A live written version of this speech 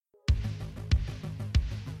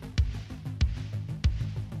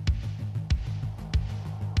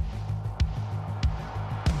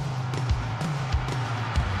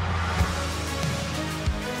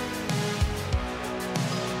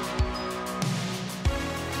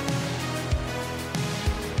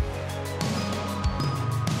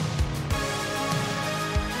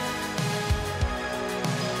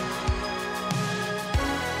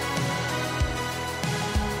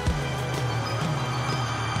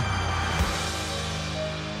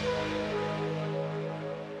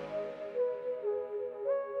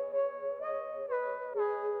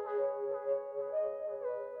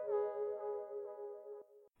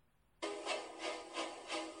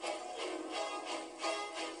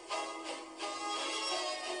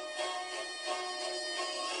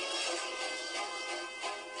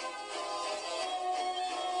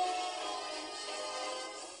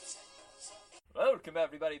welcome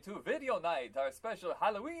everybody to Video Night, our special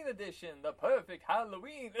Halloween edition, the perfect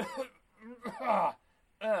Halloween.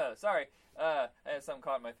 Sorry, I had something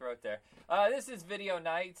caught in my throat there. This is Video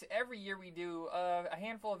Night. Every year we do a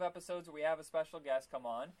handful of episodes where we have a special guest come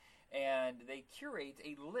on, and they curate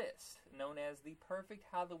a list known as the perfect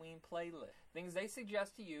Halloween playlist. Things they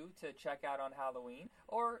suggest to you to check out on Halloween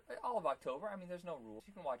or all of October. I mean, there's no rules.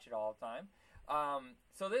 You can watch it all the time.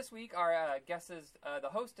 So this week, our guest is the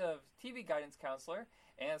host of TV Guidance Counselor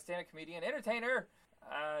and stand-up comedian, entertainer,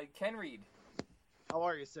 Ken Reed. How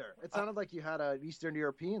are you, sir? It sounded like you had an Eastern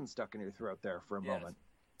European stuck in your throat there for a moment.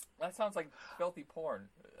 That sounds like filthy porn.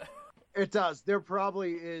 It does. There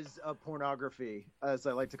probably is a pornography, as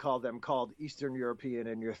I like to call them, called Eastern European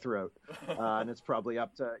in your throat. And it's probably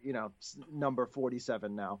up to, number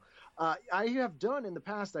 47 now. I have done in the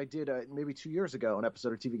past, I did maybe 2 years ago, an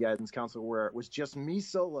episode of TV Guidance Counselor where it was just me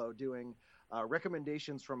solo doing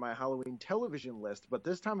recommendations from my Halloween television list, but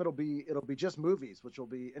this time it'll be just movies, which will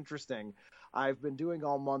be interesting. I've been doing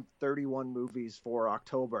all month 31 movies for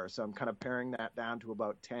October, so I'm kind of paring that down to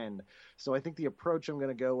about 10. So I think the approach I'm going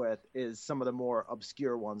to go with is some of the more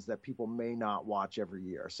obscure ones that people may not watch every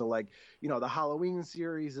year. So like, the Halloween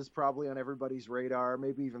series is probably on everybody's radar,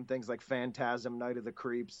 maybe even things like Phantasm, Night of the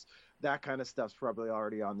Creeps, that kind of stuff's probably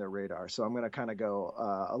already on their radar. So I'm going to kind of go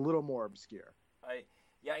a little more obscure.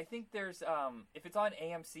 Yeah, I think there's, if it's on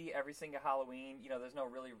AMC every single Halloween, there's no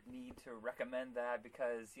really need to recommend that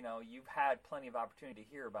because, you've had plenty of opportunity to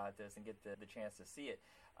hear about this and get the chance to see it.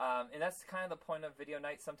 And that's kind of the point of Video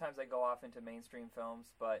Night. Sometimes I go off into mainstream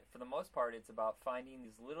films, but for the most part, it's about finding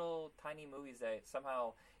these little tiny movies that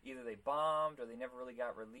somehow either they bombed or they never really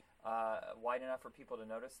got released wide enough for people to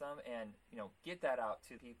notice them and, get that out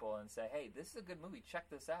to people and say, hey, this is a good movie.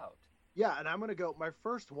 Check this out. Yeah, and I'm going to go, my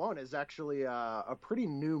first one is actually a pretty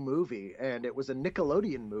new movie, and it was a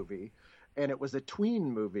Nickelodeon movie, and it was a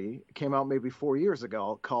tween movie. It came out maybe 4 years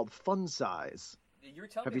ago called Fun Size. You were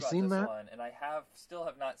telling me about this one, and I still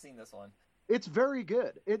have not seen this one. It's very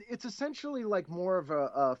good. It's essentially like more of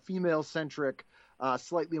a female-centric,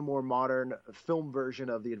 slightly more modern film version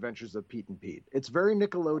of The Adventures of Pete and Pete. It's very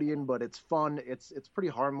Nickelodeon, but it's fun. It's pretty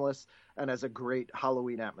harmless and has a great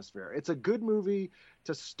Halloween atmosphere. It's a good movie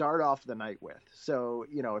to start off the night with. So,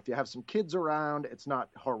 if you have some kids around, it's not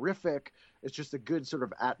horrific. It's just a good sort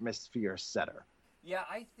of atmosphere setter. Yeah,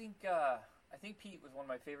 I think Pete was one of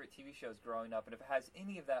my favorite TV shows growing up, and if it has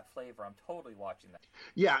any of that flavor, I'm totally watching that.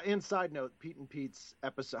 Yeah, and side note, Pete and Pete's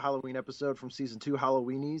Halloween episode from season 2,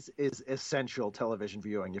 Halloweenies, is essential television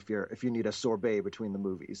viewing if you need a sorbet between the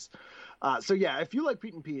movies. So yeah, if you like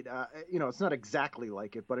Pete and Pete, it's not exactly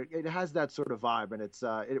like it, but it has that sort of vibe, and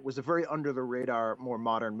it was a very under the radar, more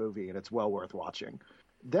modern movie, and it's well worth watching.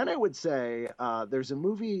 Then I would say there's a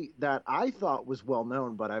movie that I thought was well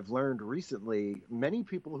known, but I've learned recently many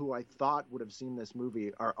people who I thought would have seen this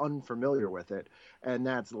movie are unfamiliar with it, and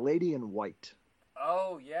that's Lady in White.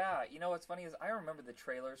 Oh, yeah. What's funny is I remember the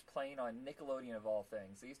trailers playing on Nickelodeon of all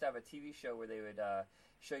things. They used to have a TV show where they would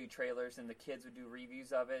show you trailers and the kids would do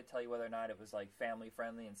reviews of it, tell you whether or not it was like family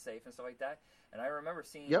friendly and safe and stuff like that. And I remember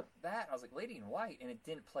seeing that, and I was like, Lady in White, and it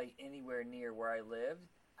didn't play anywhere near where I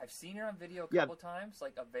lived. I've seen it on video a couple times,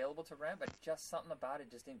 like available to rent, but just something about it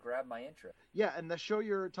just didn't grab my interest. Yeah, and the show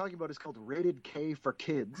you're talking about is called Rated K for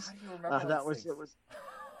Kids. How do you remember it was.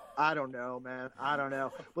 I don't know, man. I don't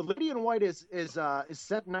know. But Lady in White is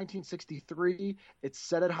set in 1963. It's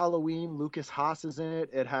set at Halloween. Lucas Haas is in it.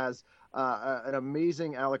 It has an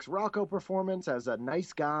amazing Alex Rocco performance as a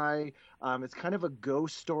nice guy. It's kind of a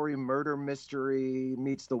ghost story, murder mystery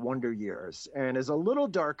meets the Wonder Years, and is a little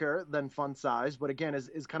darker than Fun Size, but again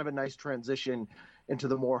is kind of a nice transition into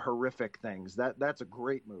the more horrific things. That's a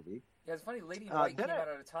great movie. Yeah, it's funny. Lady in White came out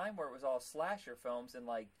at a time where it was all slasher films and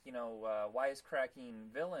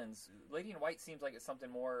wisecracking villains. Lady in White seems like it's something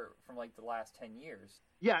more from like the last 10 years.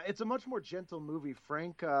 Yeah, it's a much more gentle movie.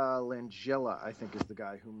 Frank Langella, I think, is the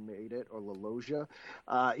guy who made it, or LaLoggia.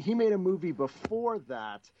 He made a movie before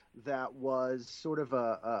that was sort of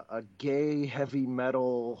a gay heavy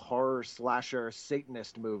metal horror slasher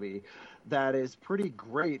Satanist movie that is pretty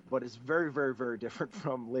great, but is very, very, very different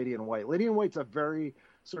from Lady in White. Lady in White's a very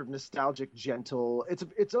sort of nostalgic, gentle.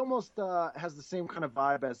 It's almost has the same kind of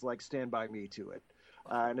vibe as like Stand By Me to it.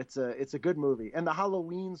 And it's a good movie, and the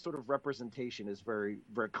Halloween sort of representation is very,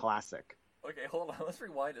 very classic. Okay, hold on. Let's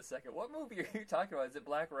rewind a second. What movie are you talking about? Is it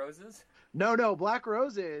Black Roses? No. Black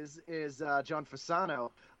Roses is John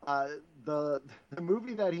Fasano. The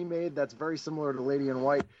movie that he made that's very similar to Lady in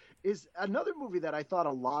White is another movie that I thought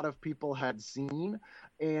a lot of people had seen,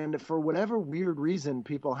 and for whatever weird reason,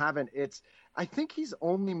 people haven't. I think he's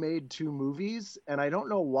only made 2 movies, and I don't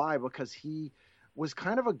know why, because he was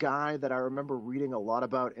kind of a guy that I remember reading a lot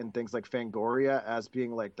about in things like Fangoria as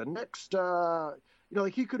being like the next,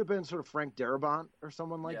 like he could have been sort of Frank Darabont or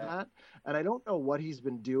someone like Yeah. that. And I don't know what he's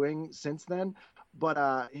been doing since then, but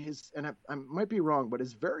I might be wrong, but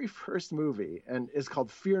his very first movie and is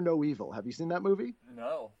called Fear No Evil. Have you seen that movie?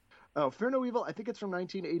 No. Oh, Fear No Evil. I think it's from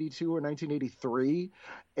 1982 or 1983,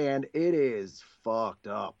 and it is fucked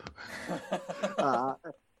up. uh,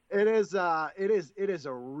 it is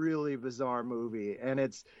a really bizarre movie, and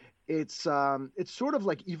it's sort of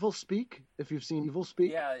like Evil Speak, if you've seen Evil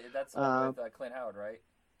Speak. Yeah, that's the one with Clint Howard, right?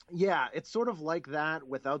 Yeah, it's sort of like that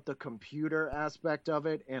without the computer aspect of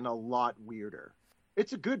it, and a lot weirder.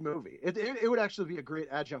 It's a good movie. It would actually be a great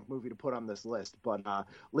adjunct movie to put on this list, but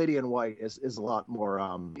Lady in White is a lot more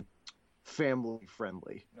family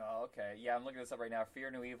friendly. Oh, okay. Yeah, I'm looking this up right now.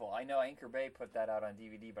 Fear No Evil. I know Anchor Bay put that out on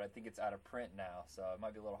DVD, but I think it's out of print now, so it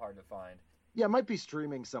might be a little hard to find. Yeah, it might be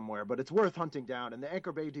streaming somewhere, but it's worth hunting down. And the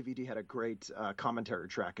Anchor Bay DVD had a great commentary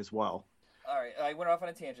track as well. All right, I went off on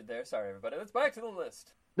a tangent there. Sorry, everybody. Let's back to the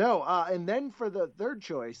list. No, and then for the third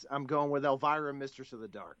choice, I'm going with Elvira, Mistress of the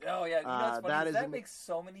Dark. Oh, yeah. You know what's funny? that Makes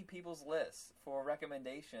so many people's lists for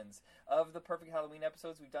recommendations. Of the Perfect Halloween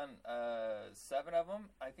episodes, we've done 7 of them.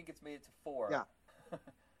 I think it's made it to 4. Yeah.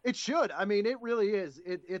 It should. I mean, it really is.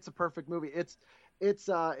 It's a perfect movie. It's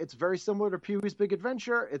very similar to Pee-wee's Big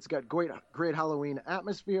Adventure. It's got great Halloween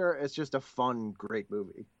atmosphere. It's just a fun, great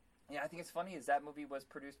movie. Yeah, I think it's funny is that movie was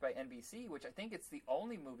produced by NBC, which I think it's the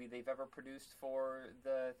only movie they've ever produced for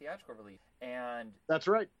the theatrical release. And that's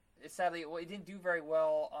right. Sadly, it didn't do very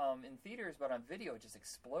well in theaters, but on video it just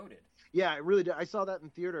exploded. Yeah, it really did. I saw that in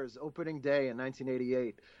theaters opening day in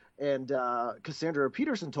 1988, and Cassandra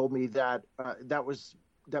Peterson told me that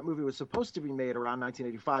that movie was supposed to be made around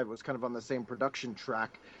 1985. It was kind of on the same production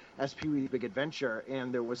track as Pee-wee's Big Adventure,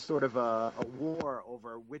 and there was sort of a war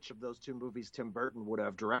over which of those 2 movies Tim Burton would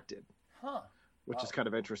have directed. Huh. Which is kind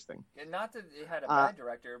of interesting. Not that it had a bad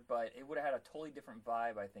director, but it would have had a totally different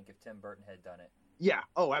vibe, I think, if Tim Burton had done it. Yeah.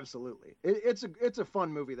 Oh, absolutely. It's a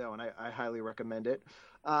fun movie though, and I highly recommend it.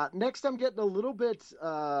 Next, I'm getting a little bit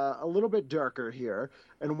darker here,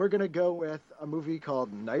 and we're gonna go with a movie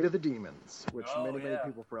called Night of the Demons, which many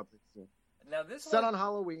people probably seen. Now this set on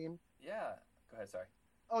Halloween. Yeah. Go ahead. Sorry.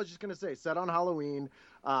 I was just gonna say, set on Halloween.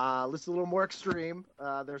 This is a little more extreme.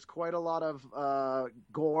 There's quite a lot of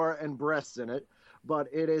gore and breasts in it, but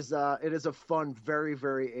it is a fun, very,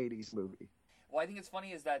 very 80s movie. Well, I think it's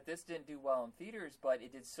funny is that this didn't do well in theaters, but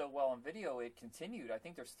it did so well on video, it continued. I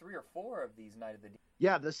think there's 3 or 4 of these Night of the Demons.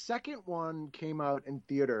 Yeah, the second one came out in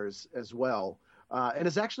theaters as well, and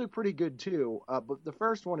is actually pretty good too. But the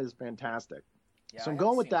first one is fantastic. Yeah, so I'm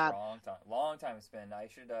going with that. Long time it's been. I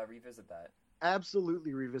should revisit that.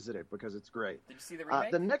 Absolutely revisit it because it's great. Did you see the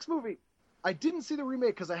remake? The next movie, I didn't see the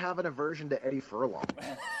remake because I have an aversion to Eddie Furlong.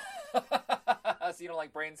 So you don't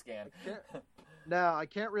like Brain Scan? No, I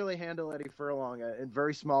can't really handle Eddie Furlong in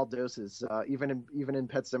very small doses, even in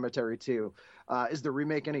Pet Sematary 2. Is the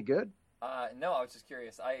remake any good? No, I was just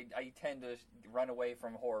curious. I tend to run away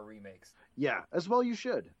from horror remakes. Yeah, as well you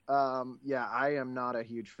should. Yeah, I am not a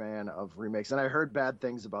huge fan of remakes, and I heard bad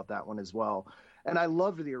things about that one as well. And I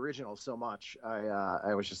loved the original so much.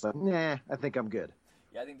 I was just like, nah, I think I'm good.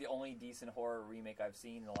 Yeah, I think the only decent horror remake I've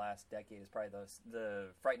seen in the last decade is probably the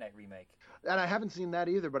Fright Night remake. And I haven't seen that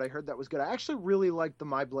either, but I heard that was good. I actually really liked the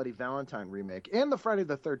My Bloody Valentine remake, and the Friday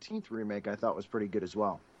the 13th remake I thought was pretty good as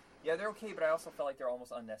well. Yeah, they're okay, but I also felt like they're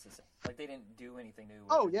almost unnecessary. Like they didn't do anything new.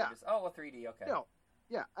 Oh, yeah. Well, 3D, okay. No,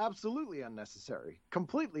 yeah, absolutely unnecessary.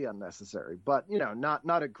 Completely unnecessary, but,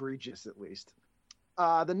 not egregious at least.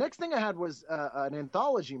 The next thing I had was an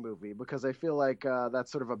anthology movie because I feel like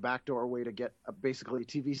that's sort of a backdoor way to get basically a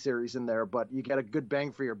TV series in there, but you get a good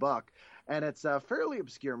bang for your buck. And it's a fairly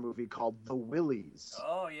obscure movie called The Willies.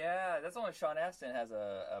 Oh, yeah. That's the one Sean Astin has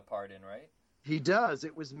a part in, right? He does.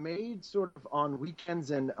 It was made sort of on weekends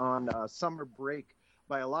and on summer break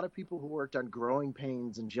by a lot of people who worked on Growing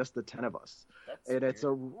Pains and Just the 10 of Us. Weird. It's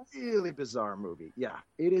a really bizarre movie. Yeah,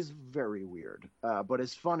 it is very weird, but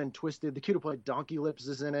it's fun and twisted. The kid who played Donkey Lips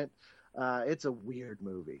is in it. It's a weird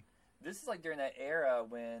movie. This is like during that era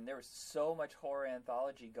when there was so much horror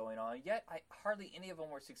anthology going on, yet hardly any of them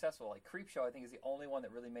were successful. Like Creepshow, I think, is the only one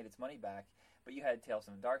that really made its money back. But you had Tales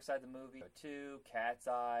from the Dark Side of the movie, 2, Cat's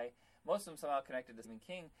Eye. Most of them somehow connected to Stephen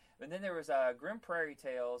King. And then there was Grim Prairie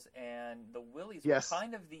Tales, and The Willies were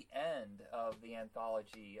kind of the end of the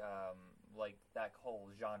anthology like that whole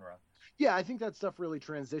genre. Yeah, I think that stuff really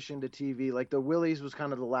transitioned to TV. Like the Willies was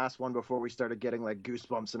kind of the last one before we started getting like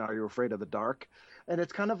Goosebumps and Are You Afraid of the Dark? And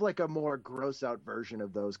it's kind of like a more gross out version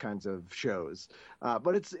of those kinds of shows.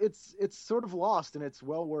 But it's sort of lost, and it's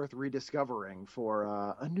well worth rediscovering for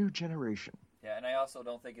a new generation. Yeah, and I also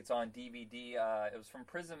don't think it's on DVD. It was from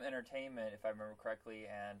Prism Entertainment, if I remember correctly,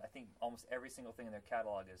 and I think almost every single thing in their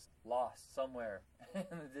catalog is lost somewhere in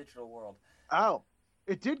the digital world. Oh,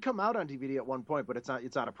 it did come out on DVD at one point, but it's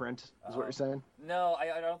out of print, is what you're saying? No,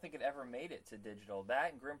 I don't think it ever made it to digital.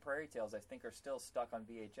 That and Grim Prairie Tales, I think, are still stuck on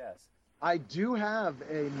VHS. I do have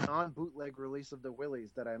a non-bootleg release of the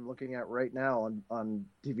Willies that I'm looking at right now on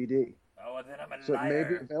DVD. Oh, and then I'm a So liar. it may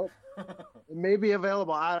be available. It may be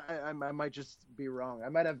available. I might just be wrong. I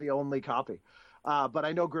might have the only copy. But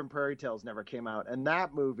I know Grim Prairie Tales never came out. And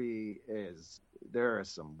that movie there is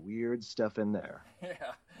some weird stuff in there.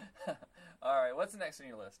 Yeah. All right, what's the next on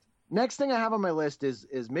your list? Next thing I have on my list is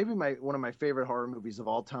maybe one of my favorite horror movies of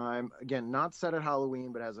all time. Again, not set at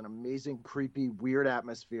Halloween, but has an amazing, creepy, weird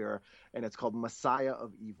atmosphere. And it's called Messiah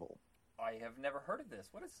of Evil. I have never heard of this.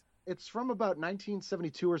 What is... It's from about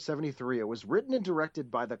 1972 or 73. It was written and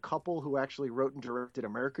directed by the couple who actually wrote and directed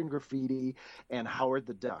American Graffiti and Howard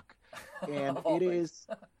the Duck. And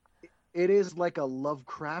it is like a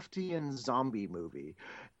Lovecraftian zombie movie.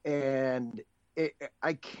 And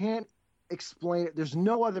I can't explain it. There's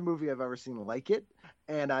no other movie I've ever seen like it,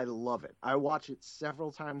 and I love it. I watch it several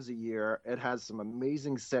times a year. It has some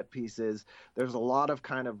amazing set pieces. There's a lot of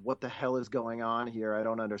kind of what the hell is going on here, I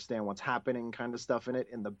don't understand what's happening kind of stuff in it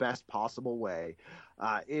in the best possible way.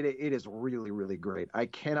 It is really, really great. I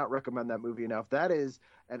cannot recommend that movie enough. That is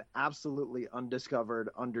an absolutely undiscovered,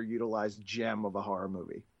 underutilized gem of a horror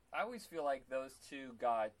movie. I always feel like those two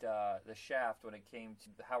got the shaft when it came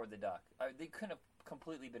to Howard the Duck. They couldn't have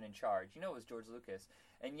completely been in charge. You know, it was George Lucas.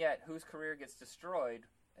 And yet, whose career gets destroyed?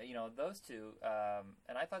 You know, those two.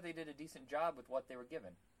 And I thought they did a decent job with what they were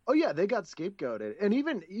given. Oh, yeah, they got scapegoated. And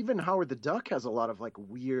even Howard the Duck has a lot of, like,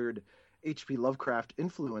 weird H.P. Lovecraft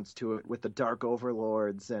influence to it with the Dark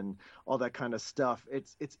Overlords and all that kind of stuff.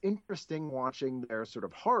 It's interesting watching their sort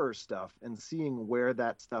of horror stuff and seeing where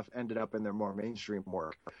that stuff ended up in their more mainstream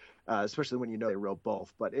work, especially when you know they wrote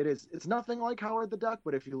both. But it's nothing like Howard the Duck,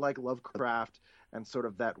 but if you like Lovecraft and sort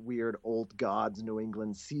of that weird old gods New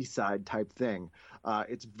England seaside type thing,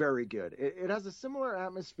 it's very good. It has a similar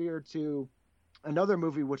atmosphere to another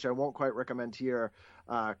movie, which I won't quite recommend here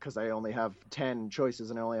because I only have 10 choices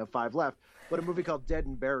and I only have 5 left, but a movie called Dead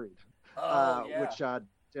and Buried, which Dan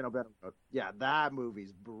O'Bannon wrote. Yeah, that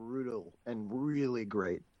movie's brutal and really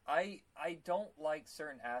great. I don't like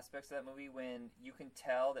certain aspects of that movie when you can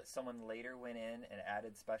tell that someone later went in and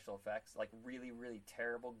added special effects, like really, really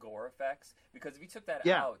terrible gore effects, because if you took that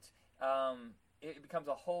out, it becomes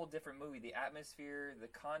a whole different movie. The atmosphere, the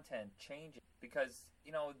content changes because,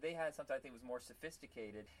 you know, they had something I think was more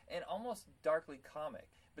sophisticated and almost darkly comic.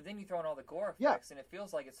 But then you throw in all the gore effects and it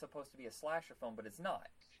feels like it's supposed to be a slasher film, but it's not.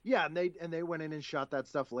 Yeah, and they went in and shot that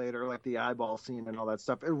stuff later, like the eyeball scene and all that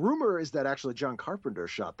stuff. A rumor is that actually John Carpenter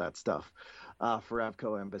shot that stuff for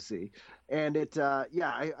Avco Embassy. And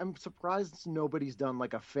I'm surprised nobody's done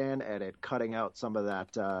like a fan edit cutting out some of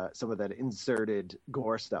that inserted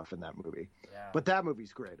gore stuff in that movie. Yeah. But that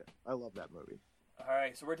movie's great. I love that movie. All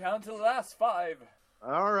right, so we're down to the last 5.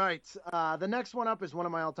 All right. The next one up is one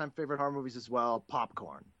of my all-time favorite horror movies as well,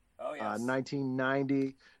 Popcorn. Oh, yes.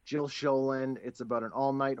 1990, Jill Schoelen. It's about an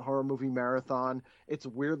all-night horror movie marathon. It's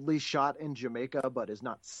weirdly shot in Jamaica, but is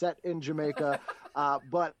not set in Jamaica,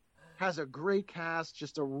 but has a great cast,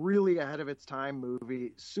 just a really ahead-of-its-time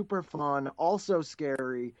movie. Super fun, also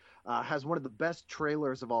scary. Has one of the best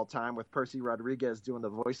trailers of all time with Percy Rodriguez doing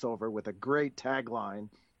the voiceover with a great tagline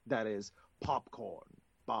that is, popcorn,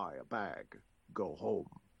 buy a bag, go home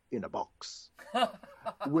in a box,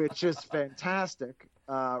 which is fantastic.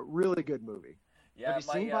 Really good movie. Yeah, have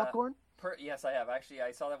you seen Popcorn? Yes, I have. Actually,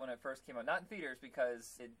 I saw that when it first came out. Not in theaters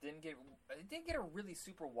because it didn't get a really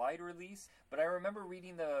super wide release. But I remember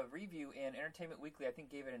reading the review in Entertainment Weekly. I think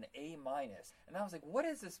gave it an A-, and I was like, "What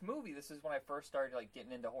is this movie?" This is when I first started like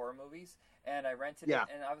getting into horror movies, and I rented it.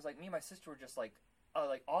 And I was like, me and my sister were just like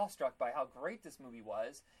awestruck by how great this movie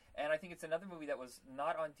was. And I think it's another movie that was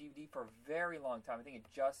not on DVD for a very long time. I think it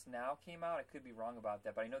just now came out. I could be wrong about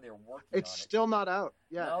that, but I know they're working on it. It's still not out.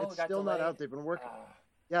 Yeah, no, it's still not out. They've been working.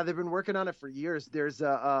 Yeah, they've been working on it for years. There's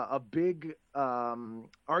a big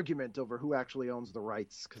argument over who actually owns the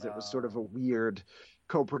rights because it was sort of a weird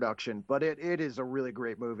co-production. But it is a really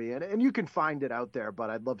great movie, and you can find it out there. But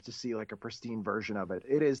I'd love to see like a pristine version of it.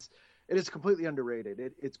 It's It is completely underrated.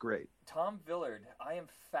 It's great. Tom Villard, I am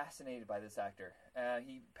fascinated by this actor.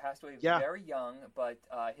 He passed away Yeah. very young, but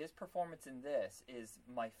his performance in this is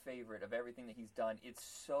my favorite of everything that he's done. It's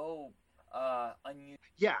so unusual.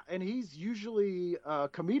 Yeah, and he's usually a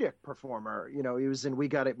comedic performer. You know, he was in We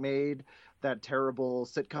Got It Made, that terrible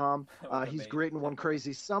sitcom. He's great in One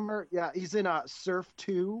Crazy Summer. Yeah, he's in Surf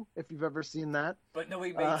 2, if you've ever seen that. But no,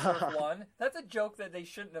 he made Surf 1. That's a joke that they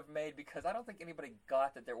shouldn't have made because I don't think anybody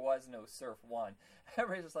got that there was no Surf 1.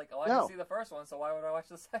 Everybody's just like, oh, I didn't see the first one, so why would I watch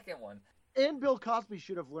the second one? And Bill Cosby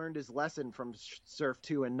should have learned his lesson from Surf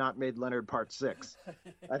 2 and not made Leonard Part 6.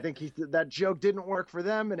 I think that joke didn't work for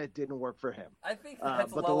them, and it didn't work for him. I think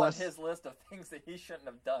that's low on his list of things that he shouldn't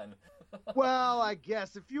have done. Well, I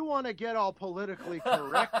guess if you want to get all politically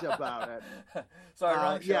correct about it. Sorry,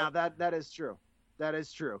 wrong show. Yeah, that is true. That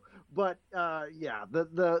is true. But yeah,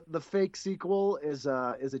 the fake sequel is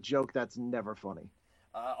a joke that's never funny.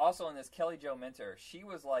 Also in this, Kelly Jo Minter, she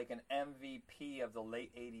was like an MVP of the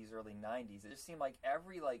late 80s, early 90s. It just seemed like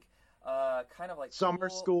every kind of like Summer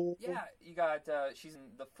School. Yeah, you got, she's in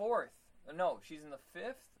the 4th. No, she's in the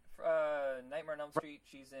 5th, Nightmare on Elm Street.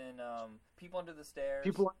 She's in People Under the Stairs.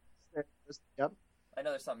 People Under the Stairs, yep. I know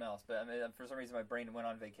there's something else, but I mean, for some reason my brain went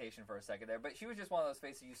on vacation for a second there. But she was just one of those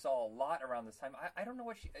faces you saw a lot around this time. I don't know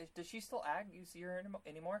what does she still act? Do you see her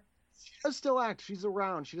anymore? She does still act. She's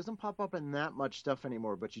around. She doesn't pop up in that much stuff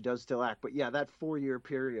anymore, but she does still act. But yeah, that 4-year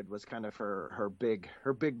period was kind of her big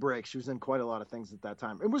break. She was in quite a lot of things at that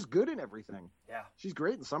time. It was good in everything. Yeah. She's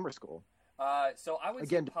great in Summer School. So I would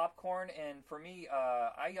say Popcorn, and for me,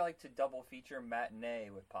 I like to double feature Matinee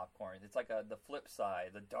with Popcorn. It's like the flip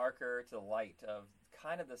side, the darker to the light of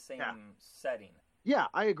kind of the same setting. Yeah,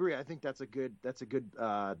 I agree. I think that's a good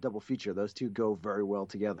double feature. Those two go very well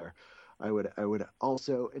together. I would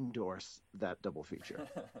also endorse that double feature.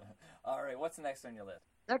 All right, what's the next on your list?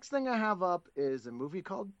 Next thing I have up is a movie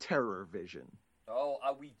called Terror Vision. Oh,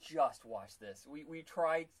 we just watched this. We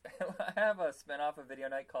tried. I have a spinoff of Video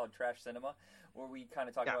Night called Trash Cinema, where we kind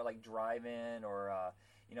of talk about like drive-in or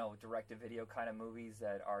direct-to-video kind of movies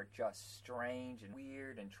that are just strange and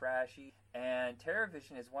weird and trashy. And Terror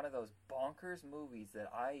Vision is one of those bonkers movies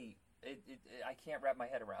that I can't wrap my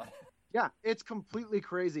head around. Yeah, it's completely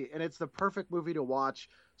crazy, and it's the perfect movie to watch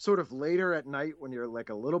sort of later at night when you're like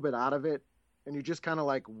a little bit out of it, and you're just kind of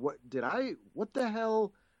like, what the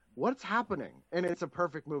hell, what's happening? And it's a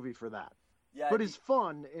perfect movie for that. Yeah, but it's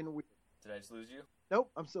fun and weird. Did I just lose you?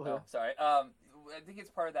 Nope, I'm still here. Oh, sorry. I think it's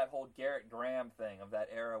part of that whole Garrett Graham thing of that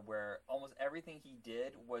era where almost everything he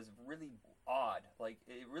did was really odd. Like,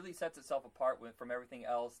 it really sets itself apart from everything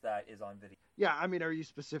else that is on video. Yeah, I mean, are you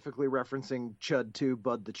specifically referencing Chud 2,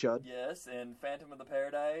 Bud the Chud? Yes, and Phantom of the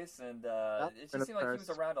Paradise, and it just seemed like he was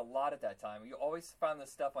around a lot at that time. You always found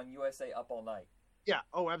this stuff on USA Up All Night. Yeah,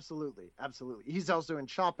 oh, absolutely, absolutely. He's also in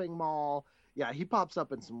Chopping Mall. Yeah, he pops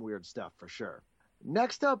up in some weird stuff for sure.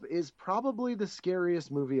 Next up is probably the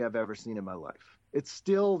scariest movie I've ever seen in my life. It's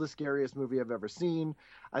still the scariest movie I've ever seen.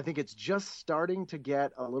 I think it's just starting to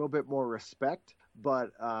get a little bit more respect,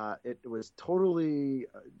 but it was totally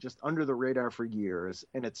just under the radar for years,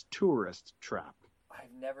 and it's Tourist Trap.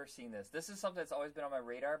 I've never seen this. This is something that's always been on my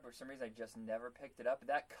radar, but for some reason I just never picked it up.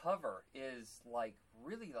 That cover is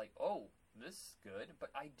really oh, this is good, but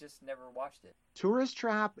I just never watched it. Tourist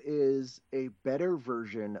Trap is a better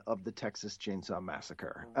version of the Texas Chainsaw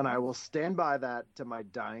Massacre, and I will stand by that to my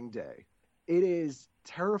dying day. It is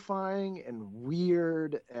terrifying and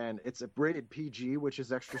weird, and it's a rated PG, which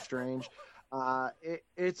is extra strange.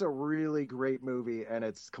 It's a really great movie, and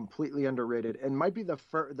it's completely underrated, and might be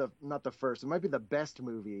not the first, it might be the best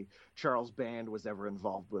movie Charles Band was ever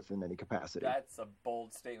involved with in any capacity. That's a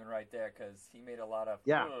bold statement right there, because he made a lot of...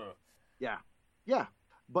 Yeah.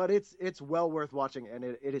 But it's well worth watching, and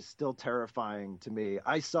it is still terrifying to me.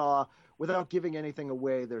 I saw, without giving anything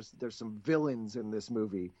away, there's some villains in this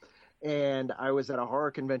movie. And I was at a horror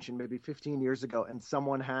convention maybe 15 years ago, and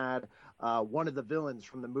someone had one of the villains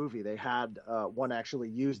from the movie. They had one actually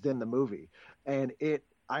used in the movie, and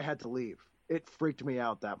I had to leave. It freaked me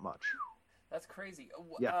out that much. That's crazy.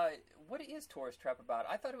 Yeah. What is Tourist Trap about?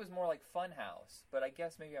 I thought it was more like Funhouse, but I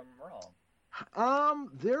guess maybe I'm wrong.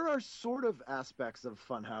 There are sort of aspects of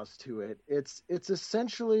Funhouse to it. It's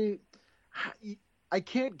essentially, I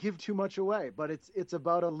can't give too much away, but it's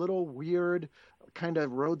about a little weird kind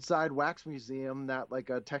of roadside wax museum that like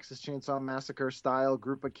a Texas Chainsaw Massacre style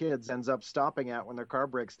group of kids ends up stopping at when their car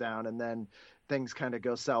breaks down, and then things kind of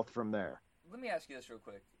go south from there. Let me ask you this real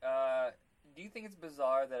quick. Do you think it's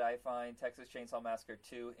bizarre that I find Texas Chainsaw Massacre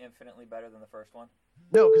 2 infinitely better than the first one?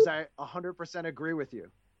 No, because I 100% agree with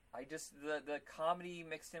you. I just the comedy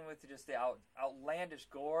mixed in with just the outlandish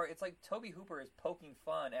gore. It's like Tobe Hooper is poking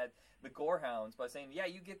fun at the gorehounds by saying, "Yeah,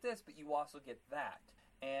 you get this, but you also get that."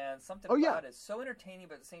 And something about it is so entertaining,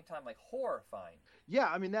 but at the same time, like horrifying. Yeah,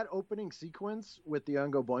 I mean that opening sequence with the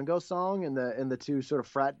Oingo Boingo song and the two sort of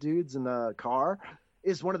frat dudes in the car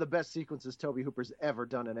is one of the best sequences Tobe Hooper's ever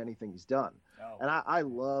done in anything he's done. Oh. And I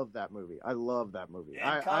love that movie. I love that movie.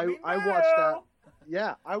 I watched that.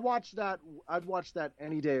 Yeah, I watched that. I'd watch that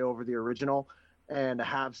any day over the original, and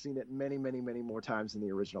have seen it many, many, many more times than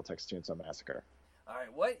the original Texas Chainsaw Massacre. All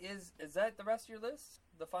right, what is that the rest of your list?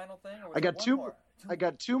 The final thing? Or I got two more. I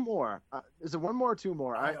got two more. Is it one more or two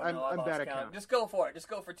more? I'm bad at counting. Just go for it. Just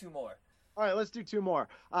go for two more. All right, let's do two more.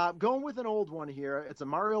 Going with an old one here. It's a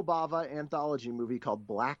Mario Bava anthology movie called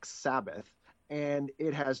Black Sabbath, and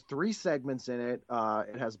it has 3 segments in it.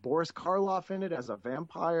 It has Boris Karloff in it as a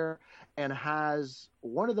vampire, and has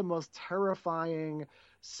one of the most terrifying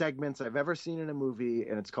segments I've ever seen in a movie,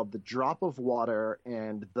 and it's called The Drop of Water,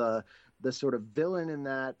 and the sort of villain in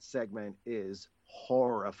that segment is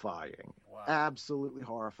horrifying. Wow. Absolutely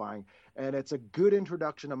horrifying. And it's a good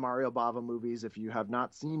introduction to Mario Bava movies. If you have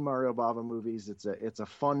not seen Mario Bava movies, it's a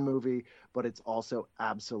fun movie, but it's also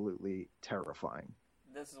absolutely terrifying.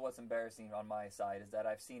 This is what's embarrassing on my side, is that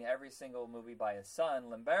I've seen every single movie by his son,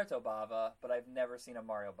 Lamberto Bava, but I've never seen a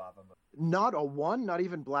Mario Bava movie. Not a one? Not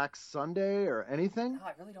even Black Sunday or anything? No,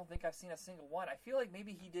 I really don't think I've seen a single one. I feel like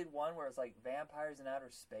maybe he did one where it's like vampires in outer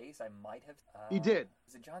space. I might have. He did.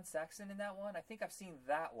 Is it John Saxon in that one? I think I've seen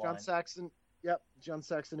that one. John Saxon. Yep, John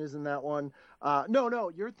Saxon is in that one.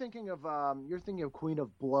 No, you're thinking of Queen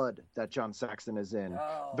of Blood that John Saxon is in.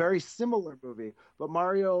 Oh. Very similar movie, but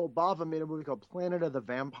Mario Bava made a movie called Planet of the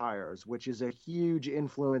Vampires, which is a huge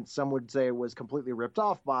influence. Some would say was completely ripped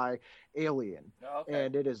off by Alien, okay.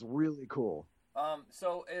 And it is really cool.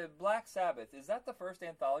 So Black Sabbath, is that the first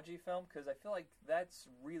anthology film? Because I feel like that's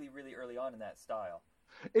really, really early on in that style.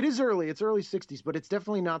 It is early. It's early 60s, but it's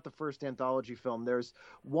definitely not the first anthology film. There's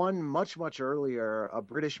one much, much earlier, a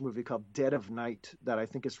British movie called Dead of Night that I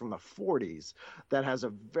think is from the 40s that has a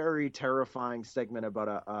very terrifying segment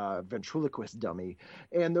about a ventriloquist dummy.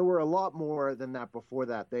 And there were a lot more than that before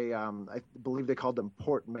that. They, I believe they called them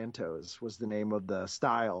portmanteaus was the name of the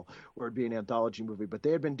style where it'd be an anthology movie. But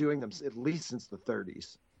they had been doing them at least since the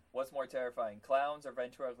 30s. What's more terrifying, clowns or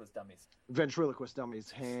ventriloquist dummies? Ventriloquist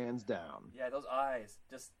dummies, hands down. Yeah, those eyes,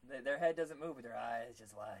 just their head doesn't move, but their eyes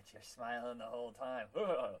just watch. You're smiling the whole time.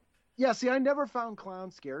 Yeah, see, I never found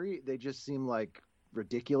clowns scary. They just seem like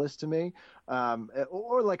ridiculous to me.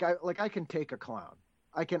 Or like I can take a clown.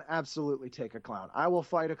 I can absolutely take a clown. I will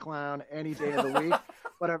fight a clown any day of the week.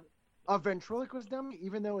 But a ventriloquist dummy,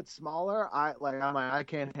 even though it's smaller, I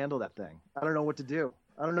can't handle that thing. I don't know what to do.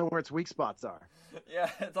 I don't know where its weak spots are. Yeah,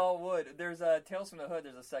 it's all wood. There's Tales from the Hood.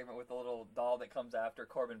 There's a segment with the little doll that comes after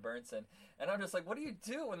Corbin Burnson, and I'm just like, what do you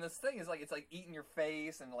do when this thing is like, it's like eating your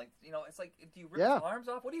face and like, you know, it's like, do you rip its arms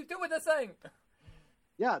off? What do you do with this thing?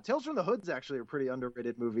 Yeah, Tales from the Hood's actually a pretty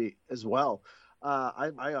underrated movie as well.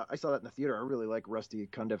 I saw that in the theater. I really like Rusty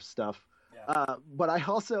Cundiff stuff. Yeah. But I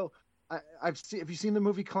also have you seen the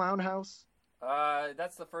movie Clown House?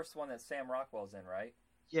 That's the first one that Sam Rockwell's in, right?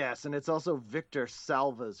 Yes, and it's also Victor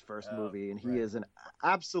Salva's first movie, and he is an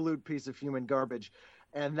absolute piece of human garbage.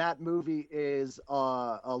 And that movie is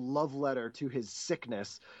a love letter to his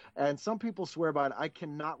sickness. And some people swear by it. I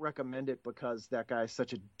cannot recommend it because that guy is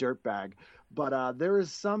such a dirtbag. But there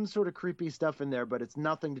is some sort of creepy stuff in there, but it's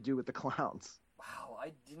nothing to do with the clowns. Wow,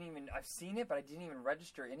 I've seen it, but I didn't even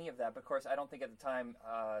register any of that. But of course, I don't think at the time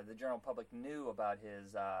the general public knew about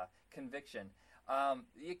his conviction.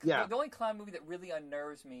 The only clown movie that really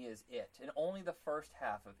unnerves me is It, and only the first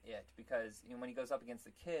half of It, because when he goes up against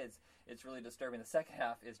the kids, it's really disturbing. The second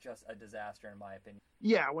half is just a disaster, in my opinion.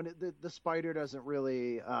 Yeah, when the spider doesn't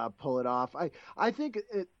really pull it off. I think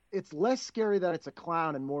it's less scary that it's a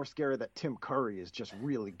clown and more scary that Tim Curry is just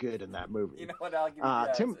really good in that movie. You know what? I'll give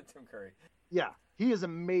you Tim Curry. Yeah, he is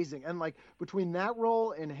amazing, and like between that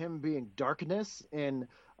role and him being Darkness in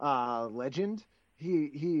Legend.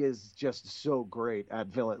 He is just so great at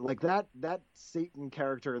villain. Like that Satan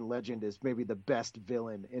character in Legend is maybe the best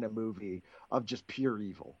villain in a movie of just pure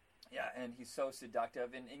evil. Yeah, and he's so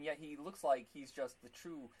seductive, and yet he looks like he's just the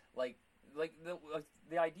true, like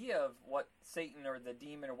the idea of what Satan or the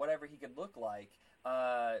demon or whatever he could look like.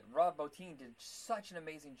 Rob Bottin did such an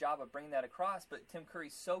amazing job of bringing that across, but Tim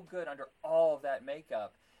Curry's so good under all of that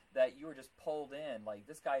makeup that you were just pulled in. Like,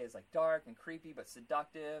 this guy is like dark and creepy but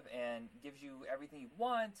seductive and gives you everything you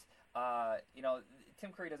want.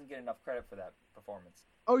 Tim Curry doesn't get enough credit for that performance.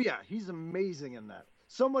 Oh yeah, he's amazing in that.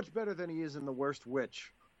 So much better than he is in The Worst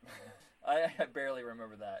Witch. I barely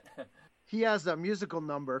remember that. He has a musical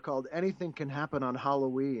number called "Anything Can Happen on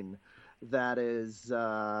Halloween." That is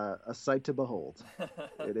a sight to behold.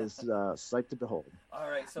 It is a sight to behold. All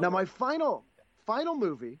right. So now, my final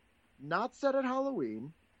movie, not set at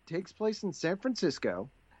Halloween, takes place in San Francisco,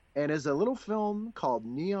 and is a little film called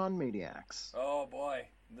Neon Maniacs. Oh boy,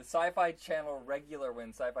 the Sci-Fi Channel regular, when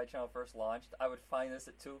Sci-Fi Channel first launched, I would find this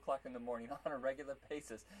at 2:00 in the morning on a regular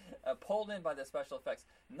basis, pulled in by the special effects.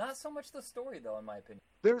 Not so much the story, though, in my opinion.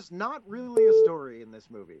 There's not really a story in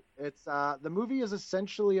this movie. It's the movie is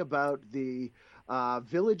essentially about the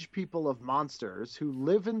village people of monsters who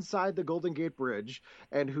live inside the Golden Gate Bridge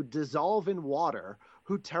and who dissolve in water,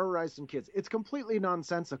 who terrorize some kids. It's completely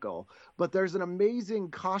nonsensical, but there's an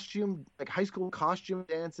amazing costume, like high school costume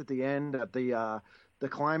dance at the end. At the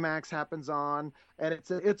climax happens on, and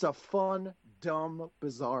it's a fun, dumb,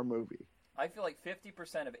 bizarre movie. I feel like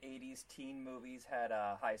 50% of 80s teen movies had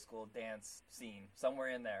a high school dance scene somewhere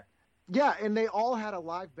in there. Yeah, and they all had a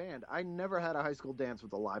live band. I never had a high school dance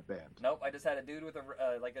with a live band. Nope, I just had a dude with a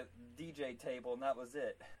DJ table, and that was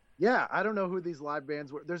it. Yeah, I don't know who these live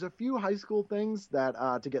bands were. There's a few high school things that,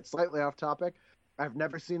 to get slightly off topic, I've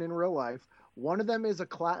never seen in real life. One of them is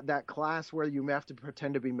that class where you have to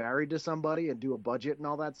pretend to be married to somebody and do a budget and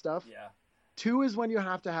all that stuff. Yeah. 2 is when you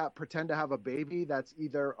have to pretend to have a baby that's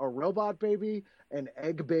either a robot baby, an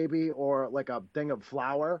egg baby, or like a thing of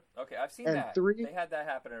flour. Okay, I've seen and that. 3, they had that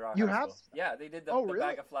happen at our you high have? school. Yeah, they did the really?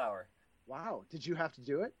 bag of flour. Wow, did you have to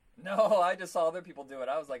do it? No, I just saw other people do it.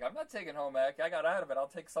 I was like, I'm not taking home ec. I got out of it. I'll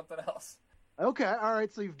take something else. Okay, all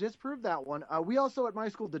right, so you've disproved that one. We also at my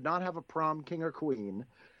school did not have a prom king or queen,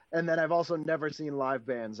 and then I've also never seen live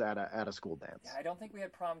bands at a school dance. Yeah, I don't think we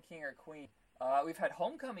had prom king or queen. We've had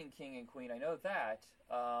homecoming king and queen. I know that,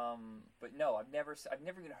 but no, I've never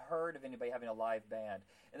even heard of anybody having a live band,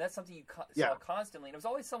 and that's something you saw constantly. And it was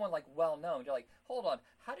always someone like well known. You're like, hold on,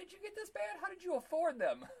 how did you get this band? How did you afford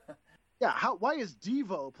them? Yeah, why is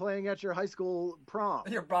Devo playing at your high school prom?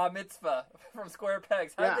 Your bar mitzvah from Square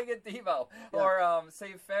Pegs. How did they get Devo? Yeah. Or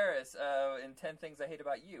Save Ferris in 10 Things I Hate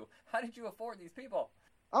About You. How did you afford these people?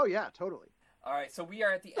 Oh yeah, totally. All right, so we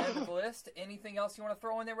are at the end of the list. Anything else you want to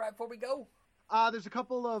throw in there right before we go? There's a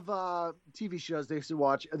couple of TV shows they should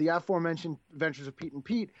watch. The aforementioned Adventures of Pete and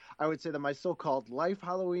Pete. I would say that My So-Called Life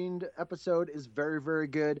Halloween episode is very, very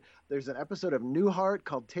good. There's an episode of Newhart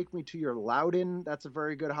called Take Me to Your Loudon. That's a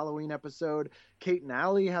very good Halloween episode. Kate and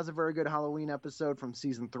Allie has a very good Halloween episode from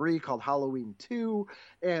season 3 called Halloween 2.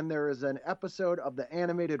 And there is an episode of the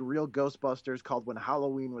animated Real Ghostbusters called When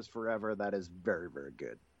Halloween Was Forever. That is very, very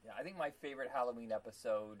good. I think my favorite Halloween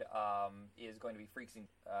episode is going to be Freaks and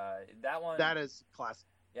that one. That is classic.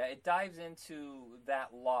 Yeah, it dives into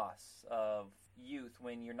that loss of youth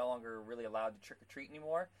when you're no longer really allowed to trick or treat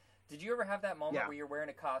anymore. Did you ever have that moment where you're wearing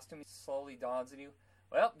a costume, it slowly dawns on you,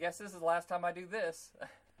 well, guess this is the last time I do this?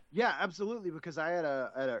 Yeah, absolutely, because I had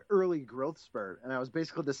an early growth spurt, and I was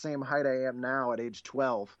basically the same height I am now at age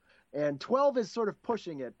 12. And 12 is sort of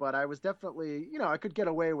pushing it, but I was definitely, I could get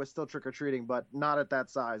away with still trick-or-treating, but not at that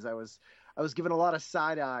size. I was given a lot of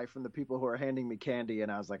side-eye from the people who were handing me candy, and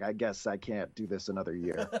I was like, I guess I can't do this another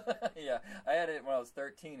year. Yeah, I had it when I was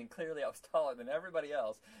 13, and clearly I was taller than everybody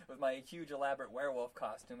else with my huge elaborate werewolf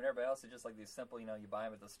costume, and everybody else is just like these simple, you buy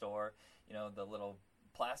them at the store, the little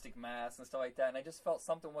plastic masks and stuff like that, and I just felt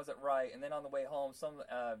something wasn't right. And then on the way home, some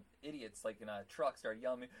idiots like in a truck started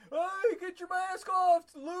yelling at me, "Hey, get your mask off,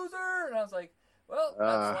 loser!" And I was like, well,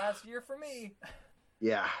 that's last year for me.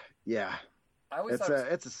 Yeah. I always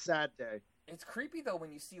it's a sad day. It's creepy though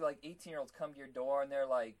when you see like 18-year-olds come to your door and they're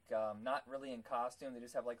like not really in costume, they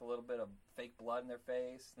just have like a little bit of fake blood in their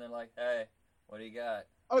face, and they're like, "Hey, what do you got?"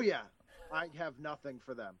 Oh yeah, I have nothing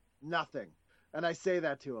for them, nothing. And I say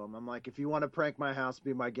that to him. I'm like, if you want to prank my house,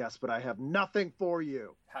 be my guest, but I have nothing for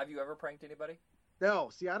you. Have you ever pranked anybody? No.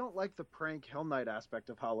 See, I don't like the prank Hell Night aspect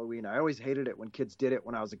of Halloween. I always hated it when kids did it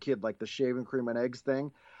when I was a kid, like the shaving cream and eggs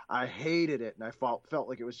thing. I hated it, and I felt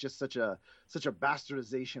like it was just such a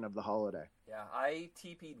bastardization of the holiday. Yeah, I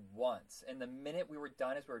TP'd once, and the minute we were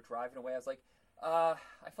done as we were driving away, I was like, I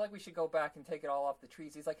feel like we should go back and take it all off the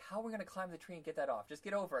trees. He's like, how are we going to climb the tree and get that off? Just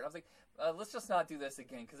get over it. I was like, let's just not do this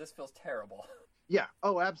again because this feels terrible. Yeah.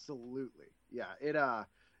 Oh, absolutely. Yeah.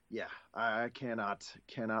 I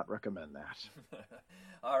cannot recommend that.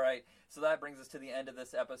 All right. So that brings us to the end of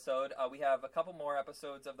this episode. We have a couple more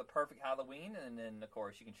episodes of The Perfect Halloween, and then, of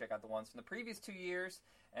course, you can check out the ones from the previous 2 years,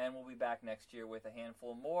 and we'll be back next year with a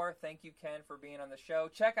handful more. Thank you, Ken, for being on the show.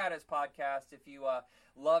 Check out his podcast if you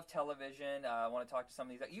love television, want to talk to some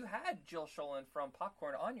of these. You had Jill Sholin from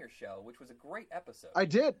Popcorn on your show, which was a great episode. I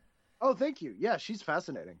did. Oh, thank you. Yeah, she's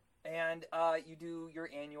fascinating. And you do your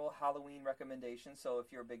annual Halloween recommendations. So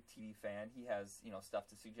if you're a big TV fan, he has stuff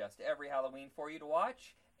to suggest every Halloween for you to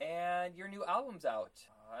watch. And your new album's out.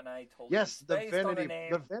 And I told yes, you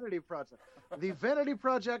the Vanity Project, the Vanity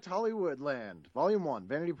Project Hollywoodland, Volume 1,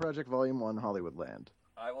 Vanity Project Volume 1, Hollywoodland.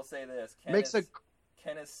 I will say this: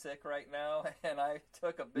 Ken is sick right now, and I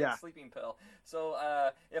took a big sleeping pill. So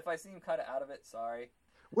if I seem kind of out of it, sorry.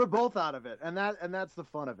 We're both out of it, and that's the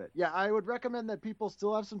fun of it. Yeah, I would recommend that people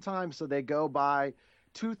still have some time, so they go buy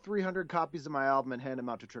 200-300 copies of my album and hand them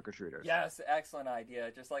out to trick-or-treaters. Yes, excellent idea.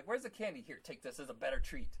 Just like, where's the candy? Here, take this as a better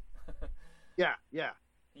treat. Yeah.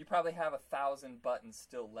 You probably have 1,000 buttons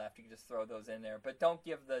still left. You can just throw those in there. But don't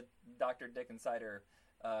give the Dr. Dick Insider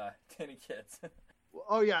tinny kids.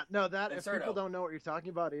 Oh, yeah. No, that Inserto. If people don't know what you're talking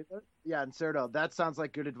about either. Yeah, Inserto. That sounds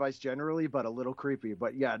like good advice generally, but a little creepy.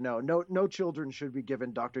 But yeah, no children should be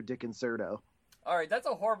given Dr. Dick Inserto. All right, that's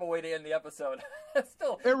a horrible way to end the episode.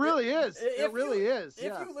 Still, it really is. It really is.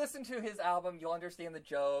 If you listen to his album, you'll understand the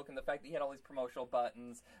joke and the fact that he had all these promotional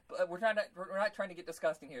buttons. But we're not trying to get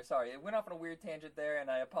disgusting here. Sorry, it went off on a weird tangent there, and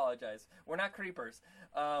I apologize. We're not creepers.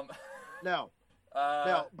 No.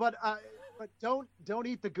 But don't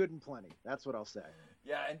eat the good and plenty. That's what I'll say.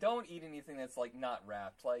 Yeah, and don't eat anything that's like not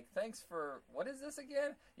wrapped. Like, thanks for what is this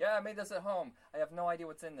again? Yeah, I made this at home. I have no idea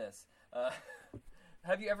what's in this.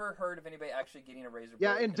 Have you ever heard of anybody actually getting a razor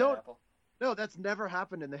blade in an apple? No, that's never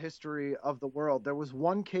happened in the history of the world. There was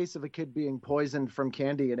one case of a kid being poisoned from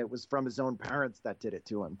candy, and it was from his own parents that did it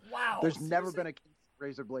to him. Wow. There's never been a case of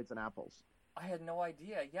razor blades and apples. I had no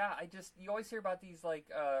idea. Yeah, you always hear about these like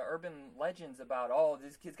urban legends about, oh,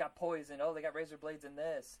 these kids got poisoned, oh, they got razor blades in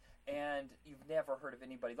this, and you've never heard of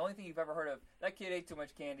anybody. The only thing you've ever heard of, that kid ate too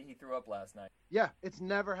much candy, he threw up last night. Yeah, it's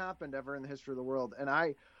never happened ever in the history of the world, and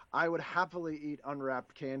I would happily eat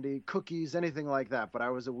unwrapped candy, cookies, anything like that, but I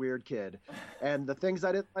was a weird kid. And the things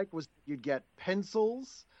I didn't like was you'd get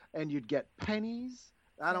pencils and you'd get pennies.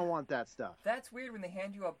 I don't want that stuff. That's weird when they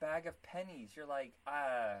hand you a bag of pennies. You're like,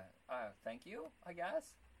 thank you, I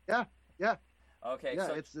guess? Yeah. Okay, yeah,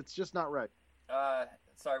 so it's just not right.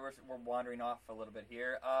 Sorry, we're wandering off a little bit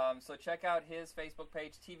here. So check out his Facebook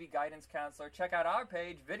page, TV Guidance Counselor. Check out our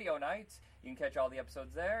page, Video Nights. You can catch all the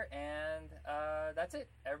episodes there, and that's it.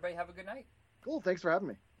 Everybody have a good night. Cool, thanks for having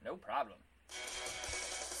me. No problem.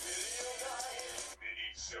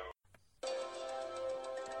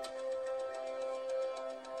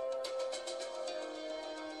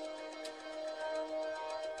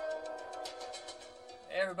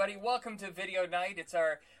 Hey everybody, welcome to Video Night. It's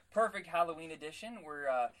our perfect Halloween edition. We're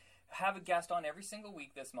have a guest on every single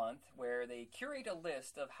week this month where they curate a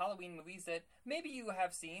list of Halloween movies that maybe you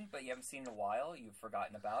have seen but you haven't seen in a while, you've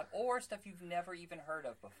forgotten about, or stuff you've never even heard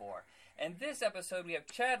of before. And this episode we have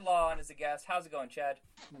Chad Law on as a guest. How's it going, Chad?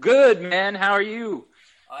 Good, man. How are you?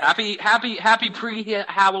 Happy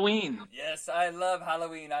pre-Halloween. Yes, I love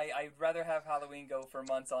Halloween. I'd rather have Halloween go for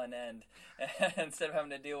months on end instead of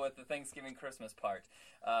having to deal with the Thanksgiving Christmas part.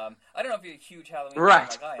 I don't know if you're a huge Halloween fan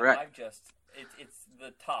like I am. Right. I've just it's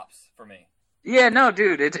the tops for me. Yeah, no,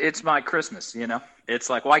 dude, it's my Christmas, you know? It's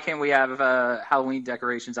like, why can't we have Halloween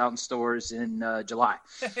decorations out in stores in July?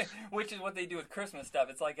 Which is what they do with Christmas stuff.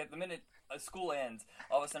 It's like at the minute school ends,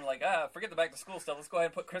 all of a sudden like, forget the back to school stuff. Let's go ahead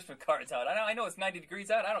and put Christmas cards out. I know it's 90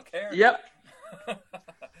 degrees out. I don't care. Yep.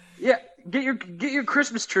 Yeah, get your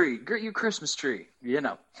Christmas tree. Get your Christmas tree. You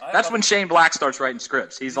know, that's when Shane Black starts writing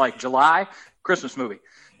scripts. He's like, July, Christmas movie.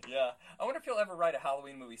 Yeah. I wonder if he'll ever write a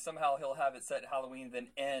Halloween movie. Somehow he'll have it set Halloween, then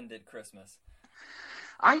end at Christmas.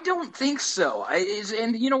 I don't think so.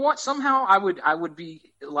 And you know what? Somehow I would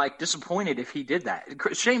be like disappointed if he did that.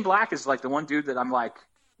 Shane Black is like the one dude that I'm like,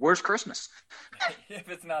 where's Christmas? If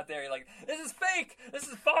it's not there, you're like, this is fake. This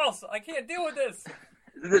is false. I can't deal with this.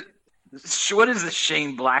 What is the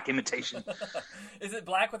Shane Black imitation? Is it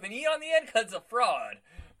Black with an E on the end? Because it's a fraud.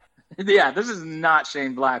 Yeah, this is not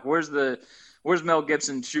Shane Black. Where's Mel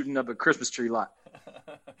Gibson shooting up a Christmas tree lot?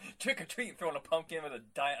 Trick or treat, throwing a pumpkin with a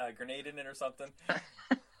grenade in it or something.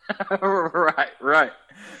 Right.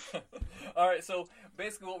 All right, so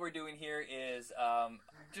basically what we're doing here is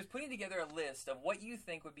just putting together a list of what you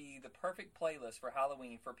think would be the perfect playlist for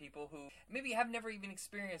Halloween for people who maybe have never even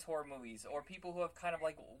experienced horror movies or people who have kind of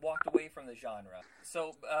like walked away from the genre.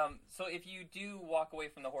 So if you do walk away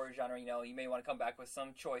from the horror genre, you know, you may want to come back with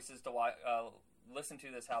some choices to watch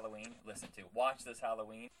this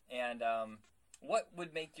Halloween, and what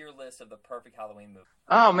would make your list of the perfect Halloween movie?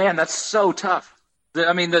 Oh man, that's so tough.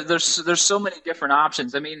 I mean, there's so many different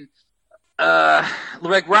options. I mean,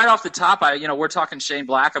 like right off the top, we're talking Shane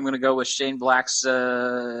Black. I'm going to go with Shane Black's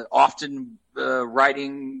often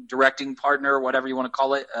writing, directing partner, whatever you want to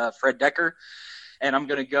call it, Fred Dekker. and I'm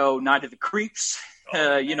going to go Night of the Creeps.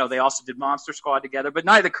 You know, they also did Monster Squad together, but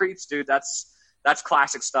Night of the Creeps, dude, that's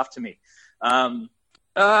classic stuff to me.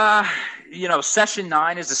 You know, Session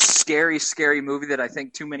 9 is a scary, scary movie that I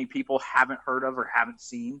think too many people haven't heard of or haven't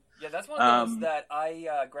seen. Yeah, that's one of those that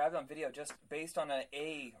I grabbed on video just based on an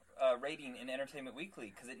A rating in Entertainment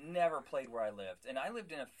Weekly, because it never played where I lived. And I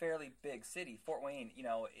lived in a fairly big city. Fort Wayne, you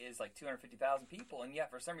know, is like 250,000 people, and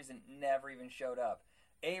yet for some reason never even showed up.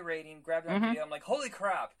 A rating, grabbed it on video. I'm like, holy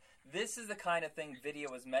crap, this is the kind of thing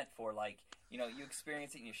video was meant for. Like, you know, you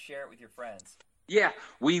experience it and you share it with your friends. Yeah,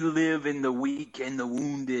 we live in the weak and the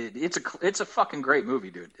wounded. It's a fucking great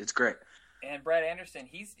movie, dude. It's great. And Brad Anderson,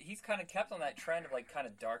 he's kind of kept on that trend of like kind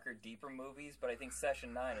of darker, deeper movies, but I think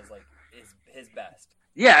Session 9 is his best.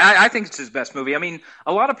 Yeah, I think it's his best movie. I mean,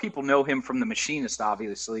 a lot of people know him from The Machinist,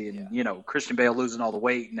 obviously, and you know, Christian Bale losing all the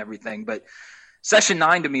weight and everything. But Session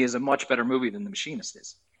 9 to me is a much better movie than The Machinist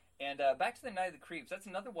is. And back to the Night of the Creeps, that's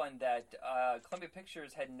another one that Columbia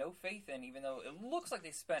Pictures had no faith in, even though it looks like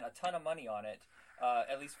they spent a ton of money on it,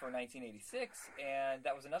 at least for 1986. And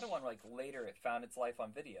that was another one like later it found its life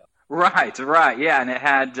on video. Right, yeah. And it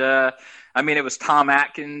had, I mean, it was Tom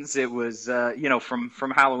Atkins. It was, you know,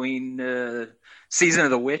 from Halloween, Season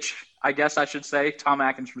of the Witch, I guess I should say. Tom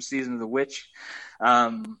Atkins from Season of the Witch.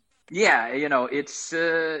 Yeah, you know, it's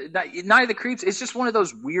Night of the Creeps. It's just one of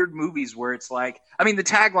those weird movies where it's like, I mean, the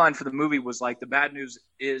tagline for the movie was like, the bad news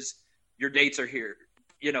is your dates are here.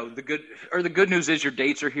 You know, the good news is your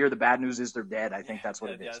dates are here. The bad news is they're dead. I think that's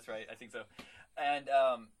what it is. Yeah, that's right. I think so. And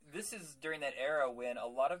this is during that era when a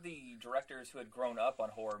lot of the directors who had grown up on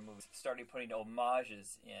horror movies started putting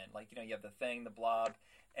homages in. Like, you know, you have The Thing, The Blob,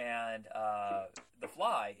 and The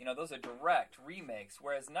Fly. You know, those are direct remakes,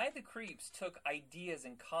 whereas Night of the Creeps took ideas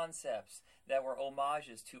and concepts that were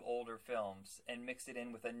homages to older films and mixed it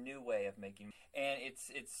in with a new way of making. And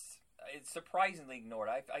it's surprisingly ignored.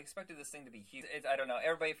 I expected this thing to be huge. I don't know.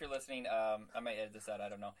 Everybody, if you're listening, I might edit this out. I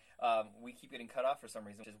don't know. We keep getting cut off for some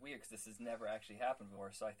reason, which is weird because this has never actually happened before.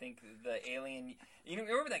 So I think the alien... You know,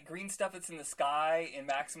 remember that green stuff that's in the sky in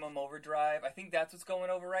Maximum Overdrive? I think that's what's going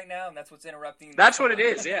over right now, and that's what's interrupting... That's what it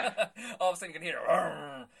is, yeah. All of a sudden you can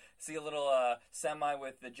hear... See a little semi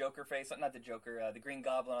with the Joker face. Not the Joker, the Green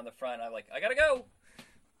Goblin on the front. I'm like, I gotta go!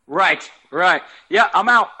 Right. Yeah, I'm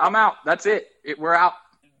out. That's it. We're out.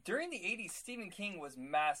 During the 80s, Stephen King was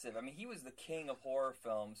massive. I mean, he was the king of horror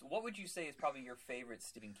films. What would you say is probably your favorite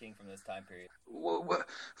Stephen King from this time period?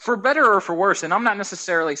 For better or for worse, and I'm not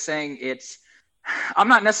necessarily saying it's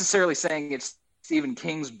Stephen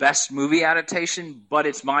King's best movie adaptation, but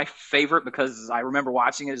it's my favorite because I remember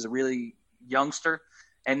watching it as a really youngster,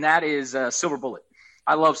 and that is Silver Bullet.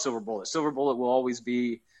 I love Silver Bullet. Silver Bullet will always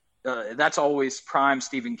be that's always prime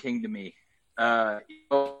Stephen King to me.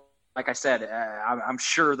 Like I said, I'm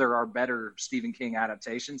sure there are better Stephen King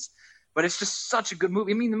adaptations, but it's just such a good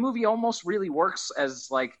movie. I mean, the movie almost really works as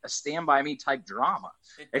like a Stand By Me type drama,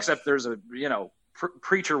 except there's a, you know,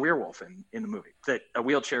 preacher werewolf in the movie that a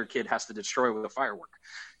wheelchair kid has to destroy with a firework.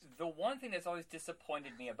 The one thing that's always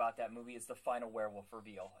disappointed me about that movie is the final werewolf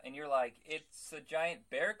reveal. And you're like, it's a giant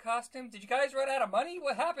bear costume? Did you guys run out of money?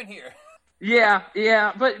 What happened here?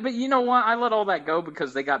 Yeah, but you know what? I let all that go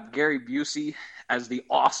because they got Gary Busey as the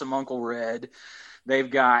awesome Uncle Red. They've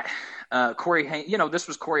got Corey Haim. You know, this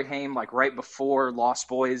was Corey Haim like right before Lost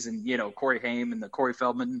Boys, and you know Corey Haim and the Corey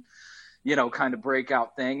Feldman, you know, kind of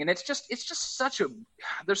breakout thing. And it's just such a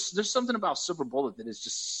there's something about Silver Bullet that is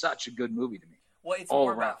just such a good movie to me. Well, it's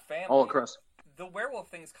more about family. All across. The werewolf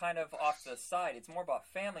thing's kind of off to the side. It's more about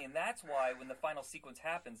family, and that's why when the final sequence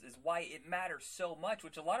happens is why it matters so much,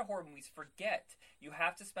 which a lot of horror movies forget. You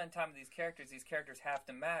have to spend time with these characters. These characters have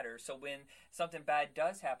to matter. So when something bad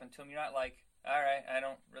does happen to them, you're not like, all right, I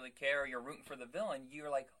don't really care, or you're rooting for the villain. You're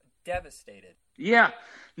like devastated. Yeah.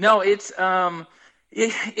 No, it's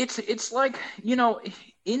like, you know,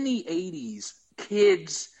 in the 80s,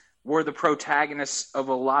 kids were the protagonists of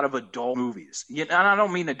a lot of adult movies. And I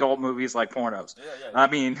don't mean adult movies like pornos. Yeah. I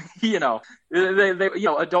mean, you know, they you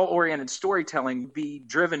know, adult-oriented storytelling be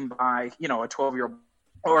driven by, you know, a 12-year-old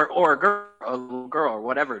or a little girl or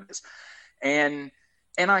whatever it is. And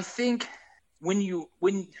I think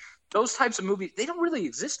when those types of movies, they don't really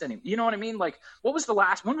exist anymore. You know what I mean? Like, when was the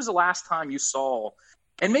last time you saw,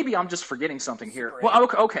 and maybe I'm just forgetting something here. Well,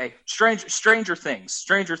 okay. Stranger Things.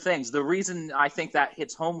 The reason I think that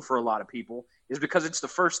hits home for a lot of people is because it's the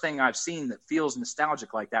first thing I've seen that feels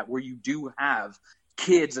nostalgic like that, where you do have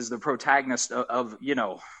kids as the protagonist of you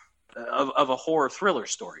know, of a horror thriller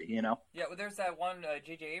story, you know? Yeah, well, there's that one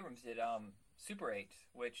J.J. Abrams did, Super 8,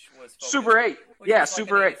 which was... Super 8. Yeah,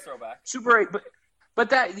 Super 8. Throwback. Super 8, But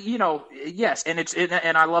that, yes,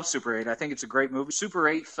 and I love Super 8. I think it's a great movie. Super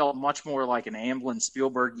 8 felt much more like an Amblin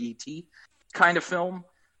Spielberg E.T. kind of film,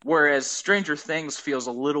 whereas Stranger Things feels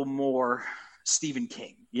a little more Stephen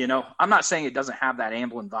King. I'm not saying it doesn't have that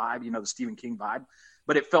Amblin vibe, the Stephen King vibe,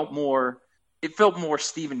 but it felt more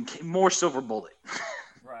Stephen King, more Silver Bullet.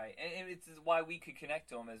 Right, and it's why we could connect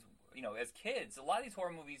to them as kids. A lot of these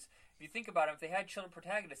horror movies, if you think about them, if they had children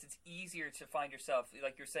protagonists, it's easier to find yourself,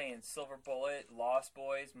 like you're saying, Silver Bullet, Lost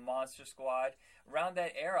Boys, Monster Squad. Around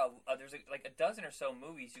that era, there's a dozen or so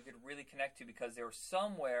movies you could really connect to because they were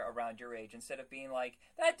somewhere around your age, instead of being like,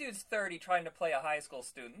 that dude's 30 trying to play a high school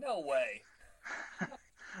student. No way.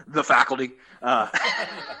 The Faculty.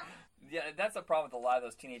 Yeah, that's the problem with a lot of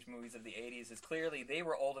those teenage movies of the 80s, is clearly they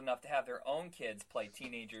were old enough to have their own kids play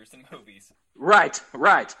teenagers in movies. Right.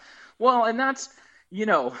 Well, and that's,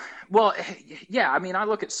 yeah, I mean, I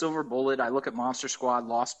look at Silver Bullet, I look at Monster Squad,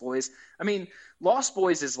 Lost Boys. I mean, Lost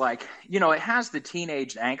Boys is like, it has the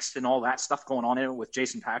teenage angst and all that stuff going on in it with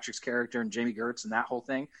Jason Patrick's character and Jamie Gertz and that whole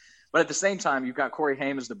thing. But at the same time, you've got Corey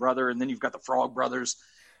Haim as the brother, and then you've got the Frog Brothers.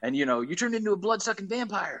 And, you turned into a blood-sucking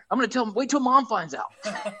vampire. I'm going to tell him, wait till Mom finds out.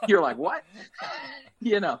 You're like, what?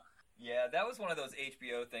 Yeah, that was one of those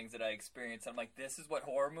HBO things that I experienced. I'm like, this is what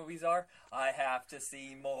horror movies are? I have to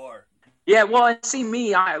see more. Yeah, well, and see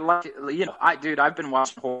me, I like, I've been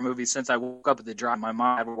watching horror movies since I woke up at the drop. My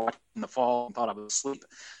mom ever watched in the fall and thought I was asleep.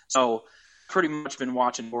 So pretty much been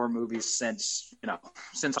watching horror movies since I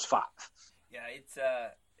was 5. Yeah,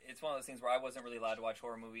 it's one of those things where I wasn't really allowed to watch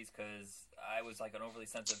horror movies because I was like an overly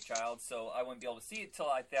sensitive child, so I wouldn't be able to see it till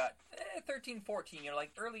I thought 13, 14,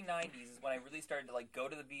 like early 90s is when I really started to like go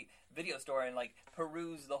to the video store and like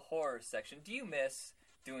peruse the horror section. Do you miss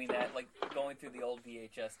doing that, like going through the old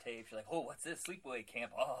VHS tapes? You're like, oh, what's this? Sleepaway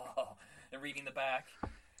Camp. Oh, and reading the back.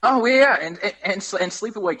 Oh yeah, and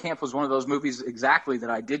Sleepaway Camp was one of those movies exactly that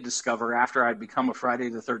I did discover after I'd become a Friday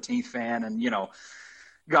the 13th fan, and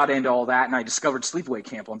got into all that, and I discovered Sleepaway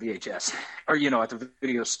Camp on VHS, or at the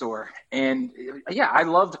video store. And yeah, I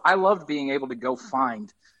loved being able to go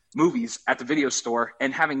find movies at the video store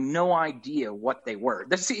and having no idea what they were.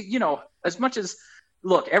 That's as much as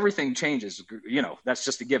look, everything changes, that's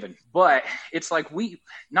just a given. But it's like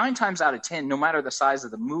 9 times out of 10, no matter the size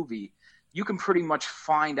of the movie, you can pretty much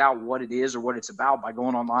find out what it is or what it's about by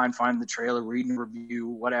going online, finding the trailer, reading a review,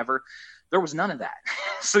 whatever. There was none of that.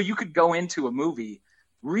 So you could go into a movie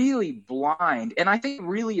really blind, and I think it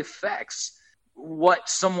really affects what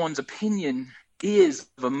someone's opinion is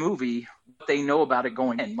of a movie, what they know about it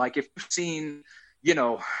going in. Like if you've seen,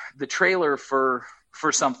 the trailer for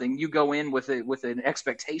something, you go in with an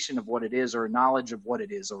expectation of what it is or a knowledge of what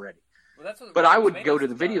it is already. Well, but I would go to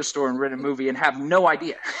the video store and rent a movie and have no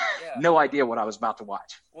idea, no idea what I was about to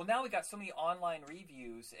watch. Well, now we got so many online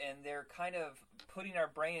reviews, and they're kind of putting our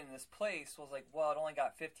brain in this place. Was like, well, it only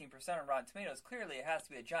got 15% on Rotten Tomatoes. Clearly, it has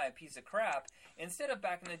to be a giant piece of crap. Instead of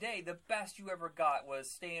back in the day, the best you ever got was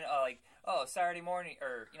staying Saturday morning,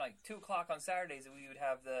 or like 2:00 on Saturdays, we would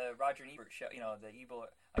have the Roger and Ebert show. The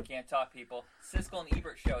Ebert. I can't talk, people. Siskel and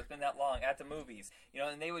Ebert show. It's been that long at the movies.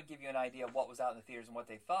 And they would give you an idea of what was out in the theaters and what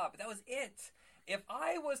they thought. But that was it. If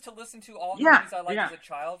I was to listen to all the movies I liked as a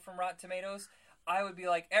child from Rotten Tomatoes, I would be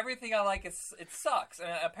like, everything I like it sucks. And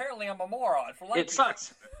apparently, I'm a moron for liking it.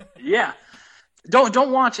 Sucks. Yeah.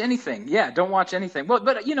 Don't watch anything. Yeah, don't watch anything. But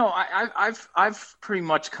I've pretty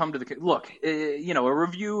much come to the look. A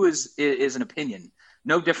review is an opinion,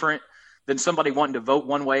 no different than somebody wanting to vote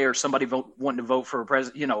one way or somebody wanting to vote for a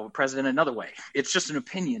president another way. It's just an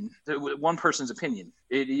opinion, one person's opinion.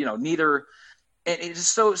 Neither. And it's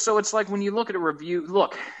so it's like when you look at a review.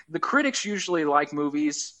 Look, the critics usually like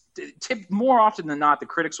movies. More often than not, the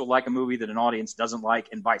critics will like a movie that an audience doesn't like,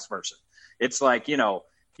 and vice versa. It's like you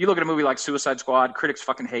look at a movie like Suicide Squad, critics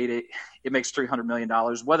fucking hate it. It makes $300 million.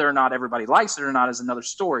 Whether or not everybody likes it or not is another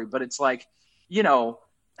story. But it's like,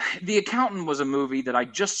 The Accountant was a movie that I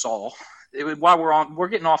just saw. While we're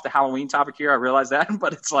getting off the Halloween topic here, I realize that,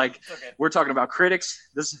 but it's like we're talking about critics.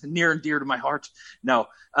 This is near and dear to my heart. No,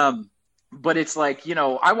 but it's like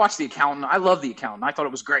I watched The Accountant. I love The Accountant. I thought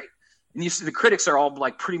it was great. And you see the critics are all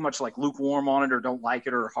like pretty much like lukewarm on it or don't like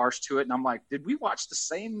it or harsh to it. And I'm like, did we watch the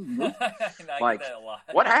same movie? Like,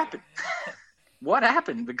 what happened? What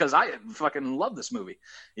happened? Because I fucking love this movie,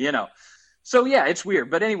 So yeah, it's weird.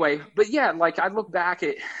 But anyway, like I look back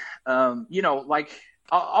at, like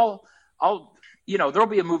I'll there'll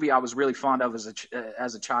be a movie I was really fond of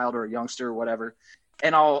as a child or a youngster or whatever.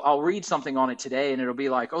 And I'll read something on it today and it'll be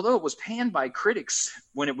like, although it was panned by critics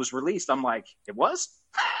when it was released, I'm like, it was?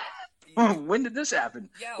 when did this happen?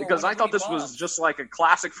 Yeah, because I thought this was just like a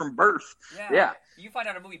classic from birth. Yeah. You find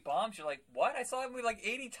out a movie bombs, you're like, what? I saw that movie like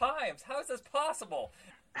 80 times. How is this possible?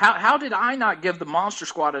 How did I not give the Monster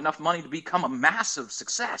Squad enough money to become a massive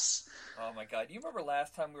success? Oh my God! Do you remember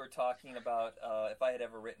last time we were talking about if I had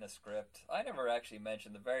ever written a script? I never actually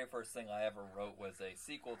mentioned the very first thing I ever wrote was a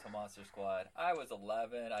sequel to Monster Squad. I was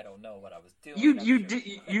 11. I don't know what I was doing.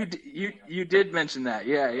 You did mention that.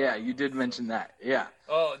 Yeah. You did mention that. Yeah.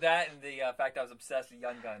 Oh, that and the fact I was obsessed with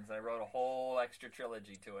Young Guns. I wrote a whole extra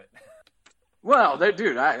trilogy to it. Well,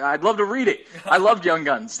 dude, I'd love to read it. I loved Young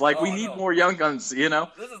Guns. Like, we need more Young Guns, you know?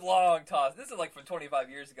 This is long toss. This is like from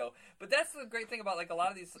 25 years ago. But that's the great thing about like a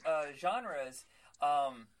lot of these genres.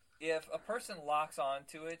 If a person locks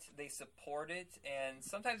onto it, they support it, and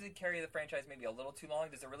sometimes they carry the franchise maybe a little too long.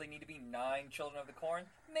 Does it really need to be 9 Children of the Corn?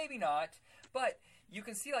 Maybe not. But you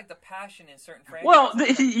can see like the passion in certain franchises. Well,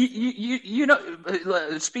 you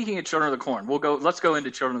know, speaking of Children of the Corn, let's go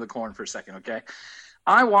into Children of the Corn for a second, okay?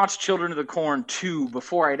 I watched Children of the Corn 2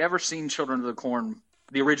 before I'd ever seen Children of the Corn,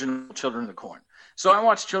 the original Children of the Corn. So I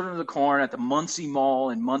watched Children of the Corn at the Muncie Mall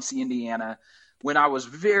in Muncie, Indiana, when I was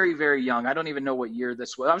very, very young. I don't even know what year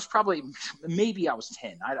this was. I was maybe I was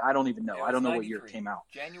 10. I don't even know. I don't know what year it came out.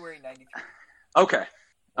 January 93.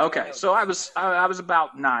 Okay. So I was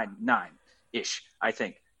about nine-ish, I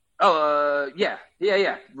think. Oh, yeah.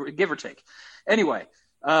 Give or take. Anyway,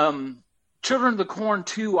 Children of the Corn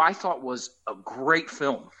 2, I thought was a great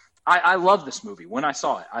film. I loved this movie. When I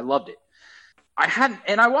saw it, I loved it.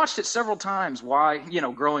 I watched it several times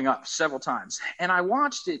growing up, several times. And I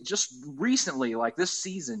watched it just recently, like this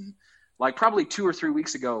season, like probably 2 or 3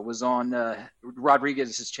 weeks ago. It was on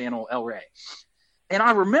Rodriguez's channel, El Rey. And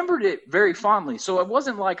I remembered it very fondly. So it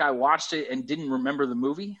wasn't like I watched it and didn't remember the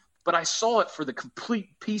movie. But I saw it for the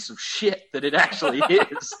complete piece of shit that it actually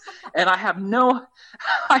is. And I have no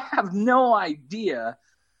idea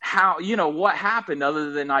how, what happened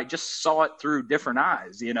other than I just saw it through different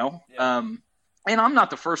eyes, Yeah. And I'm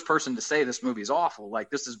not the first person to say this movie is awful.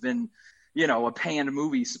 Like, this has been, a panned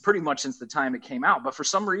movie pretty much since the time it came out. But for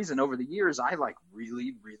some reason over the years, I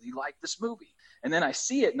really, really like this movie. And then I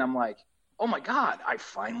see it and I'm like, oh my God, I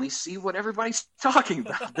finally see what everybody's talking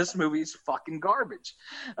about. This movie's fucking garbage.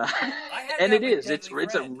 And it is. It's a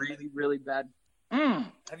really, really bad.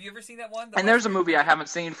 Have you ever seen that one? And there's a movie I haven't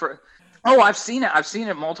seen Oh, I've seen it. I've seen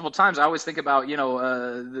it multiple times. I always think about,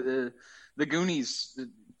 the Goonies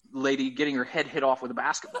lady getting her head hit off with a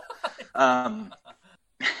basketball. Anne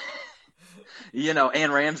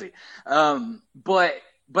Ramsey.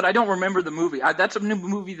 But I don't remember the movie. That's a new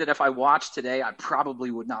movie that if I watched today, I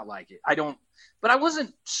probably would not like it. But I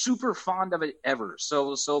wasn't super fond of it ever.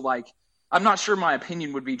 So like, I'm not sure my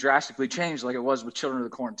opinion would be drastically changed like it was with Children of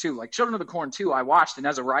the Corn 2. Like Children of the Corn 2, I watched, and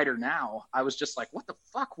as a writer now, I was just like, what the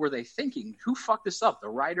fuck were they thinking? Who fucked this up? The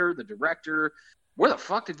writer, the director? Where the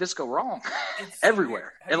fuck did this go wrong?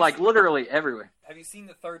 Everywhere. And literally everywhere. Have you seen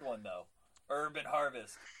the third one, though? Urban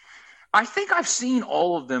Harvest. I think I've seen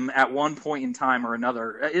all of them at one point in time or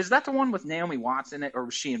another. Is that the one with Naomi Watts in it, or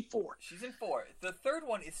was she in 4? She's in 4. The third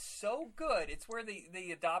one is so good. It's where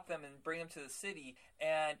they adopt them and bring them to the city,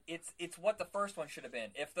 and it's what the first one should have been.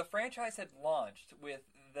 If the franchise had launched with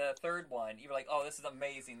the third one, you were like, oh, this is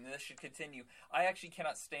amazing. This should continue. I actually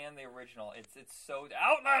cannot stand the original. It's so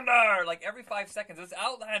Outlander. Like every 5 seconds, it's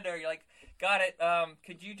Outlander. You're like, got it.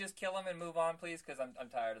 Could you just kill him and move on, please? Because I'm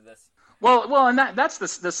tired of this. Well, and that's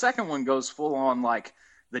the second one goes full on like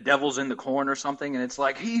the devil's in the corn or something, and it's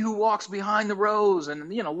like he who walks behind the rows. And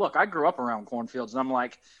look, I grew up around cornfields, and I'm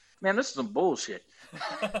like, man, this is some bullshit.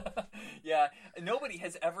 Yeah, nobody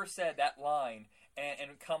has ever said that line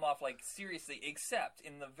and come off like seriously, except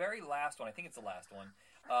in the very last one. I think it's the last one.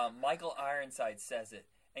 Michael Ironside says it,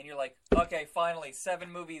 and you're like, okay, finally,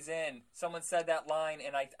 7 movies in, someone said that line,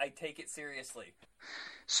 and I take it seriously.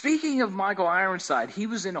 Speaking of Michael Ironside, he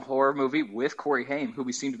was in a horror movie with Corey Haim, who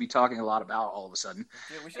we seem to be talking a lot about all of a sudden.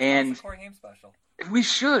 Dude, we should watch the Corey Haim special. We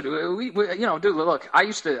should. We dude, look, I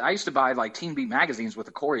used to buy like Teen Beat magazines with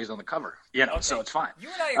the Coreys on the cover, okay. So it's fine. You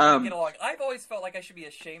and I are going to get along. I've always felt like I should be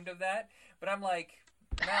ashamed of that, but I'm like,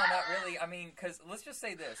 no, not really. I mean, because let's just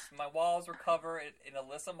say this. My walls were covered in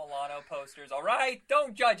Alyssa Milano posters. All right?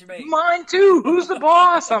 Don't judge me. Mine too. Who's the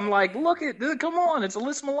boss? I'm like, come on. It's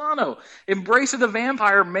Alyssa Milano. Embrace of the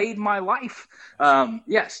Vampire made my life.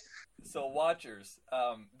 Yes. So Watchers,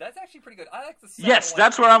 that's actually pretty good. I like the second Yes, one.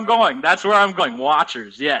 That's where I'm going.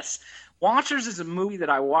 Watchers, yes. Watchers is a movie that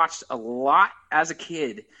I watched a lot as a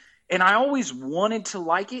kid. And I always wanted to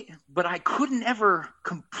like it, but I couldn't ever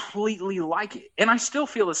completely like it. And I still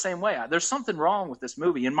feel the same way. There's something wrong with this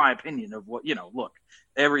movie, in my opinion, of what, look,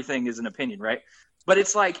 everything is an opinion, right? But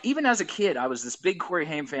it's like, even as a kid, I was this big Corey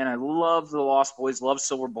Haim fan. I loved The Lost Boys, loved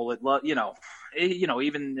Silver Bullet,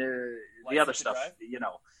 even the other stuff,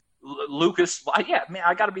 Lucas. Yeah, man,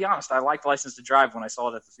 I got to be honest. I liked License to Drive when I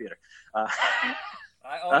saw it at the theater.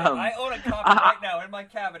 I own a copy right now in my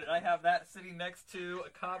cabinet. I have that sitting next to a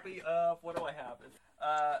copy of, what do I have?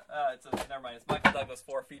 Never mind. It's Michael Douglas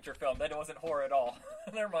 4 feature film. That wasn't horror at all.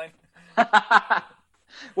 Never mind.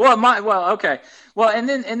 Okay. Well, and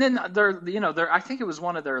then they're I think it was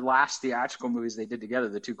one of their last theatrical movies they did together,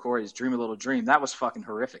 the two Coreys, Dream a Little Dream. That was fucking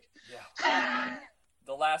horrific. Yeah.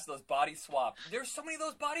 The last of those body swap. There's so many of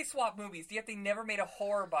those body swap movies, yet they never made a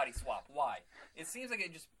horror body swap. Why? It seems like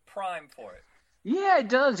it just primed for it. Yeah, it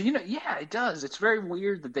does. It does. It's very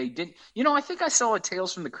weird that they didn't. I think I saw a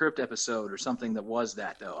Tales from the Crypt episode or something that was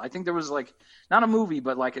that, though. I think there was, like, not a movie,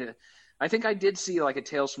 but like I think I did see like a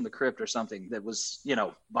Tales from the Crypt or something that was,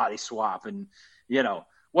 body swap and,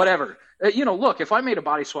 whatever. Look, if I made a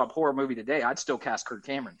body swap horror movie today, I'd still cast Kirk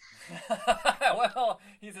Cameron. Well,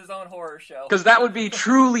 he's his own horror show. Because that would be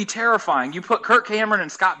truly terrifying. You put Kirk Cameron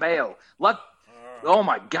and Scott Baio. Oh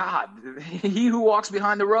my God, He Who Walks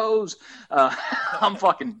Behind the Rose. I'm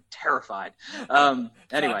fucking terrified.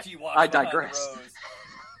 Anyway, I digress.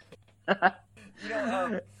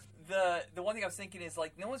 The one thing I was thinking is,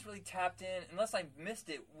 like, no one's really tapped in, unless I missed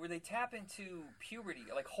it, where they tap into puberty,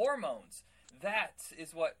 like hormones. That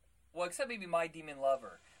is what, well, except maybe My Demon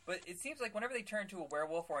Lover. But it seems like whenever they turn to a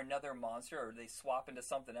werewolf or another monster, or they swap into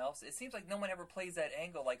something else, it seems like no one ever plays that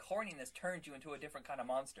angle. Like, horniness turns you into a different kind of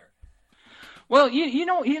monster. Well, you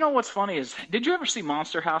know what's funny is, did you ever see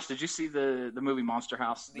Monster House? Did you see the movie Monster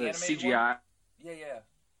House? The CGI? One? Yeah.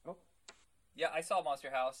 Oh. Yeah, I saw Monster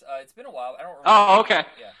House. It's been a while. I don't remember. Oh, okay.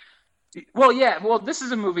 Yeah. Well, this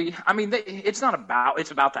is a movie. I mean, it's about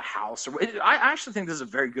the house. I actually think this is a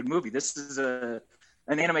very good movie. This is an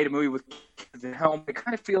animated movie with the helm. It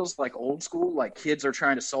kind of feels like old school, like kids are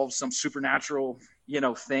trying to solve some supernatural,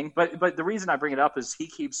 thing. But the reason I bring it up is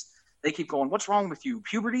they keep going, "What's wrong with you?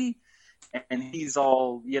 Puberty?" And he's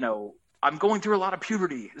all, I'm going through a lot of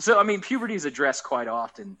puberty. So, I mean, puberty is addressed quite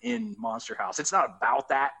often in Monster House. It's not about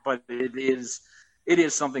that, but it is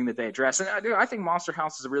something that they address. And I think Monster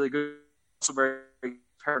House is a really good, also very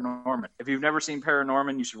Paranorman. If you've never seen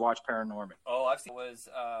Paranorman, you should watch Paranorman. Oh, I've seen it. It was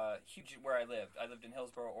huge where I lived. I lived in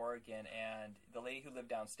Hillsboro, Oregon, and the lady who lived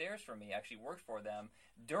downstairs from me actually worked for them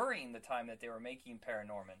during the time that they were making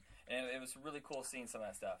Paranorman. And it was really cool seeing some of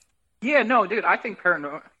that stuff. Yeah, no, dude, I think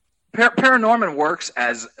Paranorman works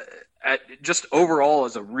as just overall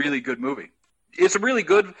as a really good movie. It's really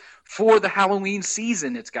good for the Halloween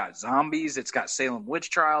season. It's got zombies. It's got Salem witch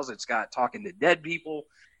trials. It's got talking to dead people.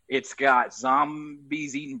 It's got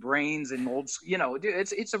zombies eating brains and dude,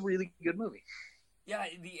 it's a really good movie. Yeah,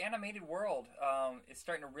 the animated world is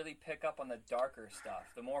starting to really pick up on the darker stuff,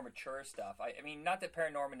 the more mature stuff. I mean, not that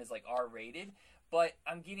Paranorman is like R-rated, but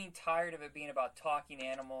I'm getting tired of it being about talking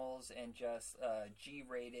animals and just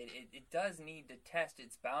G-rated. It does need to test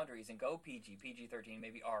its boundaries and go PG-13,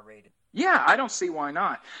 maybe R-rated. Yeah, I don't see why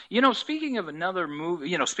not. Speaking of another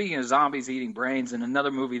movie, speaking of zombies eating brains, and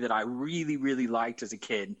another movie that I really, really liked as a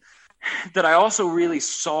kid, that I also really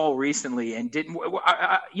saw recently and didn't.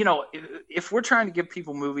 If we're trying to give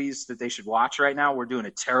people movies that they should watch right now, we're doing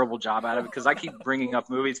a terrible job out of it because I keep bringing up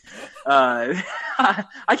movies. I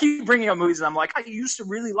keep bringing up movies and I'm like, I used to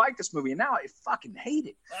really like this movie and now I fucking hate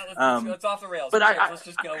it. Let's off the rails. But let's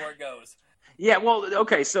just go where it goes. Yeah, well,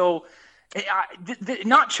 okay, so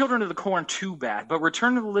not Children of the Corn 2 bad, but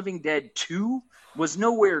Return of the Living Dead 2 was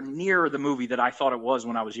nowhere near the movie that I thought it was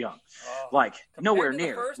when I was young. Like, nowhere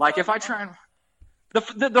near. Like, if I try and...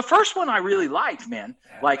 The first one I really liked, man.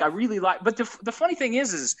 Like, I really liked... But the funny thing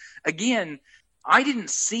is, again, I didn't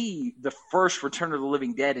see the first Return of the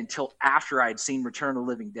Living Dead until after I had seen Return of the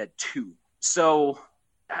Living Dead 2. So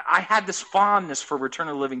I had this fondness for Return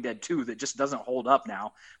of the Living Dead 2 that just doesn't hold up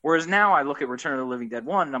now. Whereas now I look at Return of the Living Dead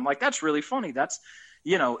 1 and I'm like, that's really funny. That's,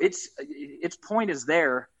 its point is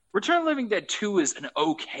there. Return of the Living Dead 2 is an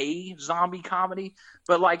okay zombie comedy,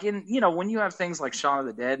 but like when you have things like Shaun of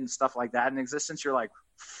the Dead and stuff like that in existence, you're like,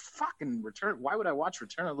 fucking why would I watch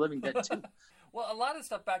Return of the Living Dead 2? Well, a lot of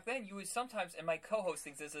stuff back then, you would sometimes, and my co-host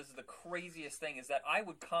thinks this is the craziest thing, is that I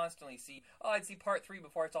would constantly see, I'd see part 3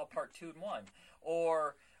 before I saw part 2 and 1,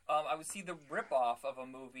 or I would see the rip-off of a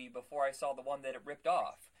movie before I saw the one that it ripped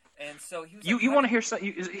off. And so he was you want to hear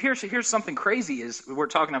something? Here's something crazy. Is we're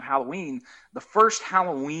talking of Halloween. The first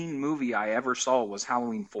Halloween movie I ever saw was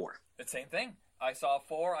Halloween 4. The same thing. I saw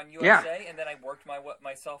 4 on USA, and then I worked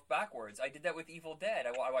myself backwards. I did that with Evil Dead.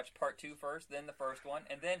 I watched part 2 first, then the first one,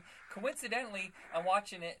 and then coincidentally, I'm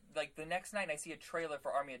watching it like the next night, and I see a trailer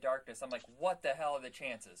for Army of Darkness. I'm like, what the hell are the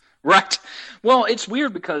chances? Right. Well, it's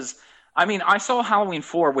weird because, I mean, I saw Halloween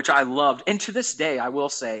 4, which I loved, and to this day, I will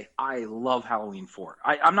say I love Halloween 4.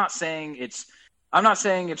 I'm not saying it's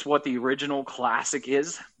what the original classic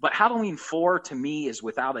is, but Halloween 4 to me is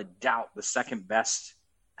without a doubt the second best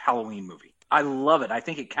Halloween movie. I love it. I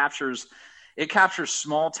think it captures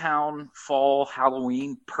small town fall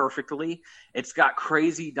Halloween perfectly. It's got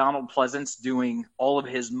crazy Donald Pleasance doing all of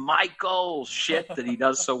his Michael shit that he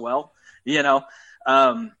does so well. You know,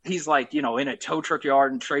 he's like, you know, in a tow truck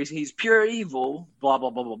yard and Tracy, he's pure evil, blah, blah,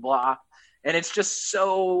 blah, blah, blah. And it's just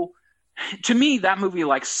so, to me, that movie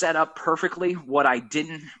like set up perfectly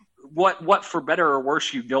what for better or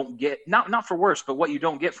worse you don't get, not for worse, but what you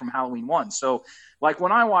don't get from Halloween 1. So like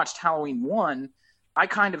when I watched Halloween 1, I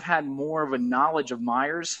kind of had more of a knowledge of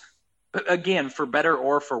Myers, again, for better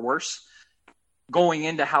or for worse, going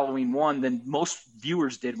into Halloween 1 than most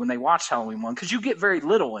viewers did when they watched Halloween 1, because you get very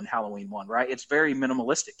little in Halloween 1, right? It's very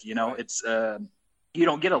minimalistic, you know. Right. It's you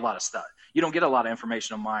don't get a lot of stuff. You don't get a lot of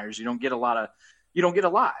information on Myers. You don't get a lot,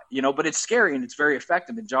 you know, but it's scary and it's very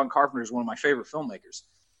effective, and John Carpenter is one of my favorite filmmakers.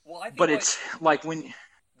 Well, I think it's like when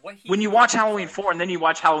you watch Halloween 4 and then you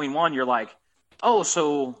watch Halloween 1, you're like, oh,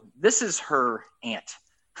 so this is her aunt,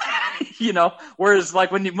 you know? Whereas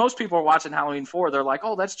like when most people are watching Halloween 4, they're like,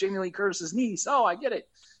 oh, that's Jamie Lee Curtis's niece. Oh, I get it.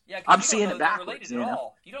 Yeah, I'm seeing it backwards. You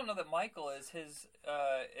know? You don't know that Michael is his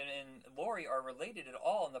and Laurie are related at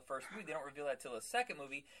all in the first movie. They don't reveal that till the second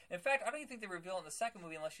movie. In fact, I don't even think they reveal it in the second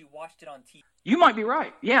movie unless you watched it on TV. You might be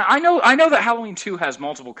right. Yeah, I know that Halloween 2 has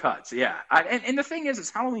multiple cuts. Yeah, and the thing is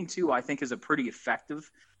Halloween 2 I think is a pretty effective.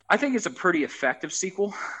 I think it's a pretty effective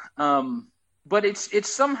sequel. But it's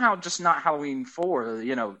somehow just not Halloween 4,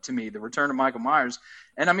 you know, to me, the return of Michael Myers.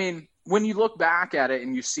 And I mean, when you look back at it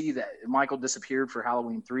and you see that Michael disappeared for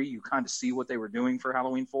Halloween 3, you kind of see what they were doing for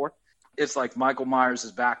Halloween 4. It's like Michael Myers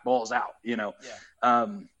is back, balls out, you know. Yeah.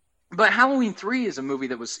 But Halloween 3 is a movie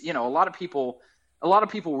that was, you know, a lot of people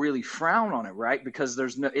really frown on it, right? Because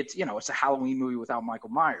it's a Halloween movie without Michael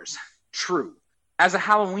Myers. True. As a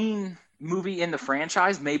Halloween movie in the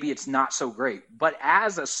franchise, maybe it's not so great, but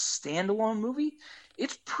as a standalone movie,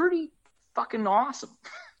 it's pretty fucking awesome.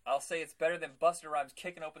 I'll say it's better than Busta Rhymes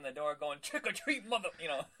kicking open the door going, trick or treat, mother, you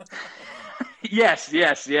know. Yes.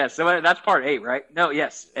 So that's part 8, right? No,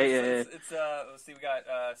 yes. Let's see, we got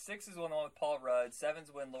 6 is the one with Paul Rudd,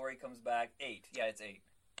 7's when Laurie comes back, 8. Yeah, it's 8.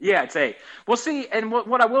 Yeah, it's 8. Well, see, and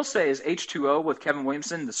what I will say is H2O with Kevin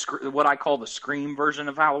Williamson, what I call the Scream version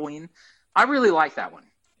of Halloween, I really like that one.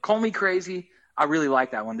 Call Me Crazy, I really like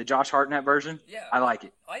that one. The Josh Hartnett version, yeah, I like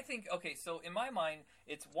it. I think, okay, so in my mind,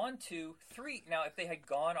 it's 1, 2, 3. Now, if they had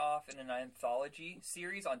gone off in an anthology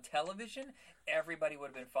series on television, everybody would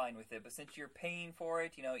have been fine with it. But since you're paying for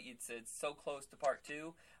it, you know, it's so close to part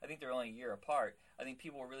 2. I think they're only a year apart. I think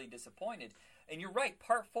people were really disappointed. And you're right,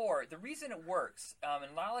 part 4, the reason it works,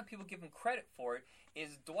 and not a lot of people give him credit for it,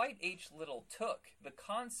 is Dwight H. Little took the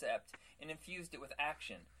concept and infused it with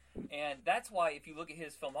action. And that's why, if you look at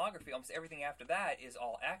his filmography, almost everything after that is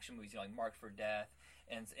all action movies, you know, like Marked for Death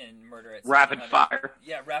and Murder at Rapid Fire.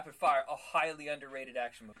 Yeah, Rapid Fire, a highly underrated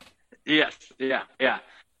action movie. Yes, yeah.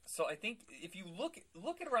 So I think if you look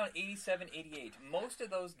at around 87, 88, most of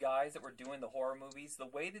those guys that were doing the horror movies, the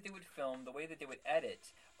way that they would film, the way that they would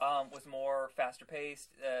edit, was more faster paced,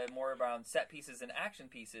 more around set pieces and action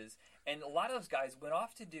pieces. And a lot of those guys went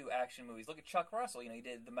off to do action movies. Look at Chuck Russell, you know, he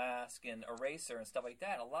did The Mask and Eraser and stuff like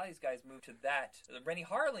that. A lot of these guys moved to that. Rennie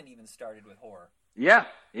Harlan even started with horror. Yeah.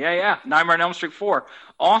 Nightmare on Elm Street 4.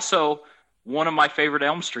 Also, one of my favorite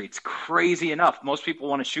Elm Streets. Crazy enough, most people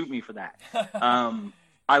want to shoot me for that.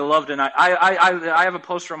 I loved it. I have a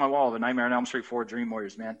poster on my wall of a Nightmare on Elm Street 4 Dream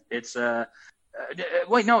Warriors, man. It's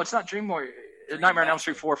wait, no, it's not Dream Warriors. Nightmare on Elm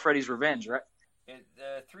Street 4 Freddy's Revenge, right?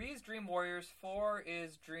 3 is Dream Warriors, 4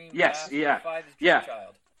 is Dream Yes, yeah. 5 is Dream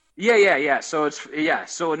Child. Yeah.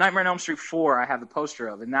 So Nightmare on Elm Street 4 I have the poster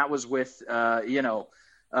of, and that was with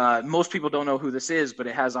most people don't know who this is, but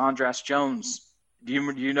it has Andras Jones. Do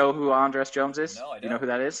you know who Andras Jones is? No, I don't. You know who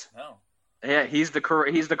that is? No. Yeah, he's the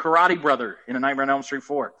karate brother in A Nightmare on Elm Street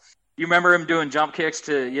 4. You remember him doing jump kicks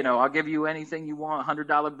to, you know, I'll give you anything you want,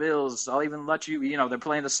 $100 bills. I'll even let you, you know, they're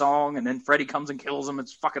playing the song, and then Freddy comes and kills him.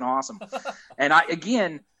 It's fucking awesome. And I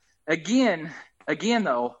again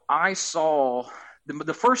though, I saw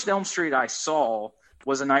the first Elm Street I saw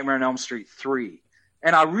was A Nightmare on Elm Street 3.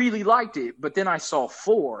 And I really liked it, but then I saw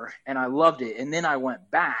 4, and I loved it. And then I went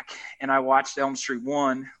back, and I watched Elm Street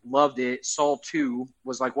 1, loved it. Saw 2,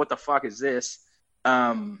 was like, what the fuck is this?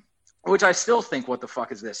 Which I still think, what the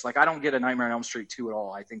fuck is this? Like, I don't get a Nightmare on Elm Street 2 at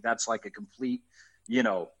all. I think that's like a complete,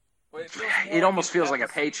 well, it almost feels like a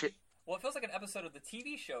page hit. Well, it feels like an episode of the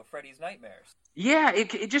TV show Freddy's Nightmares. Yeah,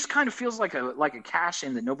 it just kind of feels like a cash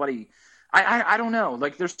in that nobody. I don't know.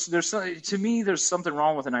 Like there's to me there's something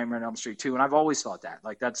wrong with a Nightmare on Elm Street 2, and I've always thought that.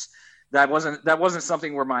 Like that wasn't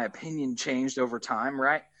something where my opinion changed over time,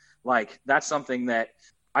 right? Like that's something that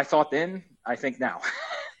I thought then, I think now,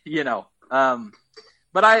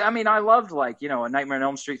 But I loved a Nightmare on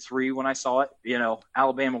Elm Street 3 when I saw it.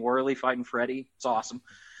 Alabama Worley fighting Freddy. It's awesome.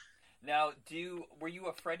 Now, were you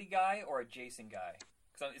a Freddy guy or a Jason guy?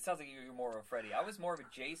 Because it sounds like you were more of a Freddy. I was more of a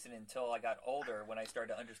Jason until I got older, when I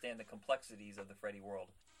started to understand the complexities of the Freddy world.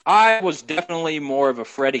 I was definitely more of a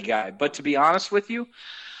Freddy guy, but to be honest with you,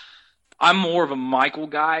 I'm more of a Michael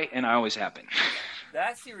guy, and I always have been.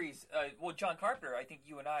 That series, John Carpenter, I think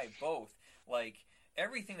you and I both,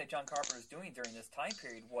 everything that John Carpenter was doing during this time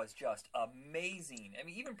period was just amazing. I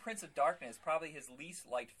mean, even Prince of Darkness, probably his least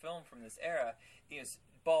liked film from this era, is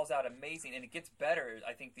balls out amazing, and it gets better,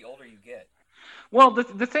 I think, the older you get. Well,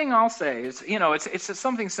 the thing I'll say is, it's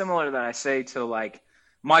something similar that I say to,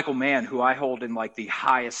 Michael Mann, who I hold in, the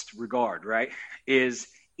highest regard, right, is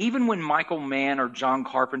even when Michael Mann or John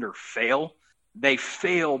Carpenter fail, they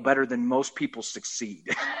fail better than most people succeed.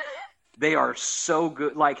 They are so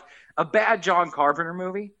good. Like, a bad John Carpenter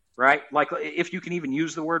movie, right, if you can even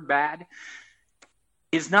use the word bad,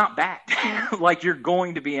 is not bad. You're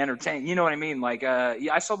going to be entertained. You know what I mean?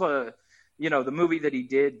 I saw the movie that he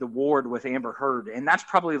did, The Ward, with Amber Heard, and that's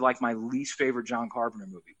probably my least favorite John Carpenter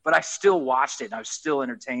movie. But I still watched it, and I was still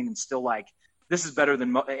entertained, and still this is better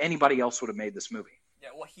than anybody else would have made this movie. Yeah,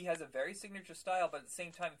 well, he has a very signature style, but at the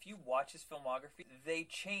same time, if you watch his filmography, they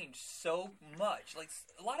change so much.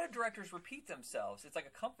 A lot of directors repeat themselves. It's like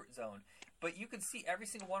a comfort zone. But you can see every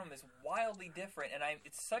single one of them is wildly different, and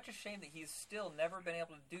it's such a shame that he's still never been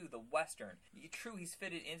able to do the Western. True, he's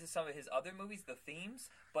fitted into some of his other movies, the themes,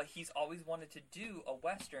 but he's always wanted to do a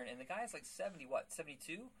Western, and the guy's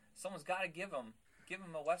 72? Someone's got to give him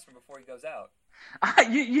a Western before he goes out.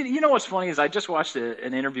 You know what's funny is I just watched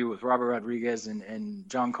an interview with Robert Rodriguez and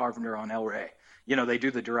John Carpenter on El Rey. They do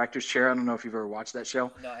the director's chair. I don't know if you've ever watched that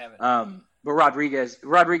show. No, I haven't. But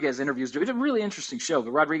Rodriguez interviews. It's a really interesting show.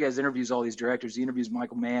 But Rodriguez interviews all these directors. He interviews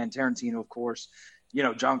Michael Mann, Tarantino, of course.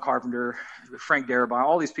 John Carpenter, Frank Darabont,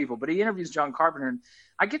 all these people. But he interviews John Carpenter, and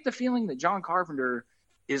I get the feeling that John Carpenter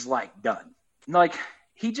is done.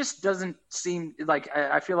 He just doesn't seem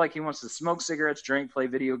I feel like he wants to smoke cigarettes, drink, play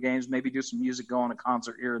video games, maybe do some music, go on a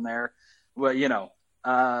concert here and there. Well,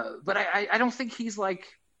 but I don't think he's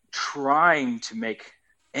trying to make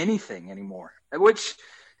anything anymore. Which,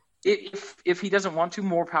 if he doesn't want to,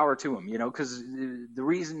 more power to him. Because the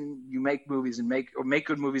reason you make movies and make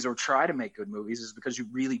good movies or try to make good movies is because you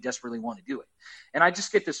really desperately want to do it. And I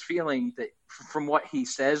just get this feeling that from what he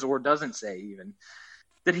says or doesn't say even,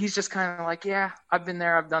 that he's just kind of yeah, I've been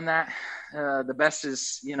there, I've done that. The best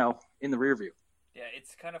is, in the rear view. Yeah,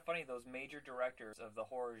 it's kind of funny. Those major directors of the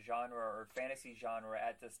horror genre or fantasy genre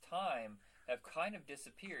at this time have kind of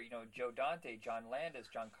disappeared. Joe Dante, John Landis,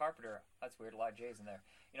 John Carpenter. That's weird, a lot of J's in there.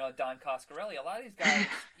 Don Coscarelli. A lot of these guys,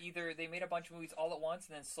 either they made a bunch of movies all at once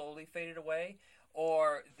and then slowly faded away,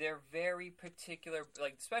 or they're very particular,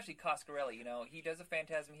 especially Coscarelli. He does a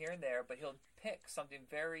phantasm here and there, but he'll pick something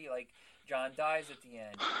very John dies at the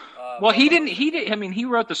end. Well, he didn't. I mean, he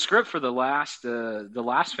wrote the script for the last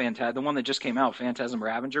Phantasm, the one that just came out, Phantasm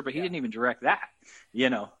Ravager, but he didn't even direct that.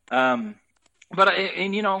 But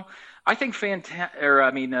I think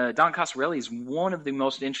Don Coscarelli is one of the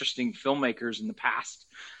most interesting filmmakers in the past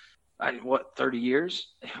 30 years,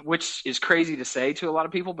 which is crazy to say to a lot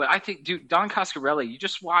of people. But I think, dude, Don Coscarelli, you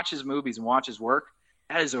just watch his movies and watch his work.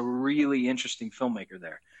 That is a really interesting filmmaker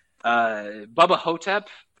there. Bubba Hotep,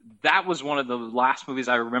 that was one of the last movies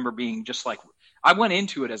I remember being just I went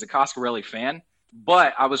into it as a Coscarelli fan,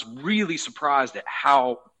 but I was really surprised at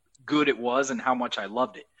how good it was and how much I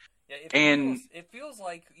loved it. Yeah, it feels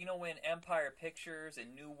like, when Empire Pictures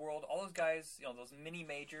and New World, all those guys, those mini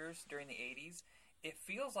majors during the 80s, it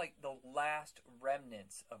feels like the last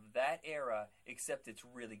remnants of that era, except it's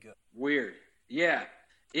really good. Weird. Yeah.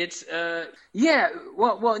 It's,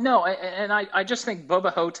 well, no, and I just think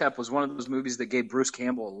Bubba Hotep was one of those movies that gave Bruce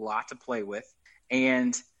Campbell a lot to play with.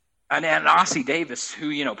 And Ossie Davis,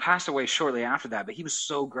 who, passed away shortly after that, but he was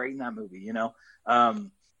so great in that movie,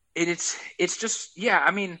 It's just, yeah,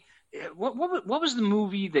 I mean, what was the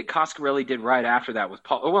movie that Coscarelli did right after that with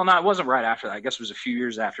Paul? Well, no, it wasn't right after that. I guess it was a few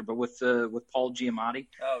years after, but with Paul Giamatti.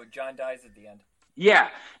 Oh, John dies at the end. Yeah.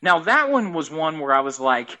 Now that one was one where I was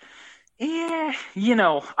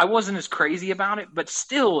I wasn't as crazy about it, but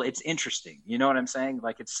still, it's interesting. You know what I'm saying?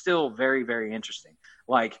 Like, it's still very, very interesting.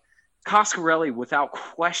 Like, Coscarelli, without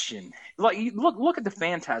question. Like, look at the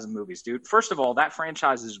Phantasm movies, dude. First of all, that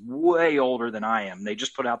franchise is way older than I am. They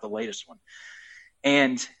just put out the latest one,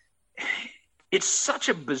 and it's such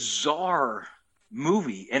a bizarre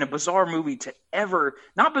movie, and a bizarre movie to ever,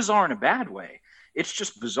 not bizarre in a bad way. It's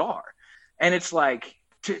just bizarre, and it's like.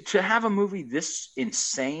 To have a movie this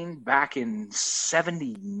insane back in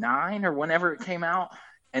 79 or whenever it came out,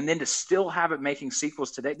 and then to still have it making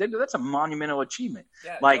sequels today, that's a monumental achievement.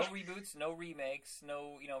 Yeah, like, no reboots, no remakes,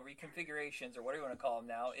 no reconfigurations or whatever you want to call them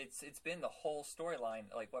now. It's been the whole storyline,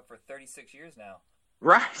 for 36 years now.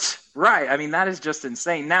 Right. I mean, that is just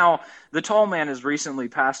insane. Now, the tall man has recently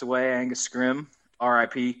passed away, Angus Scrimm,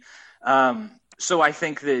 R.I.P. So I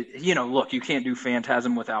think that, look, you can't do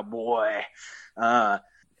Phantasm without Boy.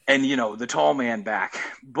 And the tall man back,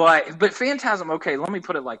 but Phantasm. Okay, let me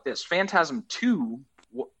put it like this: Phantasm 2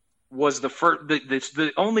 was the first,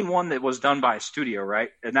 the only one that was done by a studio, right?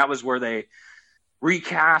 And that was where they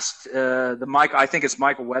recast I think it's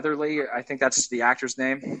Michael Weatherly. I think that's the actor's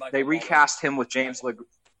name. They recast him with James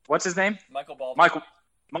what's his name? Michael Baldwin.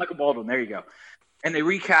 Michael Baldwin. There you go. And they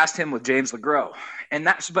recast him with James LeGros.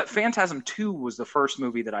 But Phantasm 2 was the first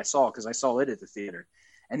movie that I saw because I saw it at the theater.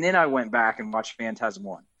 And then I went back and watched Phantasm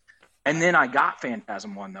 1. And then I got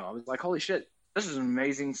Phantasm 1, though. I was like, holy shit, this is an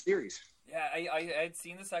amazing series. Yeah, I had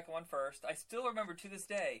seen the second one first. I still remember to this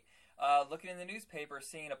day looking in the newspaper,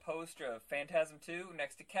 seeing a poster of Phantasm 2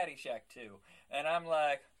 next to Caddyshack 2. And I'm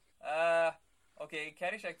like, okay,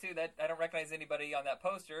 Caddyshack 2, that I don't recognize anybody on that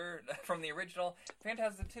poster from the original.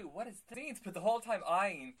 Phantasm 2, what is this? But the whole time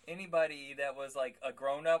eyeing anybody that was like a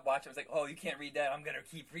grown-up watching, I was like, oh, you can't read that. I'm going to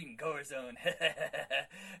keep reading Gore Zone.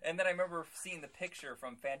 And then I remember seeing the picture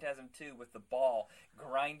from Phantasm 2 with the ball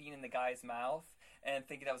grinding in the guy's mouth and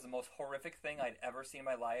thinking that was the most horrific thing I'd ever seen in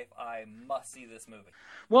my life. I must see this movie.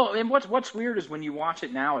 Well, and what's weird is when you watch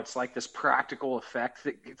it now, it's like this practical effect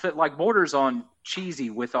that like borders on cheesy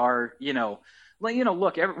with our,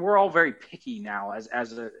 look, we're all very picky now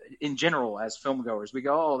in general as film goers. We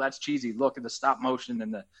go, oh, that's cheesy. Look at the stop motion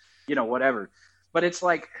and the, whatever. But it's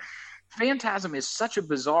like Phantasm is such a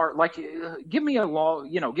bizarre, like, give me a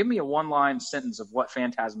one-line sentence of what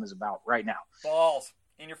Phantasm is about right now. Balls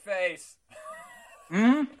in your face.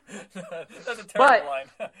 Mm-hmm. That's a terrible line.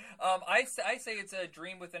 I say it's a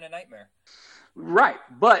dream within a nightmare. Right,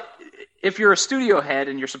 but if you're a studio head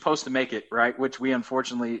and you're supposed to make it, right, which we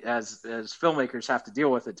unfortunately as filmmakers have to deal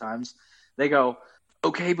with at times, they go,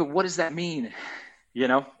 okay, but what does that mean?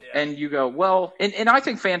 Yeah. And you go, well, and I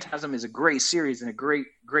think Phantasm is a great series and a great.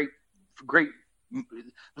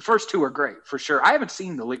 The first two are great for sure. I haven't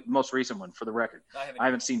seen the most recent one, for the record. I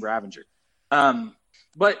haven't seen Ravager.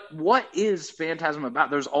 But what is Phantasm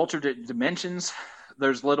about? There's alternate dimensions.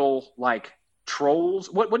 There's little like trolls.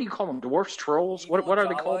 What do you call them? Dwarfs, trolls? What are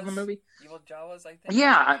they called in the movie? Evil Jawas, I think.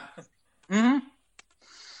 Yeah. Mm-hmm.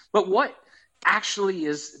 But what actually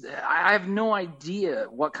is? I have no idea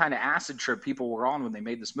what kind of acid trip people were on when they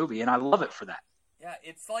made this movie, and I love it for that. Yeah,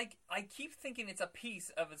 it's like, I keep thinking it's a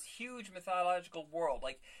piece of this huge mythological world.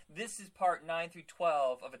 Like, this is part 9 through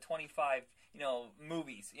 12 of a 25,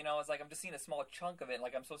 movies. It's like I'm just seeing a small chunk of it.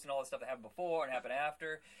 Like, I'm supposed to know all the stuff that happened before and happened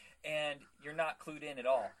after, and you're not clued in at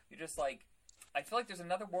all. You're just like, I feel like there's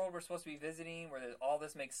another world we're supposed to be visiting where all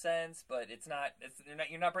this makes sense, but it's not.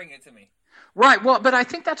 You're not bringing it to me. Right. Well, but I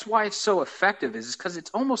think that's why it's so effective is because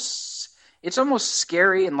it's almost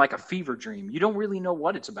scary and like a fever dream. You don't really know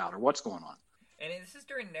what it's about or what's going on. And this is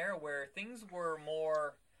during an era where things were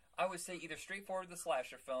more, I would say, either straightforward the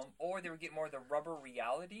slasher film, or they would get more of the rubber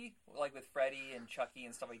reality, like with Freddy and Chucky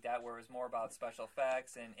and stuff like that, where it was more about special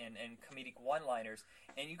effects and comedic one-liners.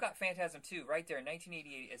 And you got Phantasm 2 right there in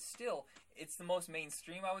 1988. It's the most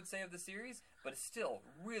mainstream, I would say, of the series, but it's still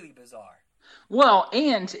really bizarre. Well,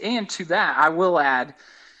 and to that, I will add,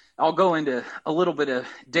 I'll go into a little bit of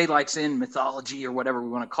Daylight's End mythology or whatever we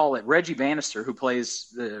want to call it. Reggie Bannister, who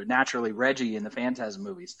plays naturally Reggie in the Phantasm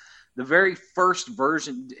movies, the very first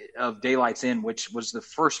version of Daylight's End, which was the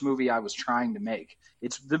first movie I was trying to make.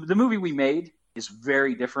 It's the movie we made is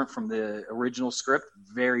very different from the original script,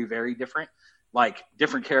 very, very different. Like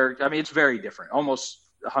different character. I mean, it's very different, almost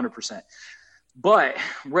 100%. But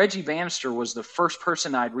Reggie Bannister was the first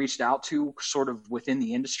person I'd reached out to sort of within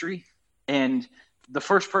the industry. And the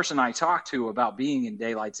first person I talked to about being in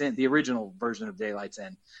Daylight's End, the original version of Daylight's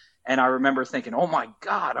End. And I remember thinking, oh my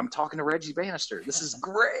God, I'm talking to Reggie Bannister. This is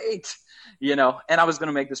great. And I was going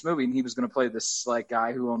to make this movie and he was going to play this like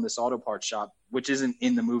guy who owned this auto parts shop, which isn't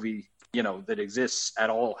in the movie, that exists at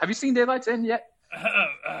all. Have you seen Daylight's End yet?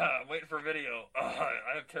 I'm waiting for video.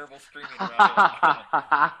 I have terrible streaming around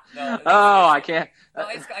here. I can't.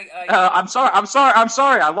 No, I'm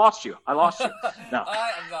sorry. I lost you. No.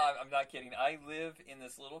 I'm not kidding. I live in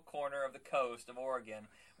this little corner of the coast of Oregon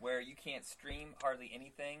where you can't stream hardly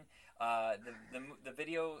anything. The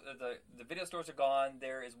video stores are gone.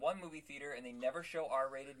 There is one movie theater, and they never show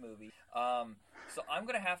R-rated movies. So I'm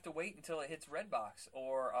gonna have to wait until it hits Redbox,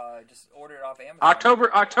 or just order it off Amazon.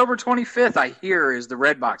 October 25th, I hear, is the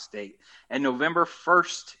Redbox date, and November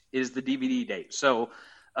 1st is the DVD date. So,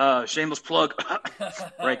 shameless plug,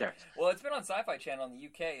 right there. Well, it's been on Sci-Fi Channel in the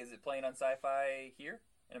UK. Is it playing on Sci-Fi here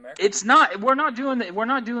in America? It's not. We're not doing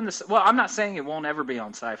this. Well, I'm not saying it won't ever be on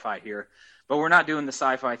Sci-Fi here, but we're not doing the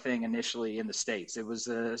Sci-Fi thing initially in the States. It was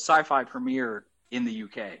a Sci-Fi premiere in the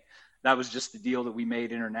UK. That was just the deal that we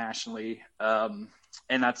made internationally, and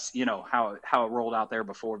that's how it rolled out there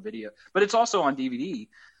before video. But it's also on DVD.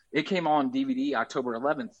 It came on DVD October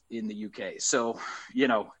 11th in the UK. So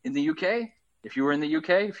in the UK, if you were in the UK,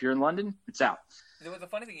 if you're in London, it's out. The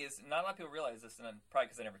funny thing is, not a lot of people realize this, and probably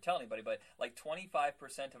because I never tell anybody, but like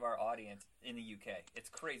 25% of our audience in the UK. It's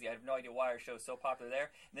crazy. I have no idea why our show is so popular there.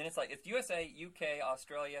 And then it's USA, UK,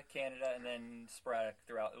 Australia, Canada, and then sporadic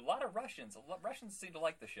throughout. A lot of Russians. Russians seem to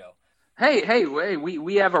like the show. Hey,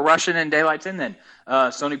 we have a Russian in Daylight's In then.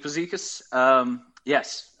 Sony Pazikas.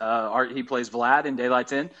 Yes. He plays Vlad in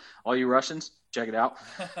Daylight's In. All you Russians, check it out.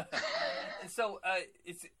 So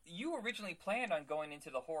you originally planned on going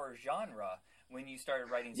into the horror genre when you started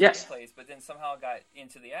writing Yes. screenplays, but then somehow got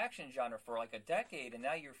into the action genre for like a decade, and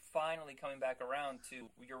now you're finally coming back around to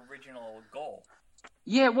your original goal.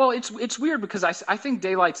 Yeah, well, it's weird because I think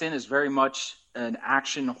Daylight's In is very much an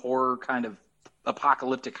action horror kind of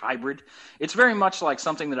apocalyptic hybrid. It's very much like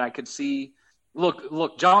something that I could see.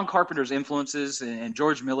 Look, John Carpenter's influences and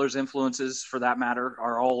George Miller's influences, for that matter,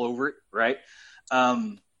 are all over it, right?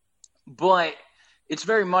 But it's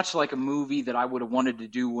very much like a movie that I would have wanted to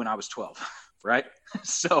do when I was 12, right?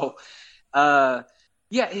 So,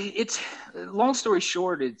 it's long story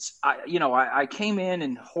short. I came in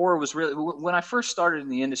and horror was really, when I first started in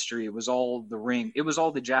the industry, it was all The Ring. It was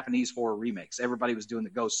all the Japanese horror remakes. Everybody was doing the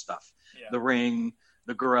ghost stuff, The Ring,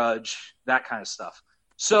 The Grudge, that kind of stuff.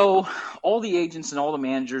 So all the agents and all the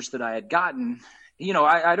managers that I had gotten,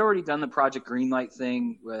 I'd already done the Project Greenlight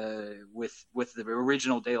thing with the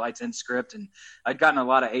original Daylight's In script, and I'd gotten a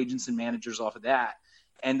lot of agents and managers off of that.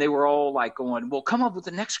 And they were all like going, well, come up with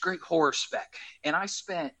the next great horror spec. And I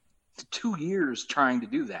spent 2 years trying to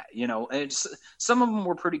do that, and some of them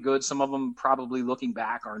were pretty good. Some of them probably looking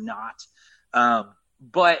back are not.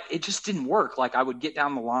 But it just didn't work. Like I would get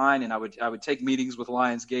down the line and I would take meetings with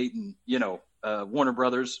Lionsgate and, Warner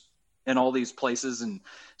Brothers and all these places and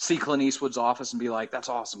see Clint Eastwood's office and be like, that's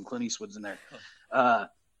awesome. Clint Eastwood's in there.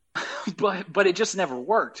 But it just never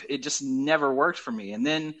worked. It just never worked for me. And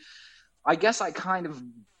then I guess I kind of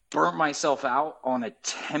burnt myself out on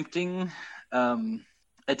attempting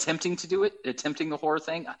to do it, attempting the horror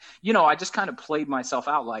thing. I just kind of played myself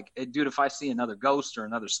out like, dude, if I see another ghost or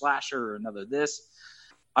another slasher or another this,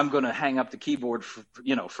 I'm going to hang up the keyboard for,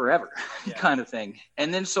 forever kind of thing.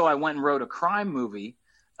 And then so I went and wrote a crime movie,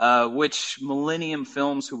 which Millennium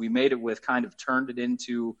Films, who we made it with, kind of turned it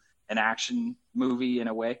into an action movie in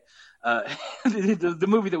a way. The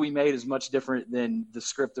movie that we made is much different than the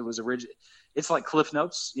script that was original. It's like Cliff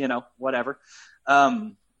Notes, whatever.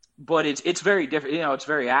 But it's very different. It's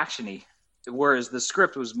very actiony, whereas the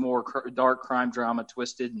script was more dark crime drama,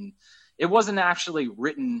 twisted, and it wasn't actually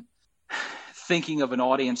written thinking of an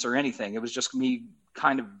audience or anything. It was just me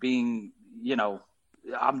kind of being,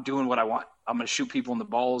 I'm doing what I want. I'm going to shoot people in the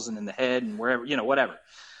balls and in the head and wherever, whatever.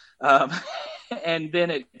 And then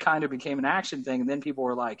it kind of became an action thing. And then people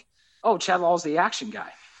were like, oh, Chad Law's the action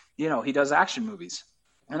guy. He does action movies.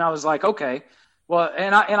 And I was like, okay. Well,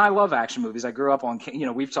 and I love action movies. I grew up on,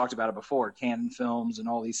 we've talked about it before, Cannon Films and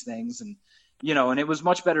all these things. And, and it was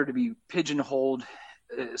much better to be pigeonholed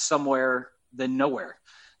somewhere than nowhere.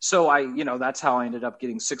 So that's how I ended up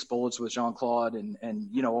getting 6 Bullets with Jean-Claude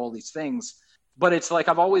and all these things. But it's like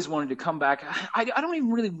I've always wanted to come back. I don't even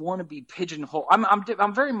really want to be pigeonholed.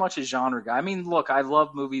 I'm very much a genre guy. I mean, look, I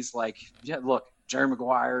love movies like Jerry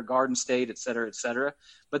Maguire, Garden State, et cetera.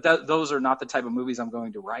 But those are not the type of movies I'm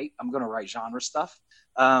going to write. I'm going to write genre stuff.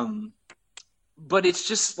 But it's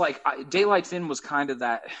just like Daylight's In was kind of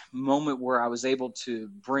that moment where I was able to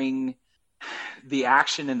bring the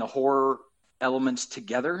action and the horror elements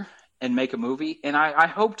together and make a movie. And I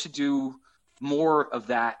hope to do more of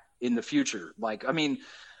that in the future. Like, I mean,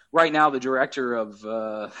 right now the director of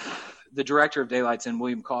Daylight's In,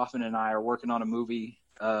 William Kaufman, and I are working on a movie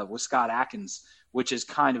with Scott Adkins which is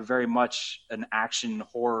kind of very much an action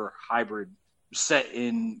horror hybrid set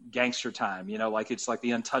in gangster time. You know, like it's like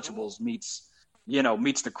The Untouchables meets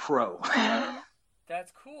The Crow.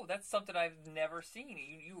 That's cool. That's something I've never seen.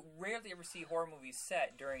 You rarely ever see horror movies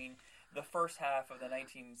set during the first half of the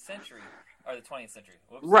 19th century or the 20th century.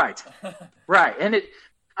 Whoops. Right, right. And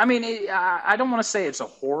I don't want to say it's a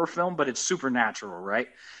horror film, but it's supernatural, right?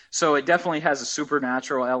 So it definitely has a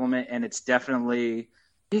supernatural element, and it's definitely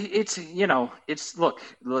look,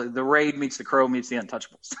 the Raid meets The Crow meets The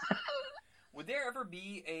Untouchables. Would there ever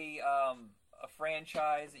be a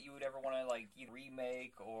franchise that you would ever want to like either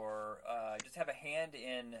remake or just have a hand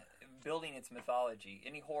in building its mythology?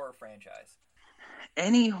 Any horror franchise?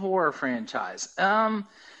 Any horror franchise?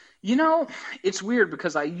 It's weird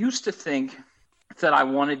because I used to think that I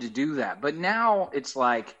wanted to do that, but now it's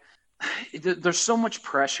like there's so much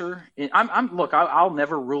pressure. I'll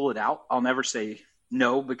never rule it out. I'll never say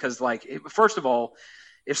no because, like, first of all,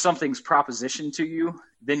 if something's propositioned to you,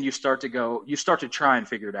 then you start to try and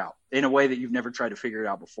figure it out in a way that you've never tried to figure it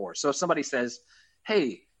out before. So if somebody says,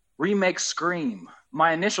 hey, remake Scream,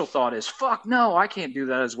 my initial thought is, fuck no, I can't do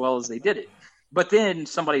that as well as they did it. But then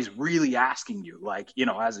somebody's really asking you, like,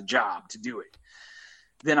 as a job to do it.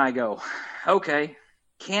 Then I go, okay,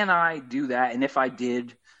 can I do that? And if I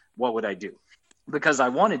did, what would I do? Because I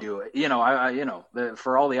want to do it.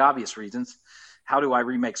 For all the obvious reasons. How do I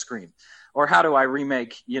remake Scream? Or how do I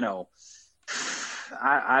remake, I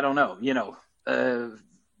don't know,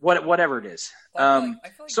 whatever it is.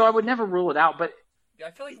 So I would never rule it out, but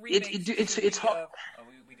I feel like it's hard.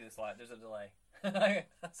 We do this a lot. There's a delay.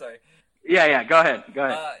 Sorry. Yeah. Go ahead.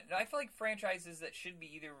 I feel like franchises that should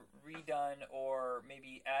be either redone or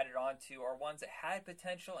maybe added onto are ones that had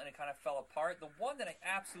potential and it kind of fell apart. The one that I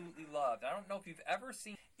absolutely loved, I don't know if you've ever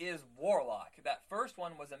seen, is Warlock. That first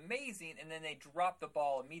one was amazing, and then they dropped the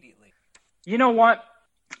ball immediately. You know what?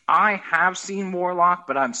 I have seen Warlock,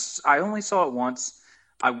 but I only saw it once.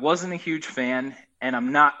 I wasn't a huge fan, and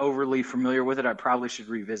I'm not overly familiar with it. I probably should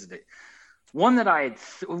revisit it. One that I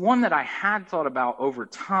had thought about over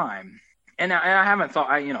time, and I haven't thought.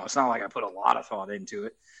 It's not like I put a lot of thought into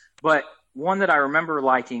it, but one that I remember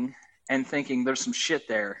liking and thinking there's some shit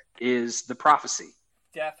there is The Prophecy.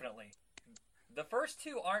 Definitely. The first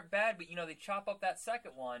two aren't bad, but they chop up that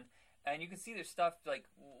second one. And you can see there's stuff like,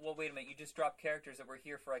 well, wait a minute, you just dropped characters that were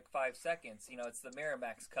here for like 5 seconds. It's the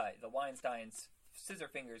Miramax cut, the Weinstein's scissor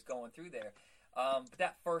fingers going through there. But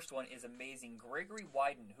that first one is amazing. Gregory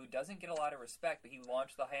Wyden, who doesn't get a lot of respect, but he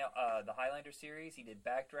launched the Highlander series. He did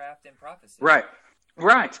Backdraft and Prophecy. Right.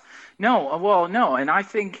 No, and I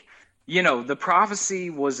think, The Prophecy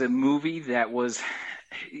was a movie that was,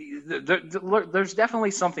 there's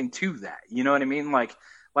definitely something to that. You know what I mean? Like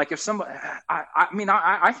if somebody,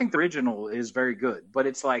 I think the original is very good, but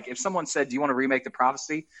it's like if someone said, "Do you want to remake The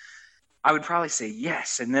Prophecy?" I would probably say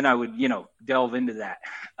yes, and then I would, delve into that.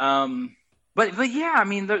 But yeah,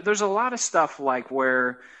 there's a lot of stuff like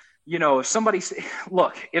where, if somebody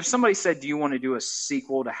said, "Do you want to do a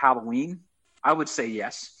sequel to Halloween?" I would say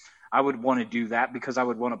yes. I would want to do that because I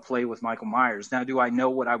would want to play with Michael Myers. Now, do I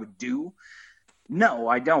know what I would do? No,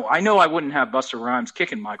 I don't. I know I wouldn't have Busta Rhymes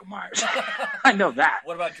kicking Michael Myers. I know that.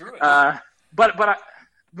 What about Druids?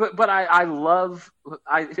 But I love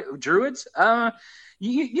Druids.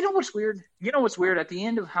 You know what's weird? At the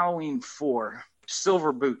end of Halloween 4,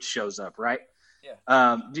 Silver Boots shows up, right?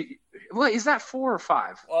 Yeah. Is that 4 or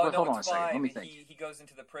 5? Well, hold no, on a second. Let me think. He goes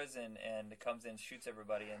into the prison and comes in, shoots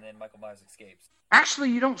everybody, and then Michael Myers escapes. Actually,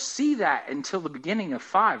 you don't see that until the beginning of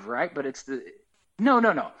 5, right? But it's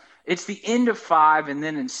No. It's the end of 5, and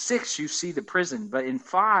then in 6 you see the prison. But in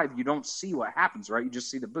 5 you don't see what happens, right? You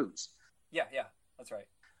just see the boots. Yeah, that's right.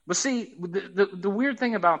 But see, the weird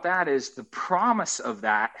thing about that is the promise of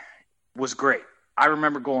that was great. I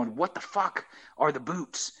remember going, what the fuck are the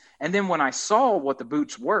boots? And then when I saw what the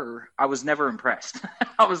boots were, I was never impressed.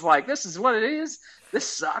 I was like, this is what it is? This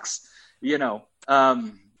sucks.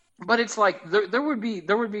 But it's like there would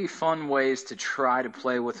be fun ways to try to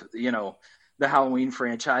play with, the Halloween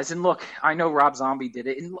franchise. And look, I know Rob Zombie did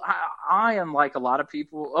it, and I unlike a lot of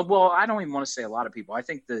people, well, I don't even want to say a lot of people. I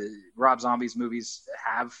think the Rob Zombie's movies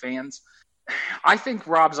have fans. I think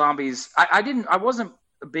Rob Zombie's, I wasn't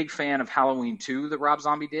a big fan of Halloween 2 that Rob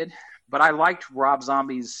Zombie did, but I liked Rob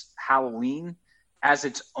Zombie's Halloween as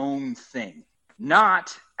its own thing,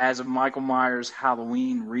 not as a Michael Myers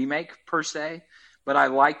Halloween remake per se, but I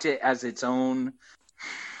liked it as its own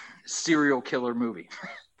serial killer movie.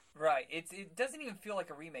 Right. It doesn't even feel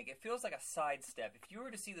like a remake. It feels like a sidestep. If you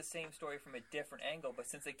were to see the same story from a different angle, but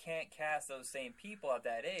since they can't cast those same people at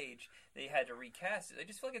that age, they had to recast it. I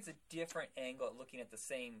just feel like it's a different angle at looking at the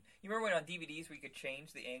same. You remember when on DVDs we could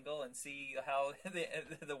change the angle and see how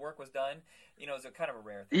the work was done? You know, it was a kind of a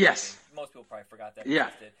rare thing. Yes. Most people probably forgot that. Yeah.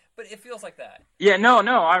 Existed. But it feels like that. Yeah. No,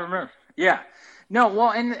 I remember. Yeah. No.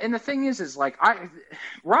 Well, and the thing is like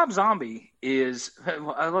Rob Zombie is.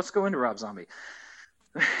 Let's go into Rob Zombie.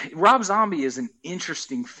 Rob Zombie is an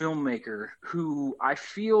interesting filmmaker who I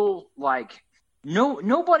feel like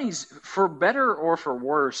nobody's, for better or for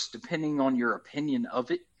worse, depending on your opinion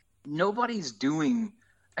of it, nobody's doing.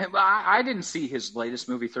 I didn't see his latest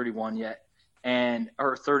movie, 31, yet,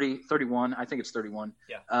 or 31. I think it's 31.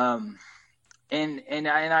 Yeah. And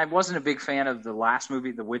I wasn't a big fan of the last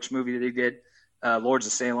movie, the witch movie that he did, Lords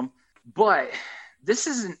of Salem, but. This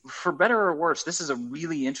isn't, for better or worse, this is a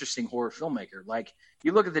really interesting horror filmmaker. Like,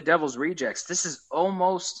 you look at The Devil's Rejects, this is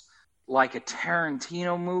almost like a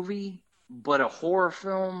Tarantino movie, but a horror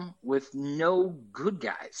film with no good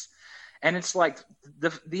guys. And it's like,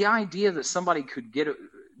 the idea that somebody could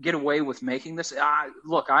get away with making this,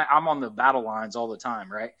 look, I'm on the battle lines all the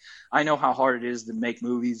time, right? I know how hard it is to make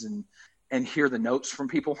movies and hear the notes from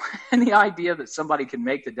people. And the idea that somebody can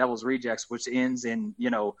make The Devil's Rejects, which ends in,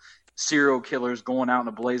 serial killers going out in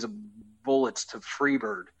a blaze of bullets to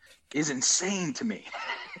Freebird, is insane to me.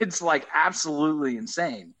 It's like absolutely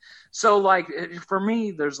insane. So like for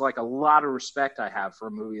me, there's like a lot of respect I have for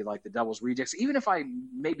a movie like The Devil's Rejects, even if I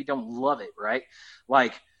maybe don't love it, right?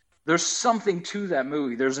 Like there's something to that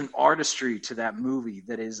movie. There's an artistry to that movie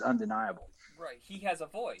that is undeniable. Right, he has a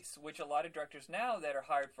voice, which a lot of directors now that are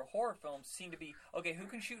hired for horror films seem to be, okay, who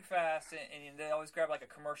can shoot fast, and they always grab like a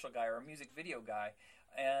commercial guy or a music video guy,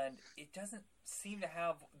 and it doesn't seem to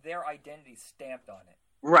have their identity stamped on it.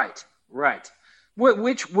 Right.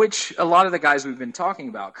 Which a lot of the guys we've been talking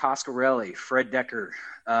about, Coscarelli, Fred Decker,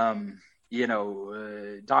 John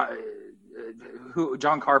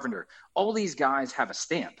Carpenter, all these guys have a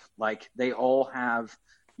stamp. Like they all have.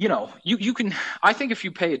 You can. I think if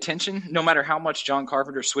you pay attention, no matter how much John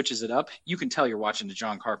Carpenter switches it up, you can tell you're watching a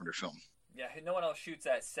John Carpenter film. Yeah, no one else shoots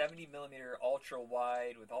that 70 millimeter ultra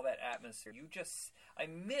wide with all that atmosphere. I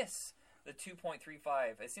miss the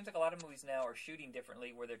 2.35. It seems like a lot of movies now are shooting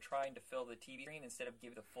differently, where they're trying to fill the TV screen instead of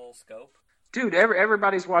give the full scope. Dude,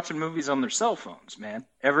 everybody's watching movies on their cell phones, man.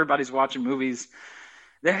 Everybody's watching movies.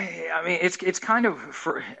 It's kind of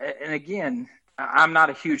and again, I'm not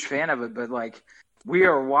a huge fan of it, but like. We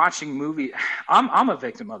are watching movies. I'm a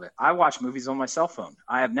victim of it. I watch movies on my cell phone.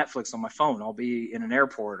 I have Netflix on my phone. I'll be in an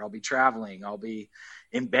airport. I'll be traveling. I'll be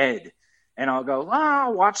in bed. And I'll go,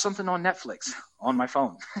 I'll watch something on Netflix on my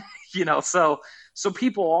phone. So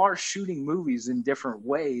people are shooting movies in different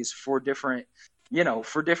ways for different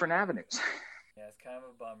avenues. Yeah, it's kind of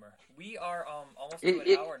a bummer. We are almost to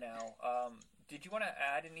an hour now. Did you want to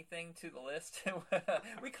add anything to the list?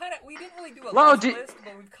 we didn't really do a list,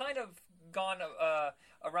 but we've kind of gone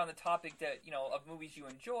around the topic that of movies you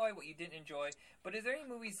enjoy, what you didn't enjoy. But is there any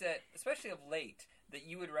movies that, especially of late, that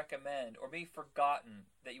you would recommend, or maybe forgotten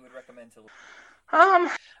that you would recommend to?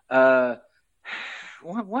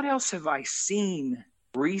 What else have I seen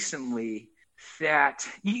recently that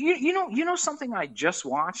you know something I just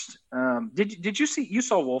watched? Did you see? You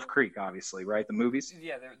saw Wolf Creek, obviously, right? The movies.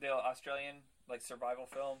 Yeah, the Australian survival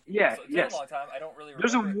film. Yeah, it's been a long time. I don't really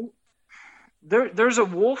remember. There's a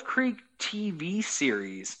Wolf Creek TV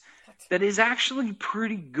series that is actually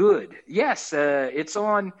pretty good. Yes, it's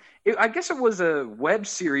on. I guess it was a web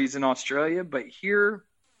series in Australia, but here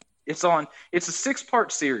it's on. It's a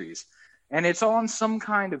 6-part series, and it's on some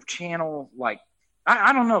kind of channel, like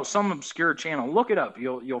I don't know, some obscure channel. Look it up,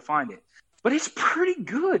 you'll find it. But it's pretty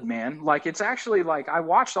good, man. Like it's actually like I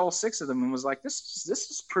watched all 6 of them and was like, this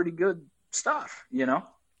is pretty good stuff,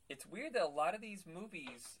 It's weird that a lot of these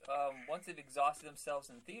movies, once they've exhausted themselves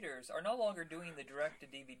in theaters, are no longer doing the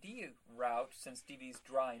direct-to-DVD route since DVD's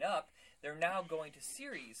drying up. They're now going to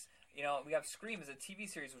series. We have Scream as a TV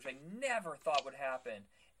series, which I never thought would happen.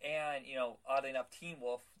 And, oddly enough, Teen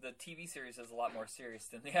Wolf, the TV series, is a lot more serious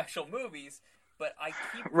than the actual movies. But I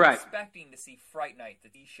keep expecting to see Fright Night, the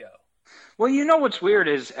TV show. Well, what's weird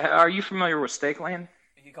is, are you familiar with Stakeland?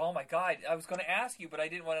 Oh my God! I was going to ask you, but I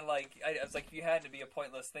didn't want to I was like, if you had to be a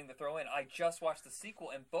pointless thing to throw in. I just watched the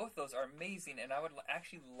sequel, and both those are amazing, and I would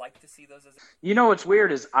actually like to see those as. What's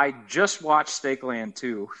weird is I just watched Stakeland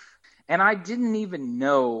 2, and I didn't even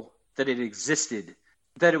know that it existed,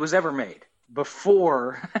 that it was ever made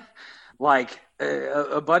before. Like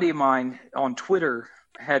a buddy of mine on Twitter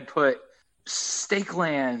had put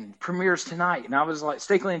Stakeland premieres tonight, and I was like,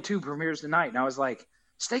 Stakeland 2 premieres tonight, and I was like,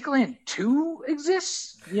 Stakeland 2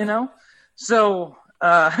 exists, you know? So,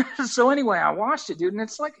 so anyway, I watched it, dude, and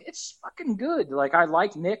it's fucking good. Like, I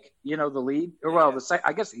like Nick, you know, the lead, or well,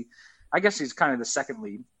 I guess he's kind of the second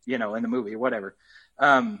lead, you know, in the movie or whatever.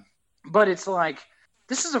 But it's like,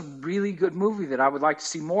 this is a really good movie that I would like to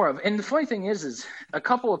see more of. And the funny thing is a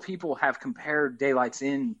couple of people have compared Daylight's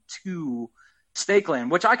End to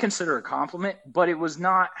Stakeland, which I consider a compliment, but it was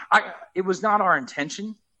not our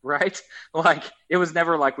intention, right? Like, it was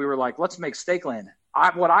never like we were like, let's make Stakeland.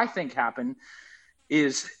 What I think happened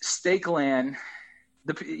is Stakeland,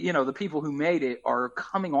 the people who made it are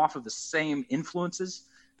coming off of the same influences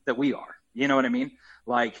that we are. You know what I mean?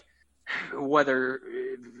 Like, whether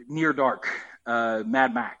Near Dark,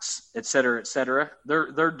 Mad Max, et cetera,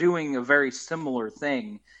 they're doing a very similar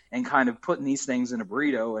thing and kind of putting these things in a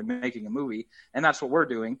burrito and making a movie, and that's what we're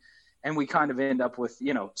doing. And we kind of end up with,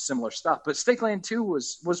 you know, similar stuff. But Stakeland 2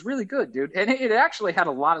 was really good, dude. And it actually had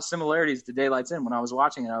a lot of similarities to Daylight's End. When I was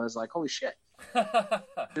watching it, I was like, holy shit.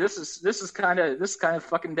 This is kind of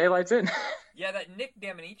fucking Daylight's End. Yeah, that Nick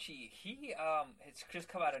Damanichi, he has just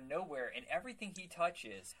come out of nowhere, and everything he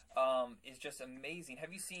touches is just amazing.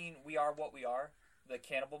 Have you seen We Are What We Are, the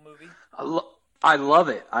cannibal movie? I love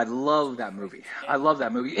it. I love that movie.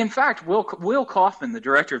 In fact, Will Kaufman, the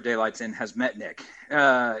director of Daylight's End, has met Nick.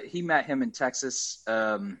 He met him in Texas,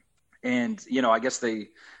 and, you know, I guess they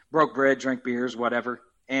broke bread, drank beers, whatever.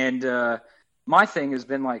 And my thing has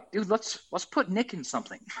been like, dude, let's put Nick in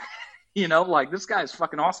something. You know, like, this guy is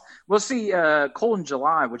fucking awesome. We'll see Cold in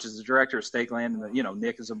July, which is the director of Stakeland, and, you know,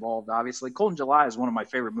 Nick is involved, obviously. Cold in July is one of my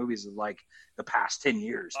favorite movies of, like, the past 10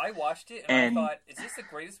 years. I watched it, and I thought, is this the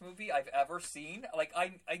greatest movie I've ever seen? Like,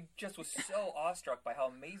 I just was so awestruck by how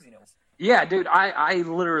amazing it was. Yeah, dude, I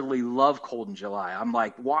literally love Cold in July. I'm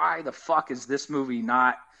like, why the fuck is this movie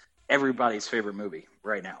not everybody's favorite movie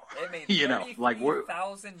right now? It made you know, like,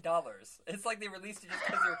 $33,000. It's like they released it just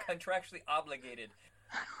because they were contractually obligated.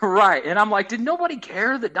 Right, and I'm like, did nobody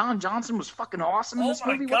care that Don Johnson was fucking awesome in this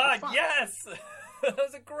movie? Oh my God, yes! That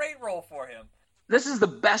was a great role for him. This is the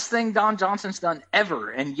best thing Don Johnson's done ever,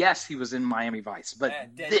 and yes, he was in Miami Vice, but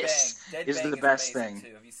this is the best thing.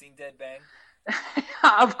 Too. Have you seen Dead Bang?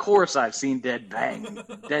 Of course I've seen Dead Bang.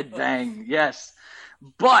 Dead Bang, yes.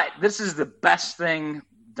 But this is the best thing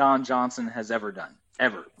Don Johnson has ever done,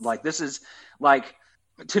 ever. Like, this is, like,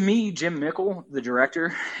 to me, Jim Mickle, the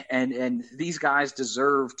director, and these guys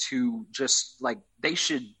deserve to just, like, they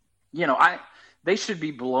should, you know, they should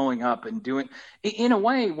be blowing up and doing, in a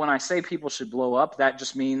way, when I say people should blow up, that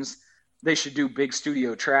just means they should do big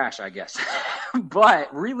studio trash, I guess.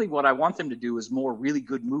 But really what I want them to do is more really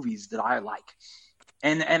good movies that I like.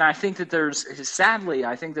 And I think that sadly,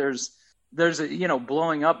 there's a, you know,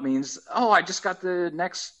 blowing up means, oh, I just got the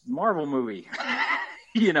next Marvel movie.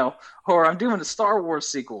 You know, or I'm doing a Star Wars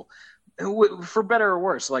sequel, for better or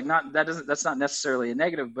worse. Like, that's not necessarily a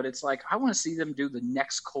negative, but it's like, I want to see them do the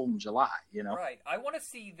next Cold in July, you know? Right. I want to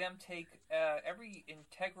see them take every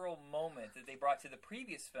integral moment that they brought to the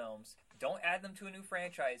previous films. Don't add them to a new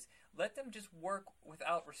franchise. Let them just work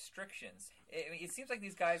without restrictions. It seems like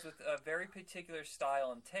these guys with a very particular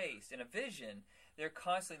style and taste and a vision, they're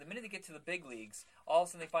constantly, the minute they get to the big leagues, all of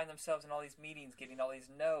a sudden they find themselves in all these meetings getting all these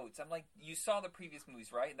notes. I'm like, you saw the previous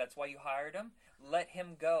movies, right? That's why you hired him. Let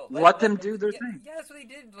him go. Let them do their thing. Yeah, that's what they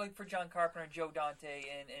did, like, for John Carpenter and Joe Dante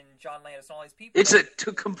and John Landis and all these people.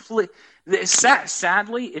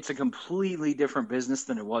 Sadly, it's a completely different business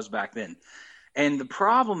than it was back then. And the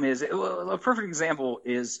problem is, a perfect example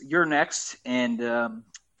is You're Next and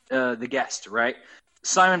The Guest, right?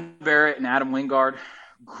 Simon Barrett and Adam Wingard,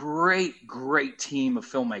 great team of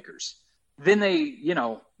filmmakers. Then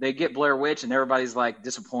they get Blair Witch and everybody's like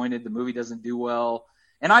disappointed. The movie doesn't do well.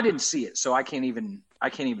 And I didn't see it, so I can't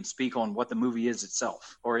even speak on what the movie is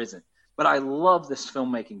itself or isn't. But I love this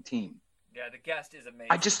filmmaking team. Yeah, The Guest is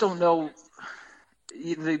amazing. I just don't know.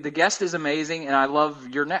 The Guest is amazing, and I love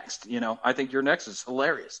You're Next. You know, I think You're Next is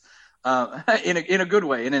hilarious. In a good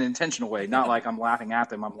way, in an intentional way, not like I'm laughing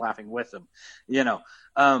at them, I'm laughing with them, you know.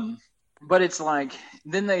 But it's like,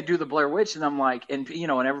 then they do the Blair Witch, and I'm like, and you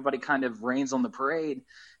know, and everybody kind of rains on the parade,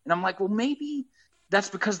 and I'm like, well, maybe that's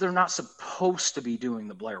because they're not supposed to be doing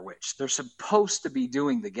the Blair Witch. They're supposed to be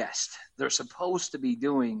doing The Guest. They're supposed to be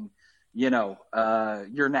doing, you know,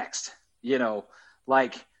 You're Next. You know,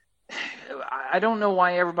 like, I don't know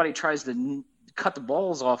why everybody tries to cut the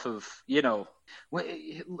balls off of, you know.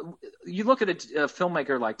 You look at a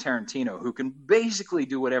filmmaker like Tarantino, who can basically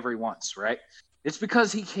do whatever he wants, right? It's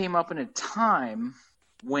because he came up in a time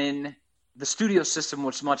when the studio system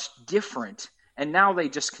was much different, and now they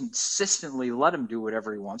just consistently let him do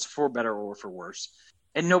whatever he wants, for better or for worse,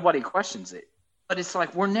 and nobody questions it. it's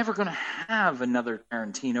like we're never going to have another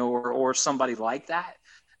Tarantino or somebody like that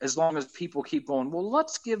as long as people keep going, well,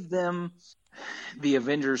 let's give them the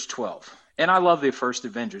Avengers 12. And I love the first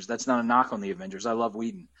Avengers. That's not a knock on the Avengers. I love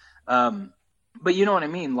Whedon. But you know what I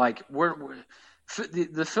mean? Like, the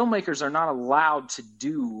filmmakers are not allowed to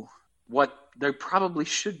do what they probably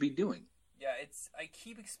should be doing. Yeah, I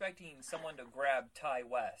keep expecting someone to grab Ty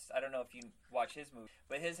West. I don't know if you watch his movie,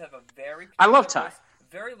 but his have a I love Ty.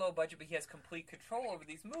 Very low budget, but he has complete control over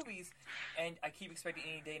these movies, and I keep expecting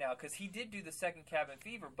any day now, because he did do the second Cabin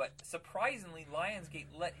Fever, but surprisingly, Lionsgate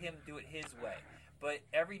let him do it his way. But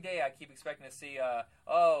every day I keep expecting to see,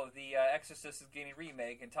 the Exorcist is getting a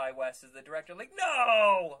remake, and Ty West is the director. Like,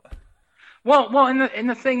 no! Well, and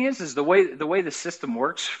the thing is the way the system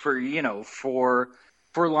works for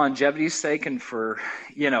longevity's sake and for,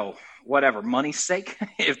 whatever, money's sake,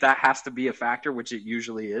 if that has to be a factor, which it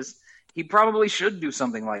usually is, he probably should do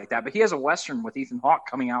something like that. But he has a Western with Ethan Hawke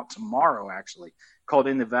coming out tomorrow, actually, called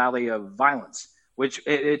In the Valley of Violence, which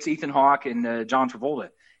it's Ethan Hawke and John Travolta.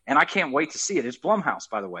 And I can't wait to see it. It's Blumhouse,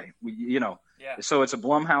 by the way. Yeah. So it's a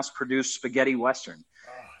Blumhouse-produced spaghetti Western.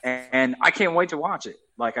 And I can't wait to watch it.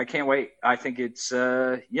 Like, I can't wait. I think it's,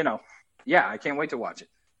 I can't wait to watch it.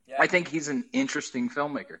 Yeah. I think he's an interesting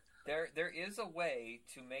filmmaker. There is a way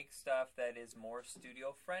to make stuff that is more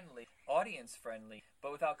studio-friendly, audience-friendly,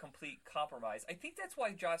 but without complete compromise. I think that's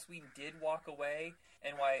why Joss Whedon did walk away,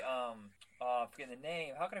 and why, forgetting the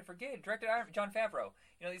name, how can I forget? Director Jon Favreau.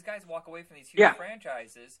 These guys walk away from these huge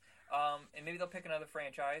franchises, and maybe they'll pick another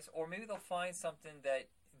franchise, or maybe they'll find something that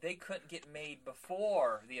they couldn't get made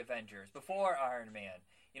before the Avengers, before Iron Man.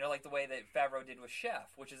 Like the way that Favreau did with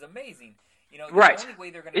Chef, which is amazing. Right. The only way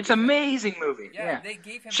they're gonna it's an amazing movie. Yeah. They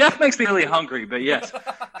gave him Chef makes me really hungry, but yes.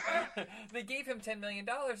 They gave him $10 million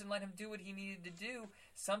and let him do what he needed to do.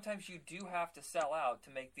 Sometimes you do have to sell out to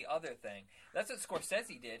make the other thing. That's what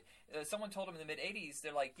Scorsese did. Someone told him in the mid-'80s,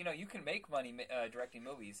 they're like, you can make money directing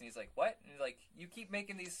movies. And he's like, what? And he's like, you keep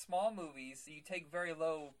making these small movies, you take very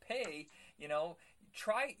low pay,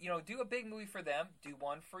 try, do a big movie for them, do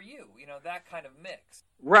one for you, that kind of mix.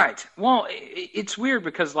 Right. Well, it's weird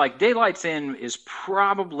because, like, Daylight's In is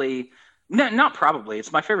probably, not probably,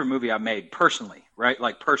 it's my favorite movie I've made personally, right?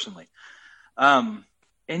 Like, personally. And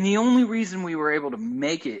the only reason we were able to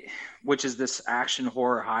make it, which is this action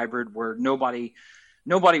horror hybrid where nobody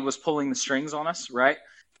was pulling the strings on us, right,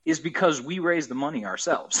 is because we raised the money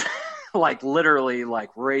ourselves. Like, literally,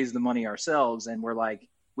 like, raised the money ourselves, and we're like,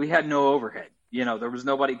 we had no overhead. There was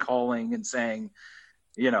nobody calling and saying,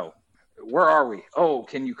 where are we? Oh,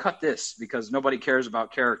 can you cut this? Because nobody cares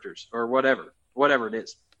about characters or whatever it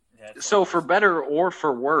is. Yeah, so for better or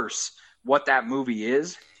for worse, what that movie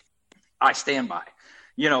is, I stand by.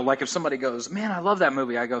 Like if somebody goes, man, I love that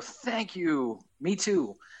movie. I go, thank you. Me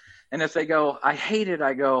too. And if they go, I hate it,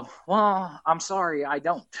 I go, well, I'm sorry, I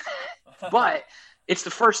don't. But it's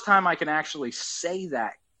the first time I can actually say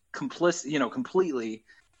that completely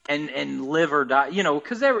and live or die,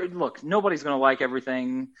 because look, nobody's going to like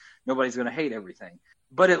everything. Nobody's going to hate everything.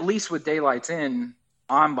 But at least with Daylight's In,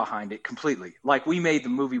 I'm behind it completely. Like, we made the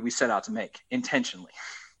movie we set out to make intentionally.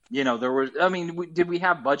 Did we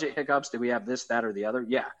have budget hiccups? Did we have this, that, or the other?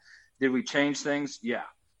 Yeah. Did we change things? Yeah.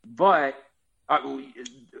 But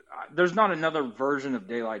there's not another version of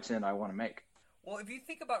Daylight's In I want to make. Well, if you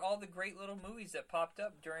think about all the great little movies that popped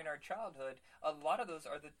up during our childhood, a lot of those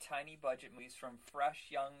are the tiny budget movies from fresh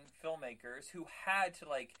young filmmakers who had to,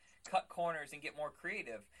 like, cut corners and get more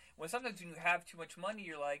creative. When sometimes when you have too much money,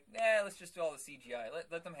 you're like, let's just do all the CGI.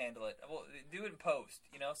 Let them handle it. Well, do it in post.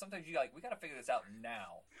 Sometimes you're like, we got to figure this out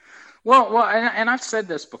now. Well, and I've said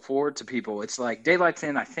this before to people. It's like Daylight's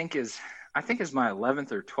In, I think is my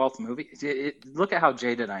 11th or 12th movie. Look at how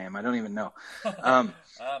jaded I am. I don't even know. I'm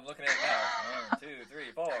looking at it now. 1, 2, 3,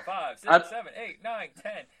 4, 5, 6, 7, 8, 9,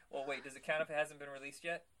 10. Well, wait, does it count if it hasn't been released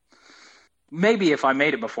yet? Maybe if I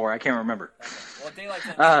made it before. I can't remember. Okay. Well, Daylight's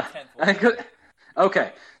In is the 10th.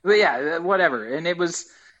 Okay. But yeah, whatever. And it was...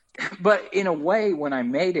 But in a way, when I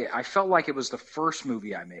made it, I felt like it was the first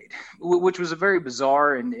movie I made, which was a very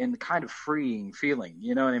bizarre and kind of freeing feeling.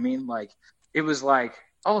 You know what I mean? Like, it was like...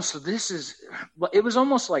 Oh, so this is – it was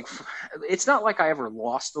almost like – it's not like I ever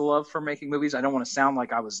lost the love for making movies. I don't want to sound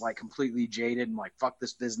like I was, like, completely jaded and, like, fuck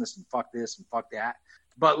this business and fuck this and fuck that.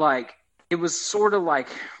 But, like, it was sort of like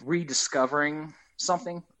rediscovering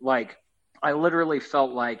something. Like, I literally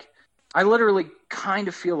felt like – I literally kind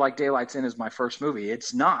of feel like Daylight's In is my first movie.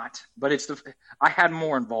 It's not, but I had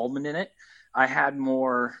more involvement in it. I had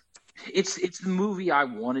more – it's the movie I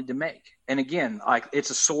wanted to make. And, again, like,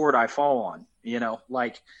 it's a sword I fall on.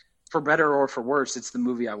 Like, for better or for worse, it's the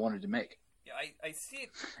movie I wanted to make. Yeah, I see it.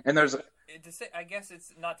 And there's I guess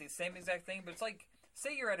it's not the same exact thing, but it's like,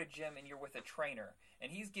 say you're at a gym and you're with a trainer,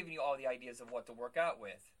 and he's giving you all the ideas of what to work out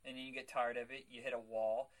with, and then you get tired of it, you hit a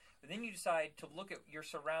wall, but then you decide to look at your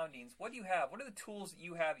surroundings. What do you have? What are the tools that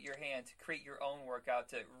you have at your hand to create your own workout,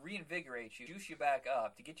 to reinvigorate you, juice you back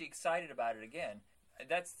up, to get you excited about it again?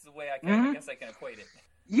 That's the way I guess I can equate it.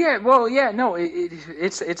 Yeah, well, yeah, no,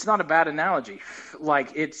 it's not a bad analogy.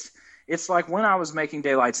 Like, it's like when I was making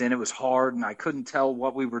Daylights In, it was hard, and I couldn't tell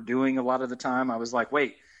what we were doing a lot of the time. I was like,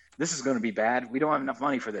 wait, this is going to be bad. We don't have enough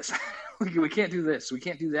money for this. we can't do this. We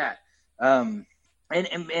can't do that. And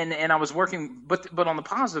I was working, but on the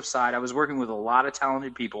positive side, I was working with a lot of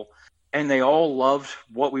talented people, and they all loved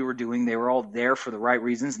what we were doing. They were all there for the right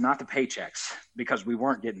reasons, not the paychecks, because we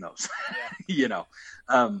weren't getting those, you know.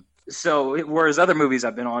 So whereas other movies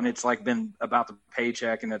I've been on, it's like been about the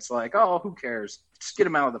paycheck, and it's like, oh, who cares? Just get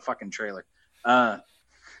them out of the fucking trailer.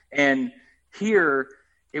 And here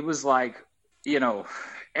it was like, you know,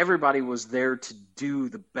 everybody was there to do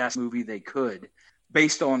the best movie they could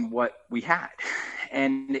based on what we had.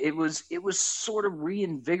 And it was sort of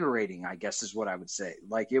reinvigorating, I guess is what I would say.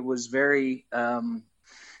 Like, it was very,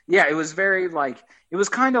 it was very like, it was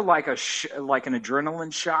kind of like like an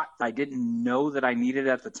adrenaline shot I didn't know that I needed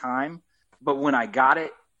at the time. But when I got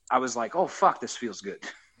it, I was like, oh, fuck, this feels good.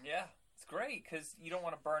 Yeah, it's great, because you don't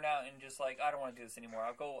want to burn out and just like, I don't want to do this anymore.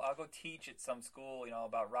 I'll go teach at some school, you know,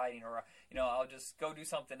 about writing, or, you know, I'll just go do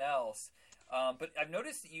something else. But I've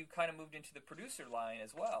noticed that you kind of moved into the producer line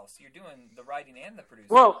as well. So you're doing the writing and the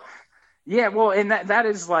producing. Well, yeah, well, and that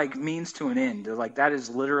is like means to an end. Like, that is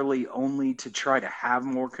literally only to try to have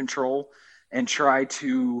more control and try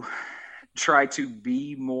to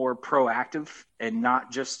be more proactive and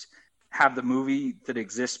not just have the movie that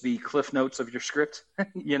exists be cliff notes of your script,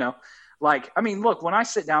 you know? Like, I mean, look, when I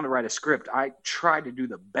sit down to write a script, I try to do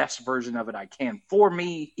the best version of it I can for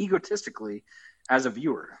me egotistically as a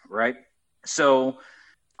viewer, right? So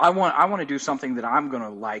I want to do something that I'm going to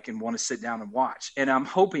like and want to sit down and watch. And I'm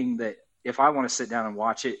hoping that if I want to sit down and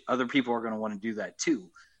watch it, other people are going to want to do that too.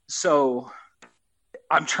 So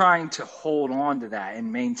I'm trying to hold on to that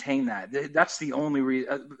and maintain that. That's the only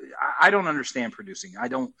reason. I don't understand producing.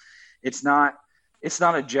 It's not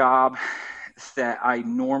a job that I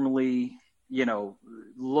normally, you know,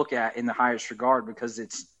 look at in the highest regard, because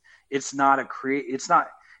it's not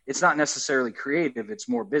necessarily creative. It's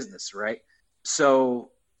more business, right?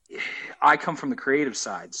 So I come from the creative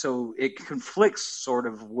side, so it conflicts sort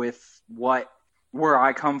of with where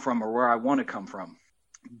I come from or where I want to come from,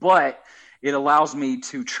 but it allows me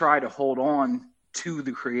to try to hold on to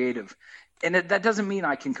the creative, and that doesn't mean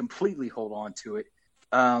I can completely hold on to it,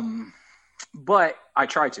 but I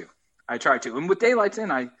try to. And with Daylights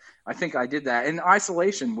In, I think I did that. And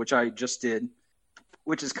Isolation, which I just did,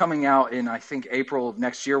 which is coming out in, I think, April of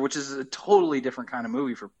next year, which is a totally different kind of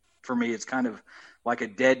movie for me. It's kind of like a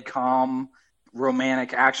dead calm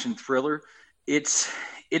romantic action thriller. It's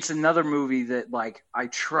another movie that, like, I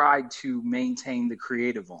tried to maintain the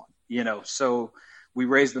creative on, you know. So we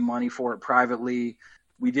raised the money for it privately.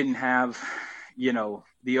 We didn't have, you know,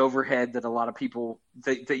 the overhead that a lot of people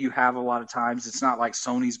that you have a lot of times. It's not like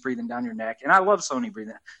Sony's breathing down your neck. And I love Sony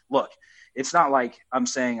breathing. Look, it's not like I'm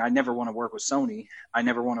saying I never want to work with Sony. I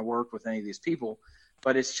never want to work with any of these people.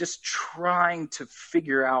 But it's just trying to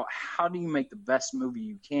figure out, how do you make the best movie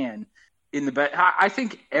you can in the best. I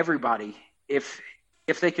think everybody, if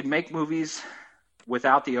they could make movies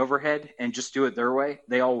without the overhead and just do it their way,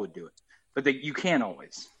 they all would do it. But you can't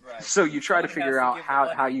always. Right. So you try to figure out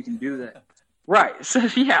how you can do that. Right. So,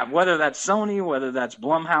 yeah, whether that's Sony, whether that's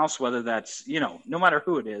Blumhouse, whether that's, you know, no matter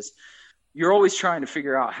who it is, you're always trying to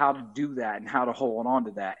figure out how to do that and how to hold on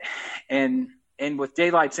to that. And with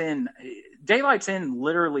Daylights In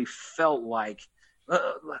literally felt like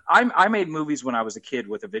I made movies when I was a kid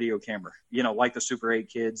with a video camera, you know, like the Super 8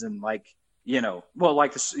 kids, and like, you know, well,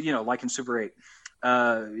 like this, you know, like in Super 8,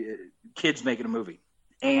 kids making a movie.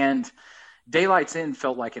 And Daylights In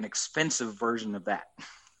felt like an expensive version of that.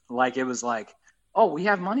 Like, it was like, oh, we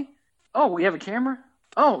have money? Oh, we have a camera?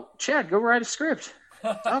 Oh, Chad, go write a script.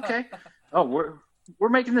 Okay. Oh, we're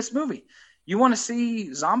making this movie. You want to see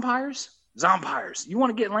Zompires? Zompires. You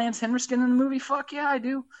want to get Lance Henriksen in the movie? Fuck yeah, I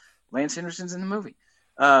do. Lance Henriksen's in the movie.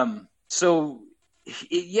 So,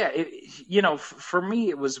 you know, for me,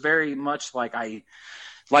 it was very much like I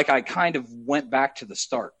kind of went back to the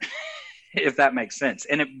start, if that makes sense.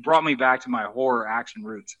 And it brought me back to my horror action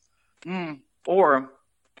roots. Or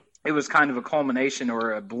it was kind of a culmination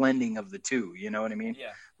or a blending of the two, you know what I mean?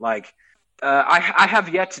 Yeah. Like, I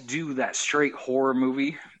have yet to do that straight horror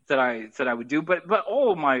movie that I would do, but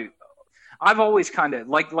I've always kind of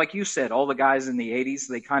like you said, all the guys in the 80s,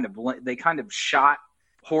 they kind of shot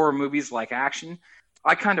horror movies like action.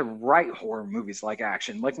 I kind of write horror movies like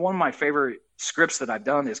action. Like one of my favorite scripts that I've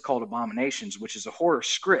done is called Abominations, which is a horror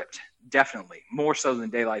script, definitely more so than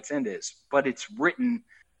Daylight's End is, but it's written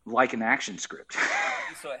like an action script.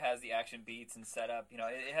 So it has the action beats and setup. You know,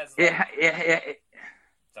 it has.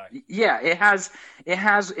 Sorry. Yeah, it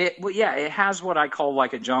has what I call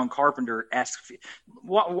like a John Carpenter-esque.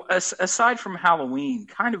 Aside from Halloween,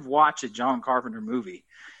 kind of watch a John Carpenter movie.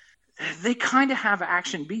 They kind of have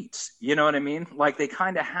action beats. You know what I mean? Like they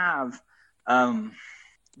kind of have.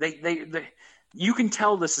 They you can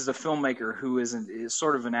tell this is a filmmaker who is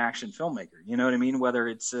sort of an action filmmaker. You know what I mean? Whether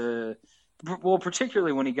it's well,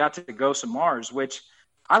 particularly when he got to Ghosts of Mars, which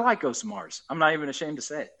I like Ghosts of Mars. I'm not even ashamed to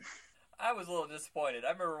say it. I was a little disappointed.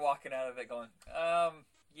 I remember walking out of it going,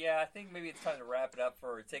 yeah, I think maybe it's time to wrap it up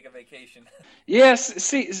or take a vacation. Yes,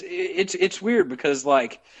 see, it's weird because,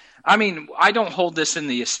 like, I mean, I don't hold this in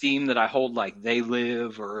the esteem that I hold, like, They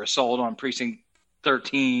Live or Assault on Precinct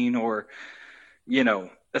 13 or, you know,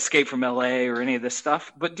 Escape from L.A. or any of this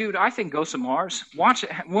stuff. But, dude, I think Ghosts of Mars, watch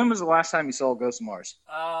it. When was the last time you saw Ghosts of Mars?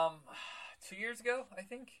 2 years ago, I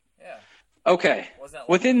think. Yeah. Okay.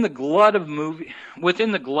 Within the glut of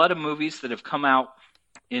movies that have come out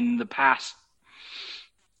in the past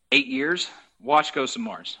 8 years, watch Ghost of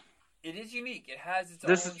Mars. It is unique. It has its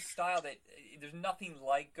own style that there's nothing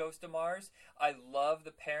like Ghost of Mars. I love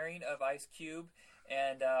the pairing of Ice Cube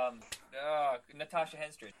and Natasha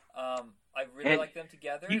Henstridge. I really like them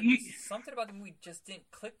together. Something about the movie just didn't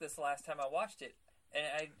click this last time I watched it,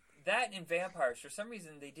 and that and Vampires, for some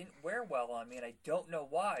reason, they didn't wear well on me, and I don't know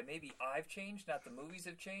why. Maybe I've changed, not the movies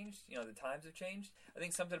have changed. You know, the times have changed. I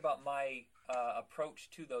think something about my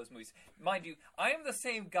approach to those movies. Mind you, I am the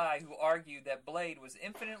same guy who argued that Blade was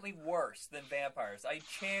infinitely worse than Vampires. I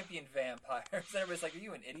championed Vampires. Everybody's like, are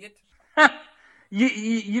you an idiot?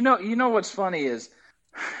 You know what's funny is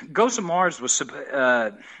Ghost of Mars was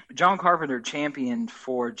John Carpenter championed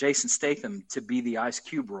for Jason Statham to be the Ice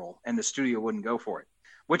Cube role, and the studio wouldn't go for it.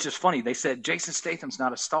 Which is funny. They said Jason Statham's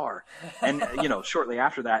not a star, and shortly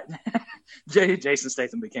after that, Jason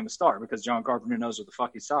Statham became a star because John Carpenter knows what the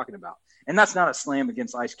fuck he's talking about. And that's not a slam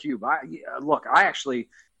against Ice Cube. I actually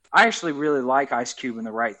really like Ice Cube in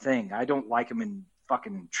The Right Thing. I don't like him in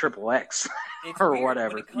fucking XXX or weird.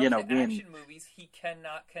 whatever. When it comes to action movies, he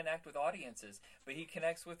cannot connect with audiences, but he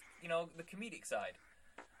connects with the comedic side.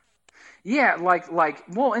 Yeah,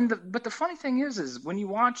 but the funny thing is when you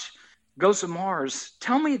watch Ghosts of Mars,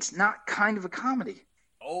 tell me it's not kind of a comedy.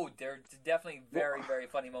 Oh, there's definitely very, very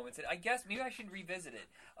funny moments. I guess maybe I should revisit it.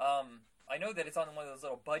 I know that it's on one of those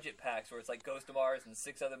little budget packs where it's like Ghost of Mars and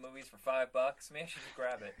 6 other movies for $5. Maybe I should just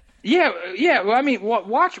grab it. Yeah. Well, I mean,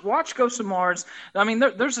 watch Ghost of Mars. I mean,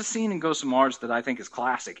 there's a scene in Ghost of Mars that I think is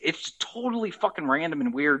classic. It's totally fucking random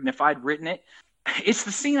and weird, and if I'd written it, it's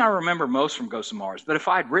the scene I remember most from Ghost of Mars. But if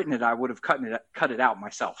I'd written it, I would have cut it out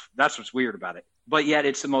myself. That's what's weird about it. But yet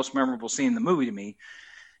it's the most memorable scene in the movie to me.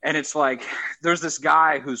 And it's like there's this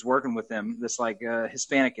guy who's working with them, this like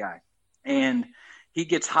Hispanic guy. And he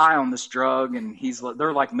gets high on this drug, and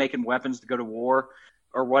they're like making weapons to go to war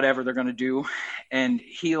or whatever they're going to do. And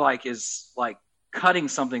he is cutting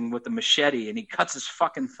something with a machete, and he cuts his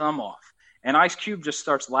fucking thumb off. And Ice Cube just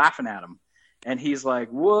starts laughing at him. And he's like,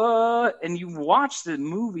 what? And you watch the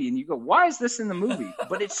movie and you go, why is this in the movie?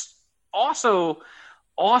 But it's also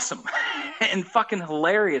awesome and fucking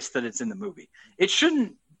hilarious that it's in the movie. It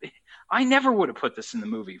shouldn't. I never would have put this in the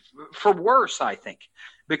movie. For worse, I think.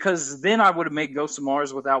 Because then I would have made Ghosts of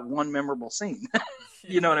Mars without one memorable scene.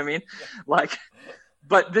 You know what I mean?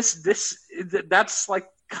 But that's like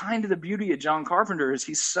kind of the beauty of John Carpenter is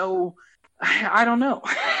he's so, I don't know.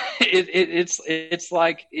 It's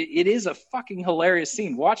like it is a fucking hilarious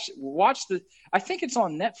scene. Watch the. I think it's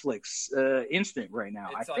on Netflix Instant right now.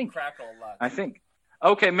 It's on Crackle a lot. I think.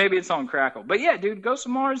 Okay, maybe it's on Crackle, but yeah, dude, Ghost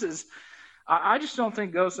of Mars is. I just don't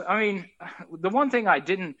think Ghost. I mean, the one thing I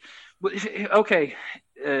didn't. Okay,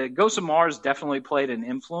 Ghost of Mars definitely played an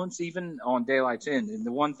influence even on Daylight's End, and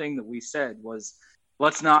the one thing that we said was,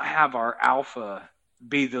 let's not have our alpha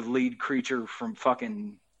be the lead creature from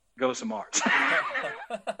fucking Ghost of Mars.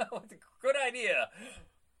 Good idea.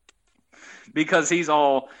 Because he's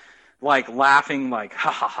all like laughing, like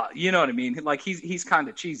ha ha ha. You know what I mean? Like he's kind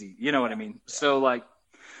of cheesy. You know what I mean? Yeah. So like,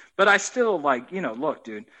 but I still like look,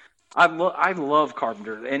 dude. I love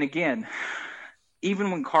Carpenter, and again, even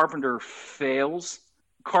when Carpenter fails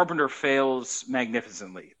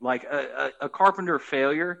magnificently. Like a Carpenter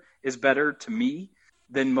failure is better to me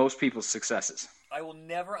than most people's successes. I will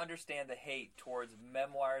never understand the hate towards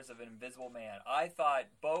Memoirs of an Invisible Man. I thought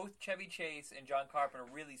both Chevy Chase and John Carpenter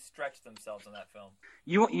really stretched themselves in that film.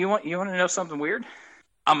 You want to know something weird?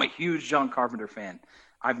 I'm a huge John Carpenter fan.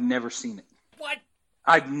 I've never seen it. What?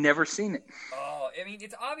 I've never seen it. Oh, I mean,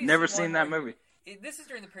 it's obviously never seen that movie. This is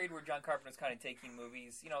during the period where John Carpenter was kind of taking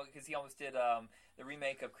movies, because he almost did the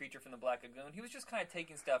remake of Creature from the Black Lagoon. He was just kind of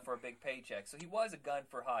taking stuff for a big paycheck, so he was a gun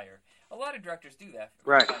for hire. A lot of directors do that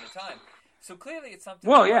from time to time. So clearly it's something.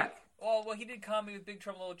 Well, yeah. Well, he did comedy with Big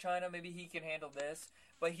Trouble in Little China. Maybe he can handle this.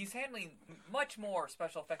 But he's handling much more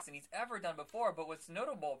special effects than he's ever done before. But what's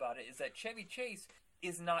notable about it is that Chevy Chase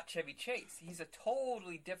is not Chevy Chase. He's a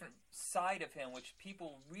totally different side of him, which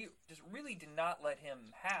people just really did not let him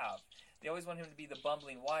have. They always want him to be the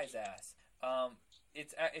bumbling wise ass.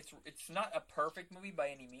 It's not a perfect movie by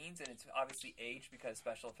any means, and it's obviously aged because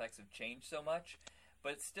special effects have changed so much.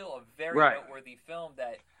 But it's still a very noteworthy film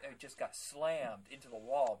that just got slammed into the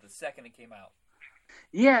wall the second it came out.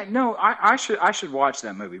 Yeah, no, I should watch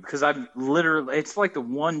that movie because it's like the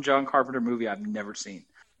one John Carpenter movie I've never seen.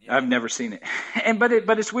 Yeah. I've never seen it, but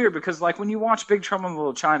it's weird because like when you watch Big Trouble in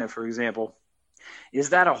Little China, for example, is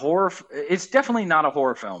that a horror? It's definitely not a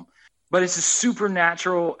horror film. But it's a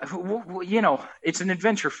supernatural, it's an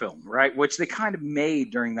adventure film, right? Which they kind of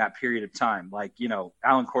made during that period of time. Like,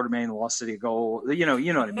 Alan Quartermain, The Lost City of Gold, you know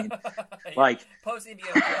what I mean? Like,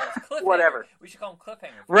 post-Indiana Jones. Whatever. We should call him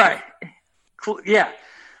Cliffhanger. Right. Yeah.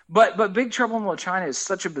 But Big Trouble in Little China is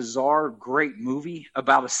such a bizarre, great movie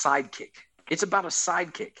about a sidekick. It's about a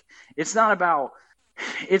sidekick. It's not about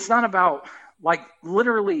like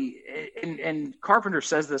literally, and Carpenter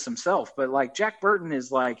says this himself, but like Jack Burton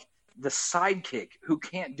is like, the sidekick who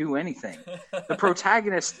can't do anything. The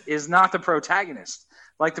protagonist is not the protagonist.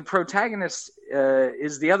 Like the protagonist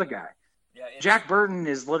is the other guy. Yeah, Jack Burton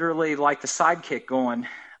is literally like the sidekick going,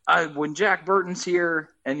 when Jack Burton's here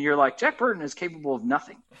and you're like, Jack Burton is capable of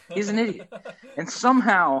nothing. He's an idiot. And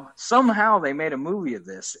somehow they made a movie of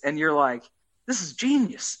this and you're like, this is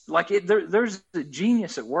genius. Like there's a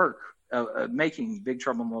genius at work making Big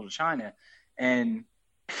Trouble in Little China. And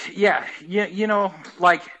yeah,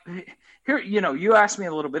 like here, you asked me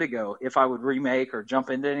a little bit ago if I would remake or jump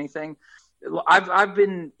into anything. I've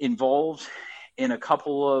been involved in a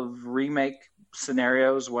couple of remake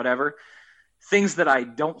scenarios, whatever, things that I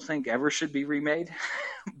don't think ever should be remade.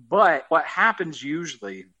 But what happens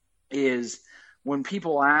usually is when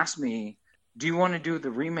people ask me, do you want to do the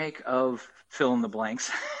remake of fill in the blanks?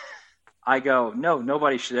 I go, no,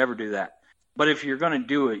 nobody should ever do that. But if you're going to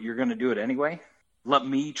do it, you're going to do it anyway. Let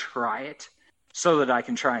me try it so that I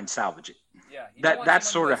can try and salvage it. Yeah, that's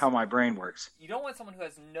sort of how my brain works. You don't want someone who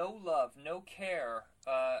has no love, no care,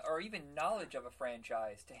 or even knowledge of a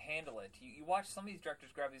franchise to handle it. You watch some of these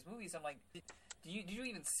directors grab these movies, I'm like, did you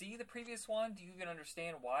even see the previous one? Do you even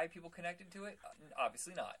understand why people connected to it?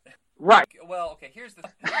 Obviously not. Right. Well, okay, here's the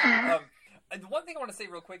the one thing I want to say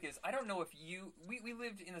real quick is I don't know if we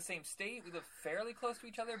lived in the same state. We lived fairly close to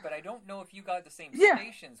each other, but I don't know if you got the same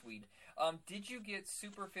stations we did you get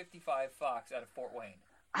Super 55 Fox out of Fort Wayne?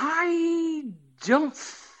 I don't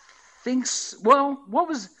think so. Well, what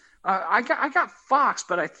was I got Fox,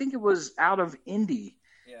 but I think it was out of Indy.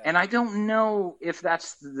 Yeah. And I don't know if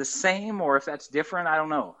that's the same or if that's different. I don't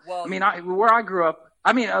know. Well, I mean, where I grew up,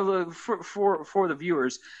 for the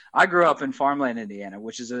viewers, I grew up in Farmland, Indiana,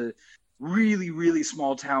 which is a really, really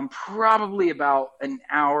small town, probably about an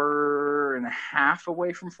hour and a half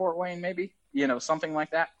away from Fort Wayne, maybe, something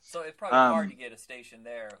like that. So it's probably hard to get a station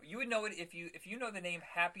there. You would know it if you know the name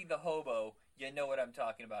Happy the Hobo, you know what I'm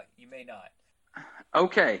talking about. You may not.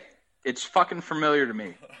 Okay. It's fucking familiar to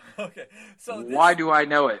me. Okay. So why do I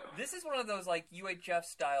know it? This is one of those like UHF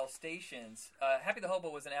style stations. Happy the Hobo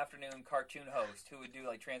was an afternoon cartoon host who would do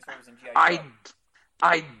like Transformers and G.I. Joe.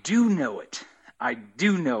 I do know it.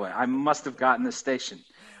 I must have gotten this station.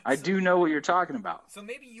 I do know what you're talking about. So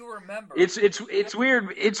maybe you remember. It's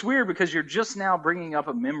weird. It's weird because you're just now bringing up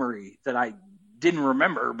a memory that I didn't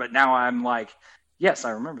remember, but now I'm like, yes, I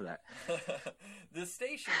remember that. The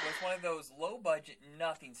station was one of those low-budget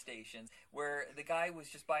nothing stations where the guy was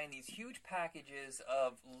just buying these huge packages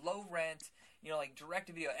of low-rent, like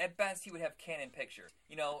direct-to-video. At best, he would have Canon Pictures,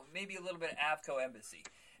 maybe a little bit of Avco Embassy.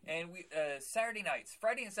 And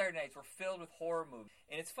Friday and Saturday nights were filled with horror movies.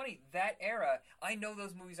 And it's funny, that era, I know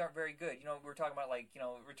those movies aren't very good. We're talking about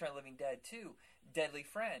Return of the Living Dead 2, Deadly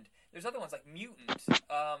Friend. There's other ones like Mutant,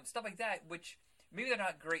 stuff like that, which maybe they're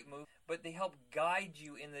not great movies, but they help guide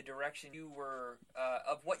you in the direction you were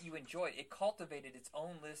of what you enjoyed. It cultivated its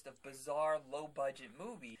own list of bizarre, low-budget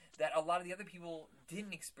movies that a lot of the other people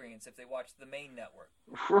didn't experience if they watched the main network.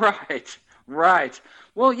 Right.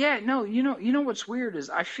 Well, yeah, no, you know what's weird is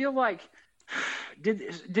I feel like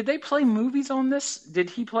did they play movies on this? Did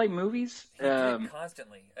he play movies? He did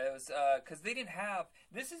constantly. It was because they didn't have.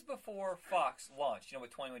 This is before Fox launched. With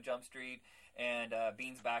 21 Jump Street and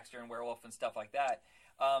Beans Baxter and Werewolf and stuff like that.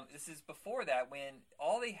 This is before that, when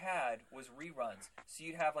all they had was reruns. So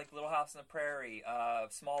you'd have like Little House on the Prairie,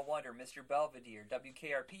 Small Wonder, Mr. Belvedere,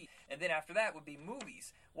 WKRP, and then after that would be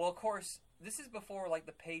movies. Well, of course, this is before like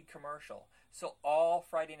the paid commercial. So all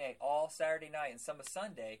Friday night, all Saturday night, and some of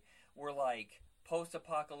Sunday were like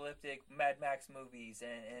post-apocalyptic Mad Max movies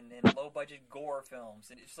and low-budget gore films.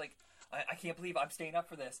 And it's like, I can't believe I'm staying up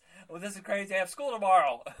for this. Oh, this is crazy. I have school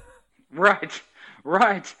tomorrow. Right.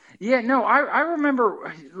 Yeah, no, I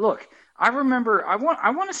remember, look, I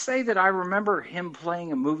want to say that I remember him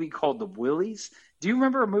playing a movie called The Willies. Do you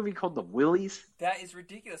remember a movie called The Willies? That is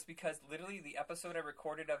ridiculous because literally the episode I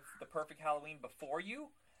recorded of The Perfect Halloween before you,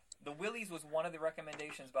 The Willies was one of the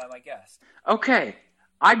recommendations by my guest. Okay.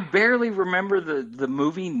 I barely remember the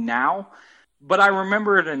movie now, but I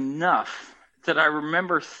remember it enough that I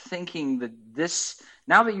remember thinking that this,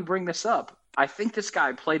 now that you bring this up, I think this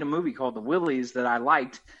guy played a movie called The Willies that I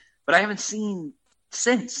liked, but I haven't seen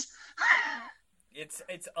since. It's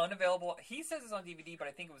unavailable. He says it's on DVD, but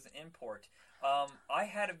I think it was an import. I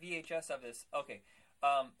had a VHS of this. Okay.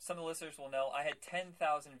 Some of the listeners will know I had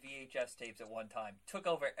 10,000 VHS tapes at one time. Took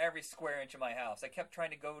over every square inch of my house. I kept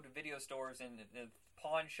trying to go to video stores and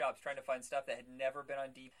pawn shops trying to find stuff that had never been on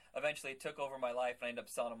DVD. Eventually, it took over my life, and I ended up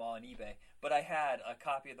selling them all on eBay. But I had a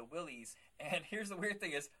copy of The Willies, and here's the weird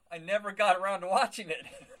thing is I never got around to watching it.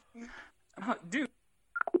 Dude,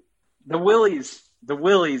 The Willies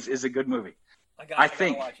is a good movie. I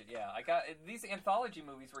gotta watch it. Yeah, these anthology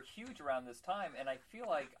movies were huge around this time, and I feel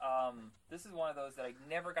like this is one of those that I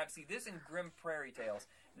never got to see. This and Grim Prairie Tales,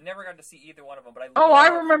 never got to see either one of them. But I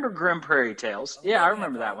remember Grim Prairie Tales. Yeah, I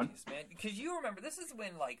remember that one. Because you remember this is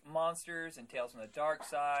when like Monsters and Tales from the Dark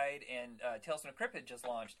Side and Tales from the Crypt had just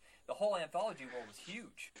launched. The whole anthology world was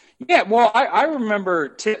huge. Yeah, well, I remember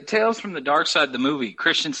Tales from the Dark Side, the movie,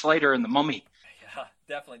 Christian Slater and the Mummy. Yeah,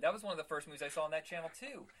 definitely. That was one of the first movies I saw on that channel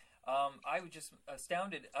too. I was just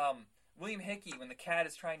astounded. William Hickey, when the cat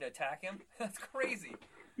is trying to attack him, that's crazy.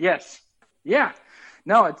 Yes. Yeah.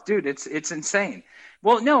 No, it's insane.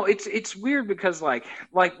 Well, no, it's weird because like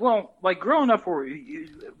growing up,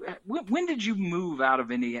 when did you move out of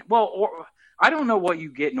Indiana? Well, I don't know what you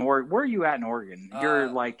get in Oregon. Where are you at in Oregon? You're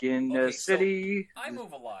like in the city. So I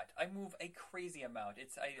move a lot. I move a crazy amount.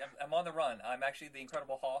 I'm on the run. I'm actually the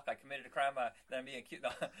Incredible Hulk. I committed a crime. Then I'm being accused.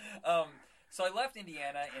 So I left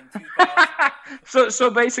Indiana in 2000. So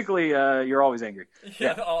basically, you're always angry.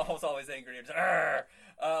 Yeah, I was always angry.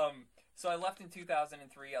 So I left in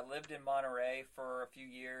 2003. I lived in Monterey for a few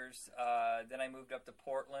years. Then I moved up to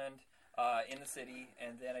Portland in the city,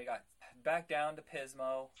 and then I got back down to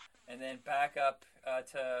Pismo, and then back up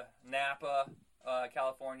to Napa,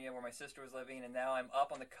 California, where my sister was living, and now I'm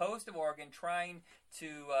up on the coast of Oregon trying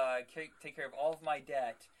to take care of all of my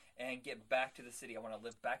debt and get back to the city. I want to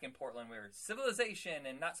live back in Portland where it's civilization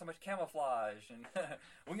and not so much camouflage, and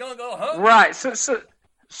we're gonna go home. Right.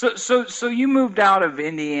 So you moved out of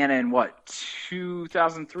Indiana in what,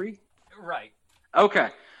 2003? Right. Okay.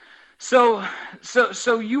 So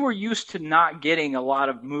you were used to not getting a lot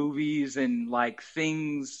of movies and like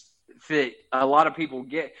things that a lot of people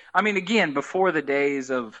get. I mean, again, before the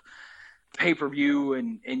days of pay-per-view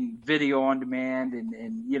and video on demand and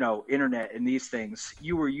internet and these things,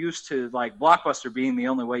 you were used to like Blockbuster being the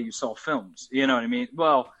only way you saw films. You know what I mean?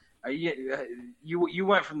 Well, you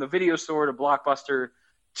went from the video store to Blockbuster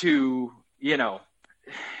to,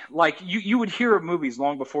 like you would hear of movies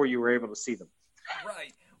long before you were able to see them.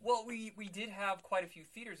 Right. Well, we did have quite a few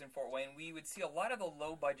theaters in Fort Wayne. We would see a lot of the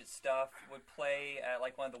low-budget stuff would play at,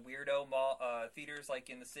 like, one of the weirdo theaters, like,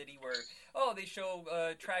 in the city where, they show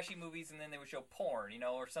trashy movies and then they would show porn,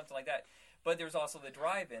 or something like that. But there was also the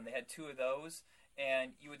drive-in. They had two of those,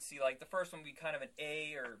 and you would see, like, the first one would be kind of an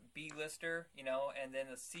A or B lister, and then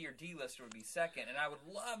the C or D lister would be second. And I would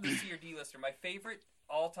love the C or D lister. My favorite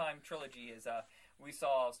all-time trilogy is we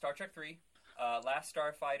saw Star Trek 3, Last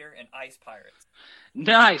Starfighter, and Ice Pirates.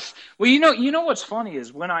 Nice. Well, you know what's funny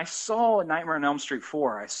is when I saw Nightmare on Elm Street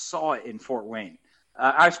 4, I saw it in Fort Wayne.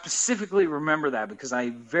 I specifically remember that because I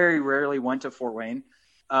very rarely went to Fort Wayne.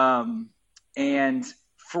 And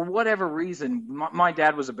for whatever reason, my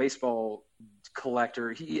dad was a baseball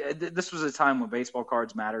collector. This was a time when baseball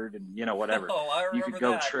cards mattered, and whatever. Oh, I remember you could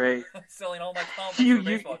go that. trade. Selling all my comics for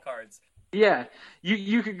baseball cards. Yeah,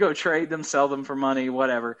 you could go trade them, sell them for money,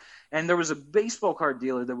 whatever. And there was a baseball card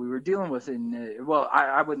dealer that we were dealing with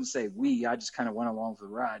I wouldn't say I just kind of went along for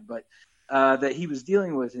the ride, but that he was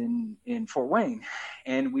dealing with in Fort Wayne.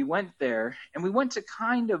 And we went there, and we went to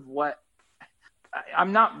kind of what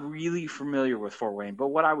I'm not really familiar with Fort Wayne, but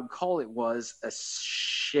what I would call it was a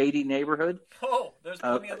shady neighborhood. Oh, there's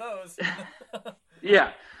plenty of those.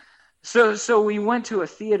 Yeah. So we went to a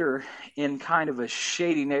theater in kind of a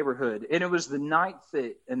shady neighborhood, and it was the night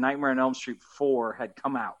that A Nightmare on Elm Street 4 had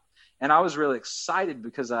come out. And I was really excited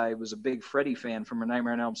because I was a big Freddy fan from A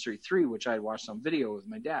Nightmare on Elm Street 3, which I had watched on video with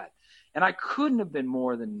my dad. And I couldn't have been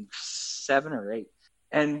more than 7 or 8.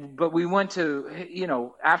 But we went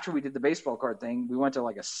to, after we did the baseball card thing, we went to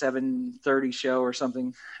like a 7:30 show or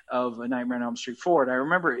something of A Nightmare on Elm Street 4. And I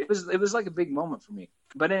remember it was like a big moment for me.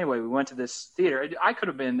 But anyway, we went to this theater. I could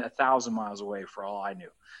have been 1,000 miles away for all I knew.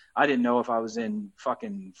 I didn't know if I was in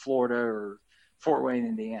fucking Florida or Fort Wayne,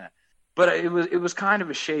 Indiana. But it was kind of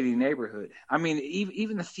a shady neighborhood. I mean,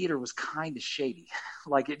 even the theater was kind of shady.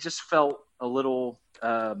 Like, it just felt a little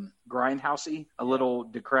grindhousey, a little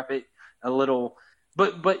decrepit, a little.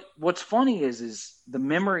 But what's funny is the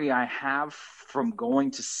memory I have from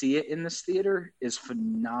going to see it in this theater is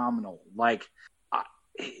phenomenal. Like,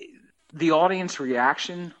 the audience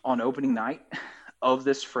reaction on opening night of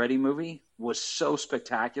this Freddy movie was so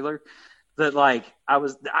spectacular that, like,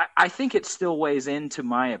 I think it still weighs into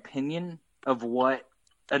my opinion of what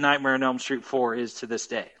A Nightmare on Elm Street 4 is to this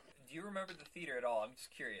day. Do you remember the theater at all? I'm just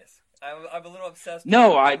curious. I'm a little obsessed.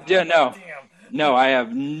 No, I do. No. No, I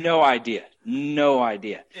have no idea. No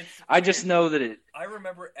idea. I just know that it. I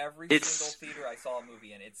remember every single theater I saw a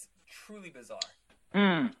movie in. It's truly bizarre.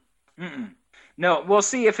 No, well,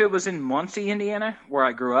 see, if it was in Muncie, Indiana, where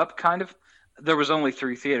I grew up, kind of, there was only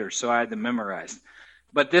 3 theaters, so I had them memorized.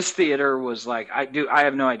 But this theater was like, I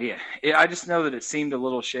have no idea. I just know that it seemed a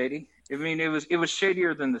little shady. I mean, it was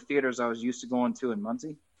shadier than the theaters I was used to going to in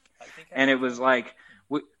Muncie. And it was like,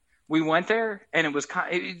 we went there, and it was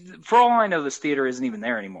for all I know, this theater isn't even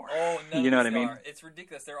there anymore. Oh, no, you know what I mean? It's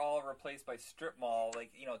ridiculous. They're all replaced by strip mall,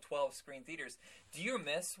 12 screen theaters. Do you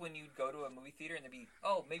miss when you'd go to a movie theater and there'd be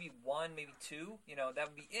maybe 1, maybe 2? That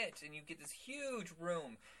would be it, and you get this huge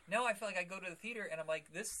room. Now I feel like I go to the theater and I'm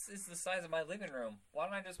like, this is the size of my living room. Why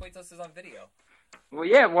don't I just wait till this is on video? Well,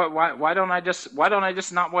 yeah. Why don't I just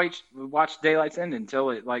not watch Daylight's End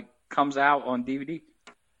until it comes out on DVD?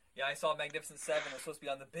 Yeah, I saw Magnificent Seven. It was supposed to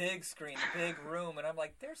be on the big screen, the big room, and I'm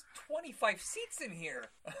like, there's 25 seats in here.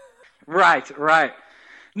 Right.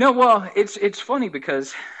 No, well, it's funny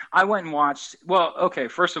because I went and watched. Well, okay,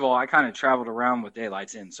 first of all, I kind of traveled around with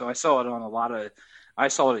Daylight's End, so I saw it on I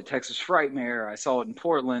saw it at Texas Frightmare. I saw it in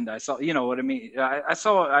Portland. I saw, you know what I mean. I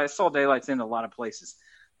saw Daylight's End a lot of places.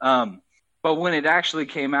 But when it actually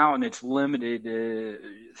came out in its limited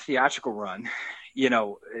theatrical run,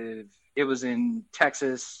 it was in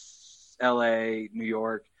Texas, L.A., New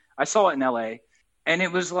York. I saw it in L.A., and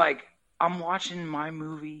it was like, I'm watching my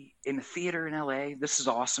movie in a theater in L.A. This is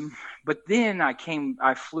awesome. But then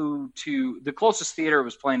I flew to – the closest theater it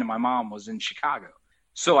was playing to my mom was in Chicago.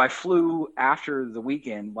 So I flew after the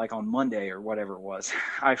weekend, like on Monday or whatever it was.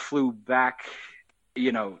 I flew back,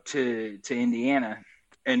 to Indiana,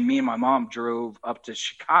 and me and my mom drove up to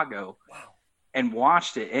Chicago. Wow. And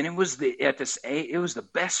watched it, and it was the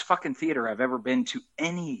best fucking theater I've ever been to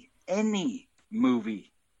any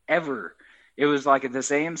movie ever. It was like at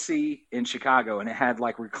this AMC in Chicago, and it had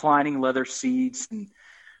like reclining leather seats and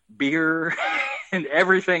beer and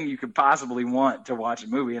everything you could possibly want to watch a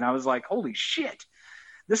movie. And I was like, holy shit,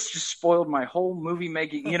 this just spoiled my whole movie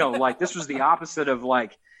making. Like this was the opposite of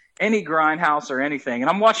like any grindhouse or anything. And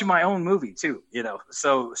I'm watching my own movie too,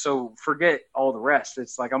 so forget all the rest.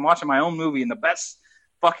 It's like I'm watching my own movie in the best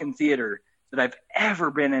fucking theater that I've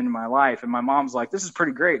ever been in my life. And my mom's like, this is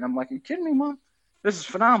pretty great. And I'm like, are you kidding me, Mom? This is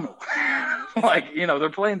phenomenal. They're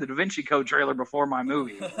playing the Da Vinci Code trailer before my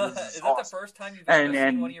movie. Is that awesome. The first time you've ever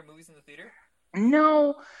seen one of your movies in the theater?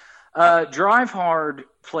 No. Drive Hard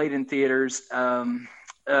played in theaters.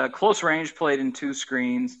 Close Range played in 2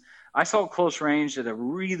 screens. I saw Close Range at a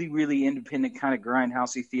really, really independent kind of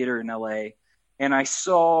grindhousey theater in L.A., and I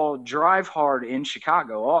saw Drive Hard in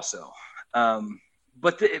Chicago also.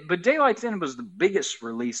 But Daylight's End was the biggest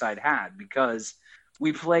release I'd had because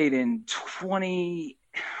we played on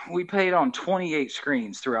 28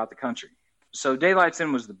 screens throughout the country. So Daylight's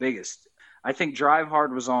End was the biggest. I think Drive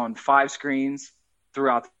Hard was on 5 screens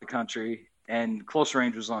throughout the country, and Close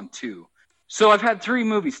Range was on 2. So I've had 3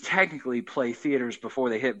 movies technically play theaters before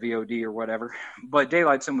they hit VOD or whatever, but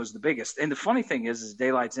Daylight's End was the biggest. And the funny thing is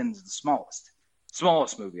Daylight's End is the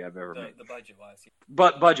smallest movie I've ever made. The budget-wise.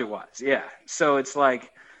 But budget-wise, yeah. So it's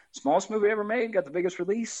like, smallest movie ever made, got the biggest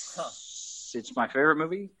release. Huh. It's my favorite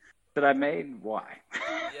movie that I made. Why?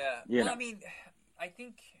 Yeah. Well, I mean, I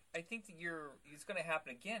think that it's going to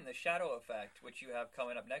happen again. The Shadow Effect, which you have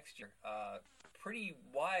coming up next year, pretty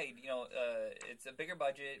wide. It's a bigger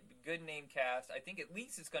budget, good name cast. I think at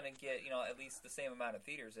least it's going to get at least the same amount of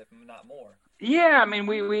theaters, if not more. Yeah, I mean,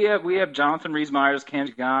 we have Jonathan Rhys-Meyers, Cam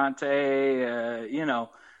Gigante,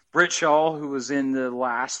 Britt Shaw, who was in the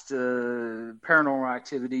last Paranormal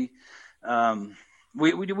Activity.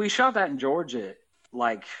 We shot that in Georgia,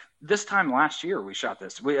 like this time last year. We shot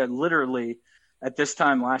this. We literally at this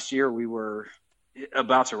time last year we were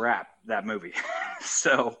about to wrap that movie.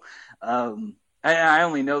 So I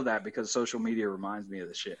only know that because social media reminds me of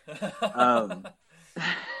the shit. So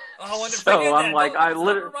I'm like,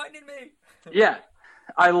 reminded me. Yeah.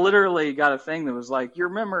 I literally got a thing that was like, your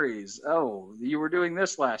memories. Oh, you were doing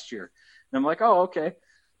this last year. And I'm like, oh, okay.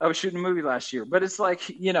 I was shooting a movie last year. But it's like,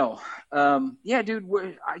 yeah, dude,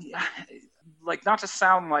 like, not to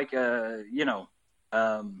sound like, I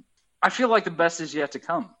feel like the best is yet to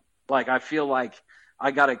come. Like, I feel like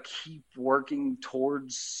I got to keep working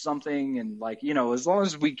towards something. And, like, as long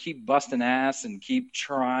as we keep busting ass and keep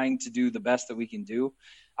trying to do the best that we can do.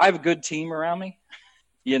 I have a good team around me,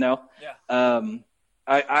 Yeah.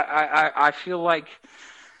 I feel like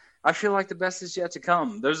the best is yet to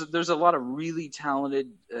come. There's a lot of really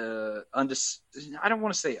talented, I don't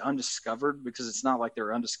want to say undiscovered because it's not like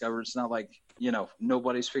they're undiscovered. It's not like,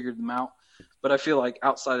 nobody's figured them out. But I feel like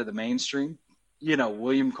outside of the mainstream,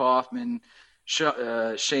 William Kaufman,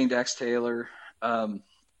 Shane Dex Taylor, a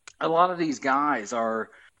lot of these guys are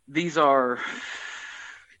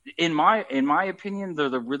in my opinion, they're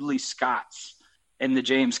the Ridley Scotts and the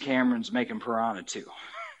James Camerons making Piranha 2.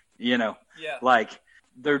 Yeah. Like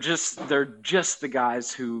they're just the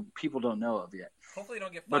guys who people don't know of yet. Hopefully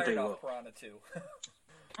don't get fired off Piranha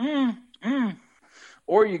 2.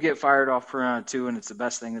 Or you get fired off Piranha 2 and it's the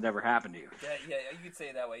best thing that ever happened to you. Yeah, you could say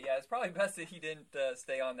it that way. Yeah, it's probably best that he didn't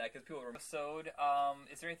stay on that because people were episode.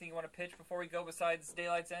 Is there anything you want to pitch before we go besides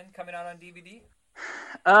Daylight's End coming out on DVD?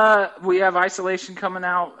 We have Isolation coming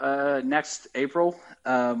out next April.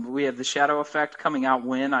 We have The Shadow Effect coming out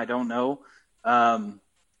when I don't know. And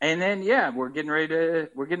then we're getting ready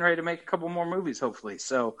to make a couple more movies hopefully.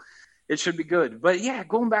 So it should be good. But yeah,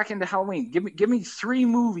 going back into Halloween, give me 3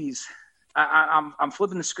 movies. I'm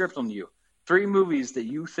flipping the script on you. 3 movies that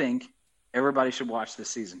you think everybody should watch this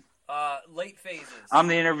season. Late Phases. I'm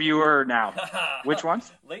the interviewer now. Which ones?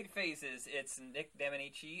 Late Phases. It's Nick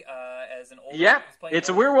Dominici as an old. Yeah, it's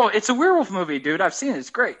a werewolf. It's a werewolf movie, dude. I've seen it. It's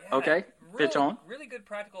great. Yeah, okay, pitch on. Really good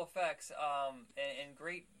practical effects. And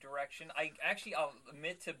great direction. I'll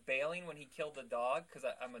admit to bailing when he killed the dog because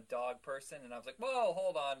I'm a dog person, and I was like, whoa,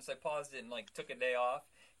 hold on. So I paused it and took a day off.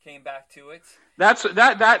 Came back to it.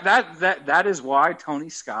 That is why Tony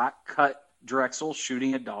Scott cut Drexel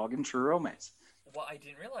shooting a dog in True Romance. Well, I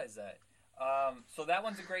didn't realize that. So that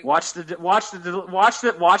one's a great. Watch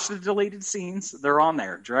the deleted scenes. They're on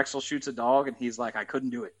there. Drexel shoots a dog, and he's like, "I couldn't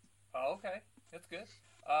do it." Oh, okay, that's good.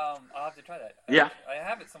 I'll have to try that. Yeah, I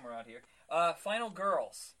have it somewhere out here. Final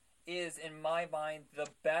Girls is, in my mind, the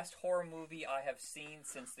best horror movie I have seen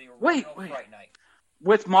since the original Fright Night.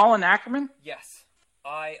 With Malin Ackerman? Yes,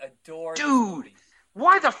 I adore. Dude, this movie.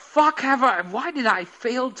 Why the fuck why did I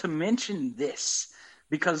fail to mention this?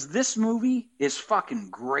 Because this movie is fucking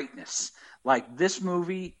greatness. Like, this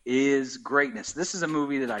movie is greatness. This is a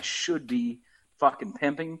movie that I should be fucking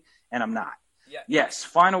pimping, and I'm not. Yeah, yes,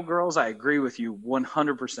 Final Girls, I agree with you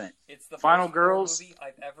 100%. It's the Final first Girls movie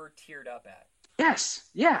I've ever teared up at. Yes,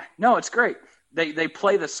 yeah, no, it's great. They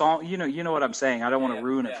play the song. You know what I'm saying. I don't want to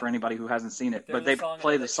ruin it for anybody who hasn't seen it, but they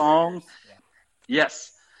play the song. Yeah.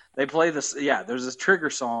 Yes, they play this. Yeah, there's this trigger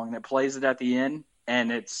song that plays it at the end.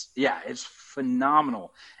 And it's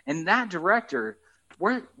phenomenal. And that director,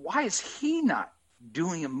 why is he not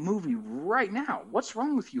doing a movie right now? What's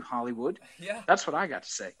wrong with you, Hollywood? Yeah. That's what I got to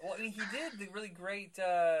say. Well, I mean, he did the really great,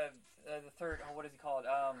 the third, what is he called?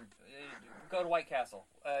 Go to White Castle.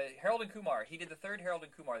 Harold and Kumar. He did the third Harold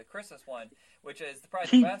and Kumar, the Christmas one, which is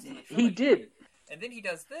probably the best of the trilogy. He did. And then he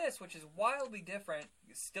does this, which is wildly different,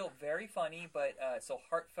 still very funny, but so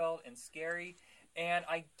heartfelt and scary. And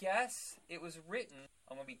I guess it was written.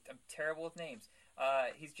 I'm terrible with names.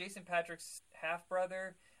 He's Jason Patric's half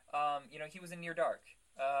brother. He was in Near Dark.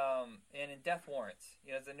 and in Death Warrants.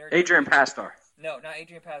 You know, the nerd. Adrian Pasdar. No, not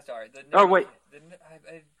Adrian Pasdar. Wait.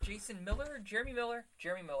 Jason Miller, Jeremy Miller,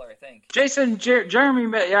 I think. Jeremy.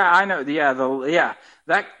 Yeah, I know. Yeah,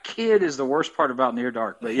 that kid is the worst part about Near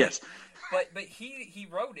Dark. But yes. But he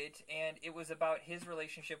wrote it, and it was about his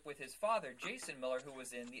relationship with his father, Jason Miller, who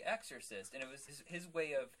was in The Exorcist, and it was his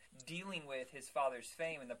way of dealing with his father's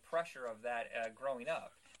fame and the pressure of that growing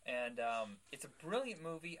up. And it's a brilliant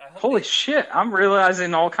movie. Holy shit! I'm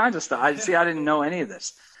realizing all kinds of stuff. I didn't know any of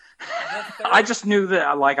this. I just knew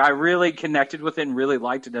that, like, I really connected with it and really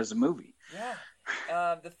liked it as a movie. Yeah.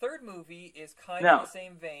 The third movie is kind of the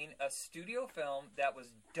same vein, a studio film that was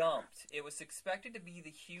dumped. It was expected to be the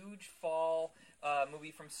huge fall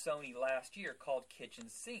movie from Sony last year called Kitchen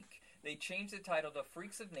Sink. They changed the title to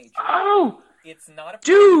Freaks of Nature. Oh! It's not a...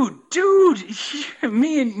 Dude!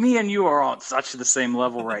 Me and you are on such the same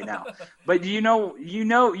level right now. But you know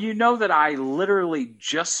that I literally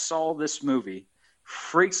just saw this movie,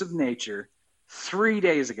 Freaks of Nature, 3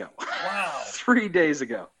 days ago. Wow. 3 days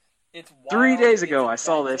ago. It's wild. 3 days ago I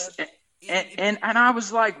saw this, and I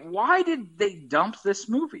was like, why did they dump this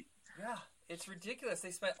movie? Yeah, it's ridiculous.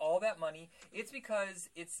 They spent all that money. It's because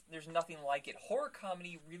there's nothing like it. Horror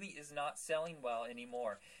comedy really is not selling well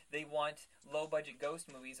anymore. They want low-budget ghost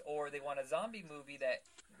movies, or they want a zombie movie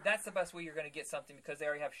that's the best way you're going to get something, because they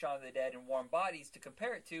already have Shaun of the Dead and Warm Bodies to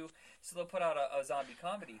compare it to, so they'll put out a zombie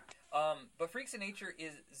comedy. But Freaks of Nature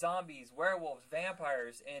is zombies, werewolves,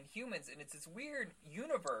 vampires, and humans, and it's this weird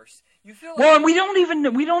universe. You feel like... Well, we don't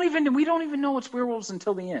even know it's werewolves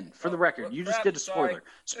until the end. For the record, you just did a spoiler.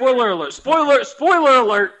 Spoiler alert!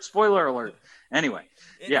 Spoiler alert! Anyway,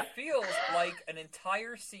 it feels like an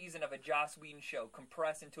entire season of a Joss Whedon show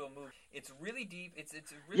compressed into a movie. It's really deep. It's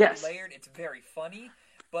really layered. It's very funny.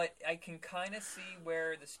 But I can kind of see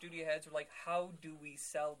where the studio heads were like, how do we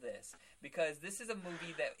sell this? Because this is a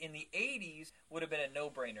movie that in the 80s would have been a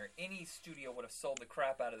no-brainer. Any studio would have sold the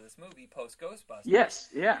crap out of this movie post-Ghostbusters. Yes,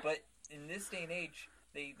 yeah. But in this day and age,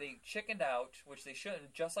 they chickened out, which they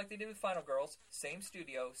shouldn't, just like they did with Final Girls. Same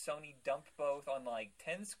studio. Sony dumped both on like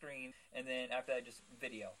 10 screens, and then after that, just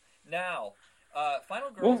video. Now...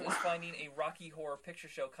 Final Girls is finding a Rocky Horror Picture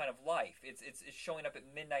Show kind of life. It's showing up at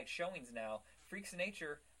midnight showings now. Freaks of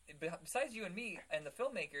Nature, besides you and me and the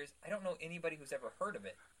filmmakers, I don't know anybody who's ever heard of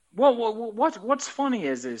it. Well, what's funny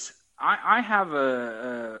is I have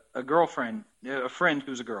a girlfriend, a friend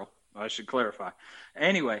who's a girl. I should clarify.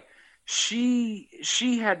 Anyway, she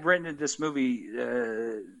had rented this movie,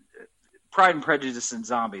 Pride and Prejudice and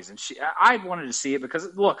Zombies, and I wanted to see it because,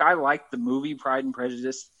 look, I liked the movie Pride and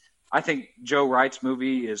Prejudice. I think Joe Wright's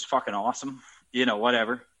movie is fucking awesome. You know,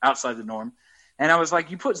 whatever, outside the norm. And I was like,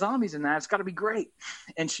 you put zombies in that, it's got to be great.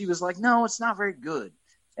 And she was like, no, it's not very good.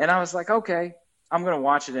 And I was like, okay, I'm going to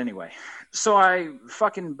watch it anyway. So I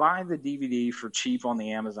fucking buy the DVD for cheap on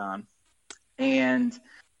the Amazon. And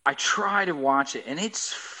I try to watch it, and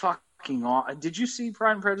it's fucking awesome. Did you see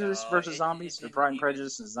Pride and Prejudice versus Zombies? Or Pride and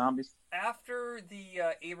Prejudice and Zombies? After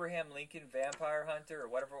the Abraham Lincoln Vampire Hunter, or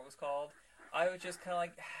whatever it was called, I was just kind of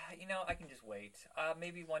like, I can just wait.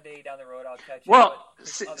 Maybe one day down the road I'll catch it. Well,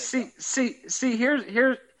 see,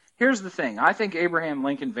 here's the thing. I think Abraham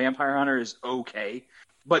Lincoln Vampire Hunter is okay,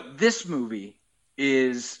 but this movie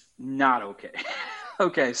is not okay.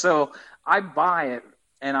 Okay, so I buy it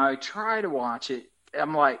and I try to watch it.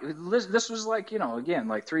 I'm like, this was like, again,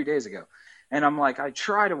 like 3 days ago. And I'm like, I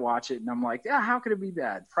try to watch it and I'm like, yeah, how could it be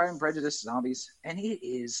bad? Pride and Prejudice, Zombies, and it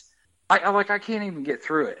is. I can't even get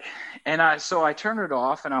through it. And so I turn it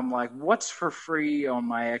off and I'm like, what's for free on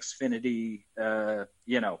my Xfinity,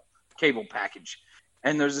 cable package?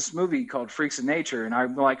 And there's this movie called Freaks of Nature. And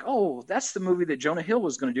I'm like, oh, that's the movie that Jonah Hill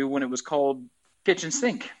was going to do when it was called Kitchen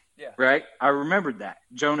Sink. Yeah. Right? I remembered that.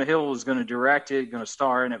 Jonah Hill was going to direct it, going to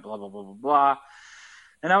star in it, blah, blah, blah, blah, blah.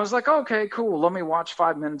 And I was like, okay, cool. Let me watch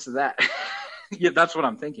 5 minutes of that. Yeah, that's what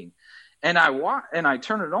I'm thinking. And I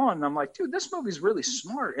turn it on, and I'm like, dude, this movie's really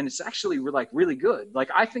smart, and it's actually like really good.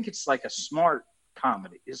 Like, I think it's like a smart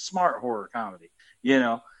comedy, it's a smart horror comedy,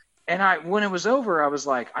 And when it was over, I was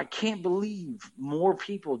like, I can't believe more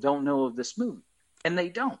people don't know of this movie, and they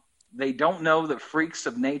don't. They don't know that Freaks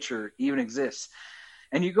of Nature even exists.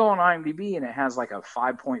 And you go on IMDb, and it has like a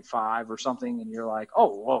 5.5 or something, and you're like,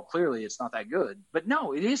 oh, well, clearly it's not that good. But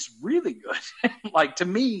no, it is really good. Like, to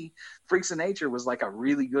me, Freaks of Nature was like a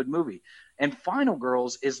really good movie. And Final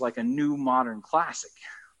Girls is like a new modern classic.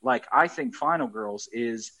 Like, I think Final Girls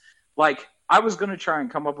is like, I was going to try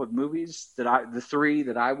and come up with movies the three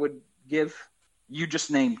that I would give. You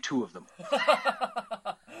just named two of them.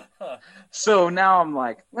 So now I'm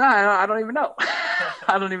like, I don't even know.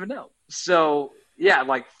 I don't even know. So, yeah,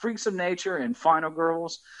 like Freaks of Nature and Final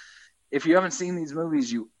Girls. If you haven't seen these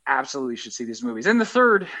movies, you absolutely should see these movies. And the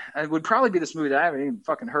third would probably be this movie that I haven't even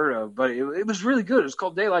fucking heard of, but it was really good. It was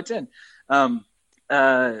called Daylight's End. But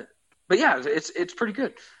yeah, it's pretty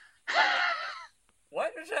good.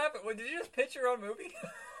 What just happened? Did you just pitch your own movie?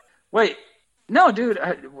 Wait, no, dude.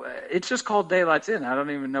 It's just called Daylight's End. I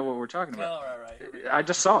don't even know what we're talking about. Oh, right. I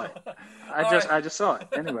just saw it. I just saw it.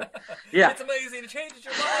 Anyway, yeah. It's amazing. It changes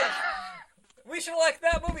your life. We should like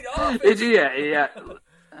that movie. Office. Yeah.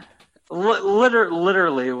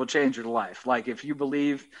 Literally, it will change your life. Like if you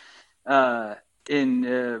believe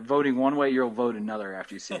in voting one way, you'll vote another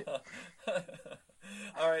after you see it.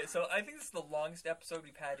 All right, so I think this is the longest episode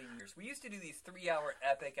we've had in years. We used to do these 3-hour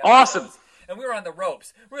epic episodes. Awesome. And we were on the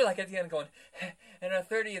ropes. We were like at the end going, and our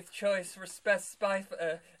 30th choice for spy,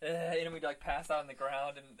 and we'd like pass out on the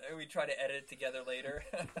ground, and we'd try to edit it together later.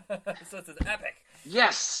 So this is epic.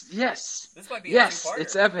 Yes. This might be a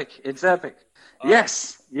two-parter. It's epic.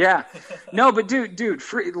 Yes, yeah. No, but dude,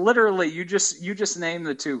 literally, you just named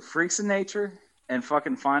the two, Freaks of Nature and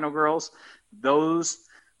fucking Final Girls.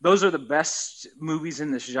 Those are the best movies in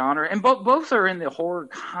this genre, and both are in the horror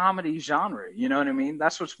comedy genre. You know what I mean?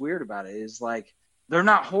 That's what's weird about it, is like they're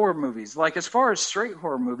not horror movies. Like as far as straight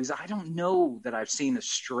horror movies, I don't know that I've seen a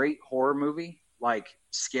straight horror movie, like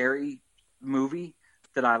scary movie,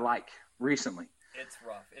 that I like recently. It's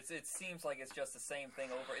rough. It seems like it's just the same thing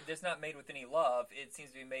over. It's not made with any love. It seems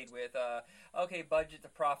to be made with okay, budget to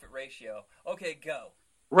profit ratio. Okay, go.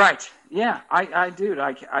 Right. Yeah.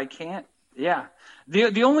 I can't. Yeah.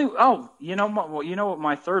 The only you know what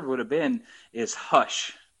my third would have been is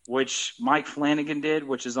Hush, which Mike Flanagan did,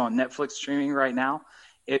 which is on Netflix streaming right now.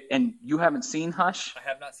 And you haven't seen Hush? I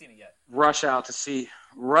have not seen it yet. Rush out to see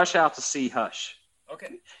Hush.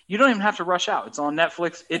 Okay. You don't even have to rush out. It's on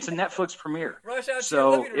Netflix. It's a Netflix premiere. Rush out.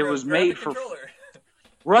 So it was made for.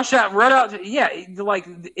 Rush out. Yeah, like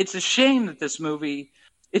it's a shame that this movie.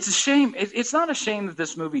 It's a shame. It's not a shame that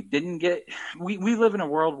this movie didn't get. We live in a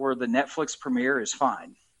world where the Netflix premiere is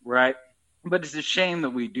fine, right? But it's a shame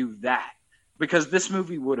that we do that, because this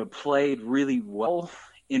movie would have played really well,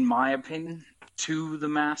 in my opinion, to the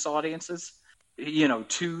mass audiences. You know,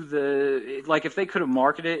 if they could have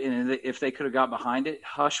marketed it and if they could have got behind it,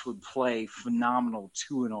 Hush would play phenomenal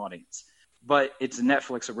to an audience. But it's a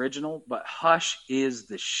Netflix original. But Hush is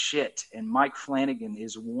the shit, and Mike Flanagan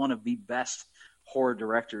is one of the best horror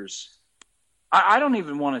directors. I don't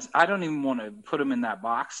even want to put him in that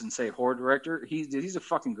box and say horror director. He's a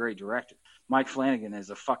fucking great director. Mike Flanagan is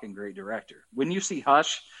a fucking great director. When you see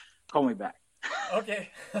Hush, call me back. Okay.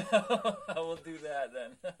 I will do that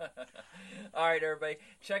then. All right, everybody.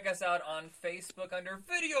 Check us out on Facebook under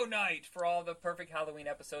Video Night for all the Perfect Halloween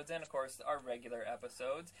episodes and, of course, our regular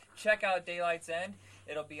episodes. Check out Daylight's End.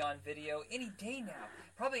 It'll be on video any day now.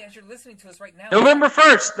 Probably as you're listening to us right now. November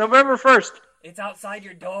 1st. It's outside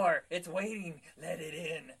your door. It's waiting. Let it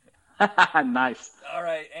in. Nice. All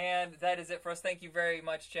right, and that is it for us. Thank you very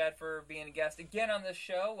much, Chad, for being a guest again on this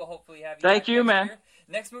show. We'll hopefully have you. Thank you, man. Year.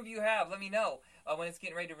 Next movie you have, let me know when it's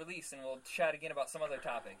getting ready to release, and we'll chat again about some other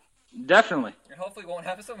topic. Definitely. And hopefully we won't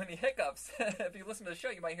have so many hiccups. If you listen to the show,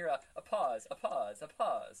 you might hear a pause.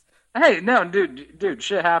 Hey, no, dude,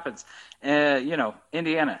 shit happens.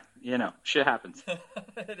 Indiana, shit happens.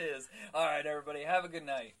 It is. All right, everybody, have a good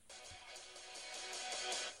night.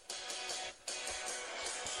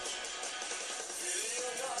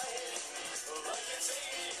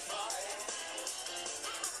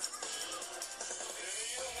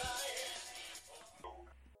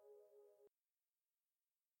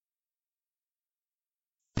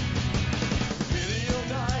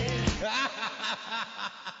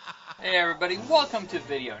 Hey everybody, welcome to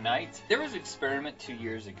Video Night. There was an experiment 2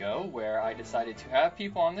 years ago where I decided to have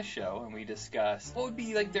people on the show and we discussed what would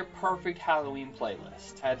be like their perfect Halloween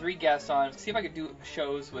playlist. I had 3 guests on, see if I could do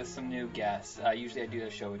shows with some new guests. Usually I do a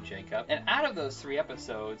show with Jacob. And out of those 3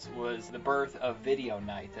 episodes was the birth of Video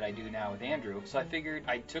Night that I do now with Andrew. So I figured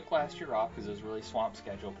I took last year off because it was a really swamped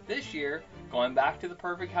schedule. But this year, going back to the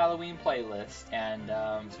perfect Halloween playlist. And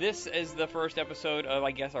this is the first episode of,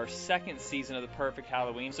 I guess, our second season of the Perfect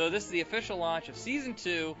Halloween. So this is the official launch of season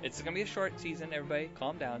 2. It's gonna be a short season. Everybody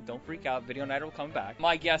calm down, don't freak out. Video Night will come back.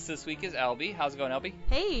 My guest this week is Elby. How's it going, Elby?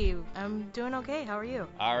 Hey, I'm doing okay. How are you?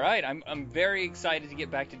 All right, I'm very excited to get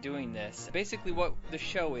back to doing this. Basically what the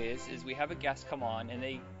show is we have a guest come on and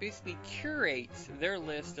they basically curate their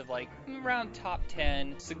list of like around top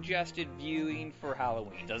 10 suggested viewing for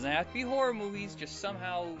Halloween. Doesn't have to be horror movies, just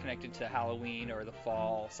somehow connected to Halloween or the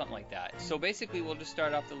fall, something like that. So basically we'll just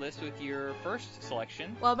start off the list with your first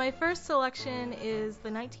selection. Well, my first selection is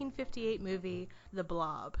the 1958 movie The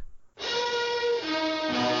Blob.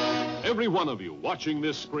 Every one of you watching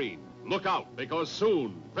this screen, look out, because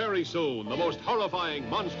soon, very soon, the most horrifying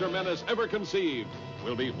monster menace ever conceived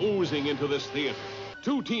will be oozing into this theater.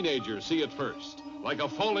 Two teenagers see it first, like a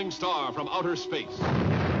falling star from outer space.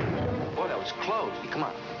 Boy, that was close. Come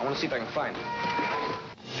on, I want to see if I can find it.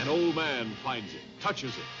 An old man finds it,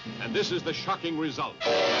 touches it, and this is the shocking result.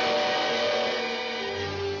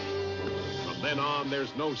 From then on,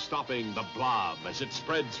 there's no stopping the blob as it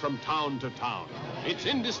spreads from town to town. It's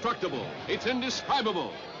indestructible. It's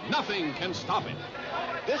indescribable. Nothing can stop it.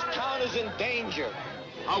 This town is in danger.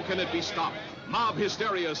 How can it be stopped? Mob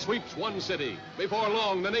hysteria sweeps one city. Before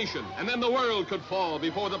long, the nation, and then the world could fall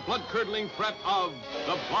before the blood-curdling threat of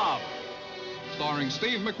the Blob. Starring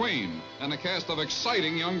Steve McQueen and a cast of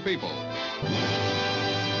exciting young people.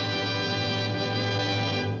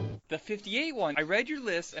 The 58 one, I read your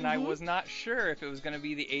list and I was not sure if it was going to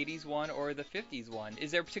be the 80s one or the 50s one.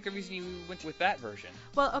 Is there a particular reason you went with that version?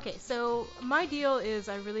 Well, okay, so my deal is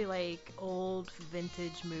I really like old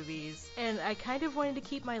vintage movies, and I kind of wanted to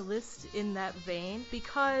keep my list in that vein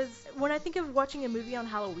because when I think of watching a movie on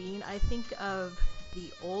Halloween, I think of the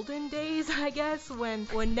olden days, I guess, when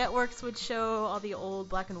networks would show all the old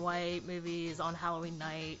black and white movies on Halloween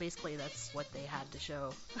night. Basically, that's what they had to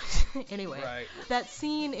show. Anyway, Right. that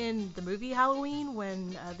scene in the movie Halloween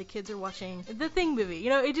when the kids are watching the Thing movie, you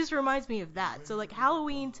know, it just reminds me of that. So, like,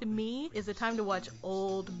 Halloween to me is a time to watch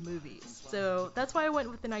old movies. So that's why I went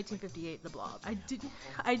with the 1958 The Blob.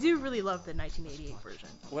 I do really love the 1988 version.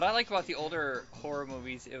 What I like about the older horror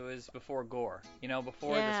movies, it was before gore. You know,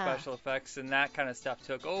 before the special effects and that kind of stuff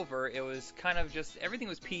took over, it was kind of just, everything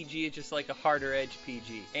was PG, it's just like a harder edge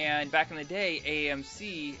PG. And back in the day,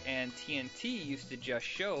 AMC and TNT used to just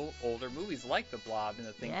show older movies like The Blob and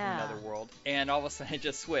The Thing from Another World. And all of a sudden it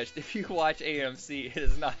just switched. If you watch AMC, it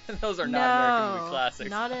is not, those are not American movie classics.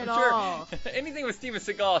 Not at I'm all. Sure, anything with Steven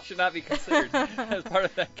Seagal should not be considered as part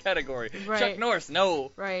of that category. Right. Chuck Norris,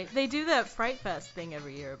 no. Right. They do that Fright Fest thing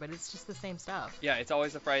every year, but it's just the same stuff. Yeah, it's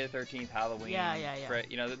always the Friday the 13th, Halloween. Yeah.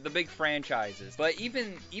 You know, the big franchises. But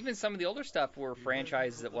even some of the older stuff were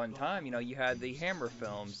franchises at one time. You know, you had the Hammer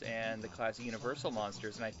films and the classic Universal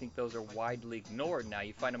monsters, and I think those are widely ignored now.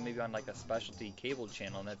 You find them maybe on like a specialty cable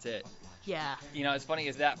channel, and that's it. Yeah. You know, it's funny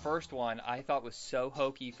is that first one I thought was so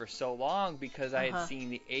hokey for so long because I had seen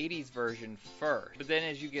the 80s version first. But then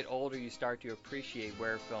as you get older, you start to appreciate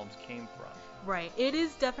where films came from. Right. It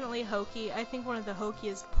is definitely hokey. I think one of the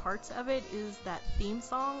hokiest parts of it is that theme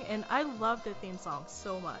song, and I love the theme song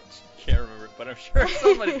so much. Can't remember it, but I'm sure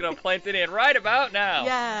somebody's going to plant it in right about now.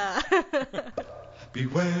 Yeah.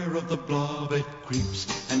 Beware of the blob, it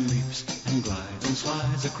creeps and leaps and glides and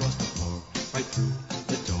slides across the floor, right through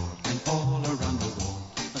the door and all around the wall.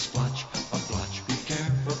 A splotch, a blotch, be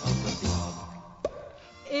careful of the blob.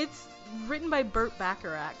 It's written by Burt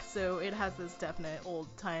Bacharach, so it has this definite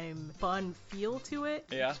old-time fun feel to it.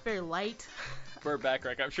 Yeah. It's very light. Burt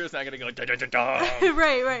Bacharach, I'm sure it's not going to go da-da-da-da.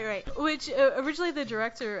 Right. Which originally the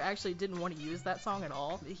director actually didn't want to use that song at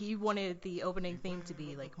all. He wanted the opening theme to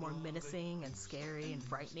be like more menacing and scary and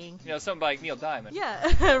frightening. You know, something like Neil Diamond.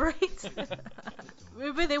 Yeah, right.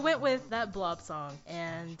 But they went with that Blob song,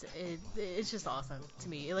 and it's just awesome to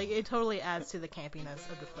me. Like, it totally adds to the campiness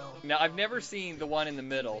of the film. Now, I've never seen the one in the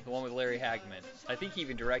middle, the one with Larry Hagman. I think he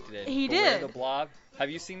even directed it. He Beware did. the Blob. Have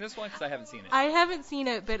you seen this one? Because I haven't seen it. I haven't seen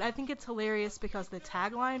it, but I think it's hilarious because the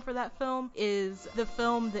tagline for that film is the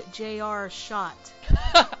film that JR shot.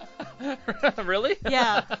 Really?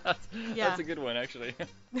 Yeah. That's a good one, actually.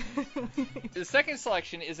 The second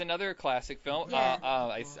selection is another classic film. Yeah.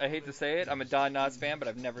 I hate to say it, I'm a Don Knotts fan, but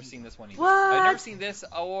I've never seen this one either. What? I've never seen this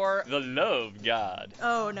or The Love God.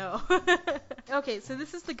 Oh, no. Okay, so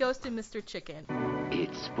this is The Ghost of Mr. Chicken.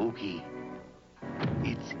 It's spooky.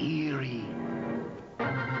 It's eerie.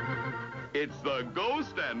 It's The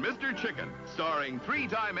Ghost and Mr. Chicken, starring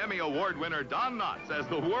 3-time Emmy Award winner Don Knotts as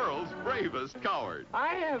the world's bravest coward.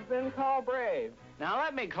 I have been called brave. Now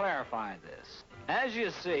let me clarify this. As you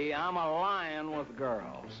see, I'm a lion with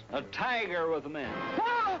girls, a tiger with men.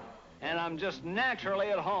 And I'm just naturally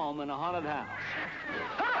at home in a haunted house.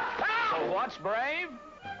 So what's brave?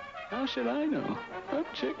 How should I know? I'm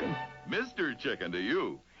chicken. Mr. Chicken to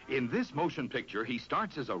you. In this motion picture, he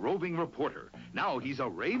starts as a roving reporter. Now he's a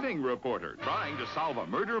raving reporter trying to solve a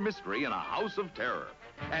murder mystery in a house of terror.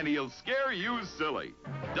 and he'll scare you silly.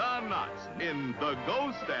 Don Knotts in The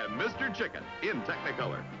Ghost and Mr. Chicken in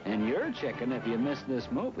Technicolor. And you're chicken if you missed this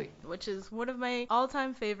movie. Which is one of my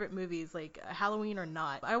all-time favorite movies, like Halloween or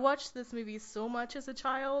not. I watched this movie so much as a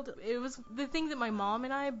child. It was the thing that my mom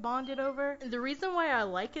and I bonded over. And the reason why I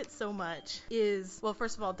like it so much is, well,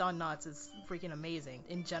 first of all, Don Knotts is freaking amazing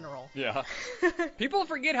in general. Yeah. People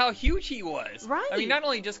forget how huge he was. Right. I mean, not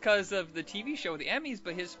only just because of the TV show, the Emmys,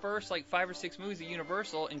 but his first, 5 or 6 movies at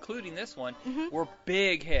Universal, including this one, were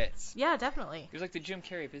big hits. Yeah, definitely. He was like the Jim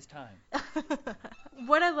Carrey of his time.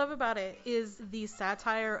 What I love about it is the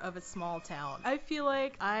satire of a small town. I feel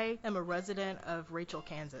like I am a resident of Rachel,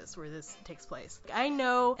 Kansas, where this takes place. I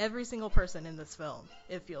know every single person in this film,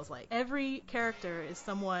 it feels like. Every character is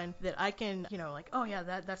someone that I can, oh yeah,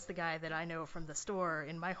 that's the guy that I know from the store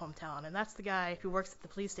in my hometown, and that's the guy who works at the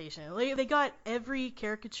police station. They got every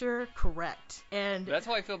caricature correct. And that's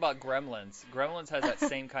how I feel about Gremlins. Gremlins has that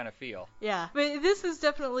same kind of feel. Yeah, but this is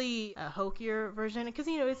definitely a hokier version, because,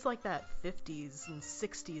 it's like that 50s and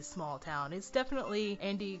 60s small town. It's definitely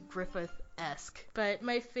Andy Griffith-esque. But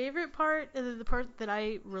my favorite part, the part that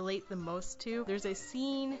I relate the most to, there's a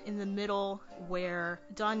scene in the middle where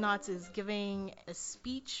Don Knotts is giving a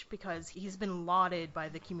speech because he's been lauded by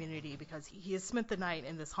the community because he has spent the night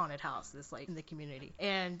in this haunted house, in the community.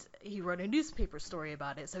 And he wrote a newspaper story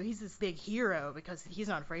about it, so he's this big hero because he's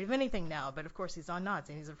not afraid of anything now, but of course he's Don Knotts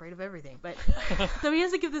and he's afraid of everything. But so he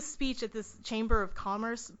has to give this speech at this Chamber of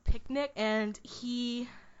Commerce picnic, and he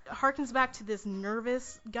harkens back to this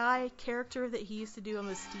nervous guy character that he used to do on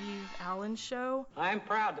the Steve Allen show. I'm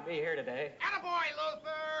proud to be here today. Attaboy,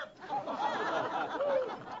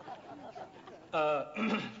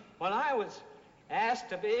 Luther! When I was asked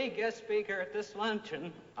to be guest speaker at this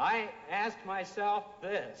luncheon, I asked myself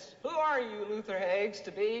this: who are you, Luther Higgs,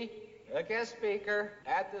 to be a guest speaker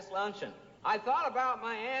at this luncheon? I thought about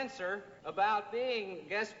my answer about being a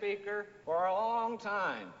guest speaker for a long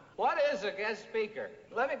time. What is a guest speaker?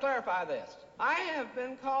 Let me clarify this. I have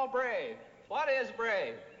been called brave. What is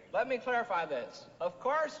brave? Let me clarify this. Of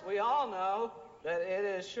course, we all know that it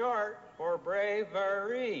is short for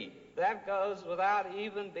bravery. That goes without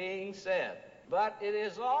even being said. But it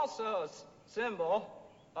is also a symbol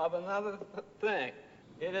of another thing.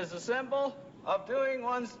 It is a symbol of doing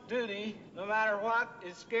one's duty no matter what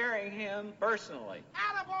is scaring him personally.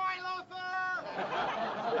 Attaboy, Luther!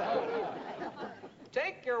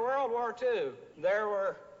 Take your World War II. There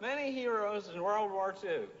were many heroes in World War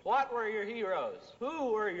II. What were your heroes?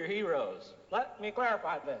 Who were your heroes? Let me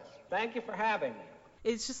clarify this. Thank you for having me.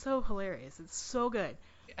 It's just so hilarious. It's so good.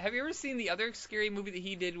 Have you ever seen the other scary movie that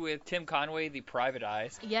he did with Tim Conway, The Private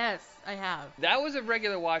Eyes? Yes, I have. That was a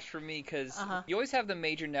regular watch for me because you always have the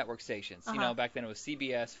major network stations. Back then it was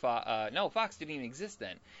CBS, Fox didn't even exist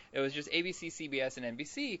then. It was just ABC, CBS, and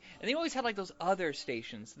NBC. And they always had those other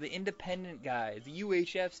stations, the independent guys, the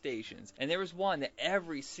UHF stations. And there was one that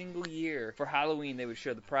every single year for Halloween they would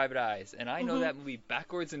show The Private Eyes. And I know that movie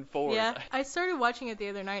backwards and forwards. Yeah, I started watching it the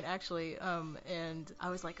other night actually, and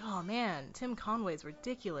I was like, oh man, Tim Conway's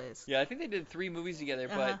ridiculous. Yeah, I think they did 3 movies together,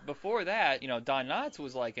 but before that, Don Knotts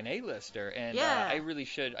was like an A-lister, and I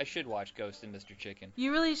should watch Ghost and Mr. Chicken.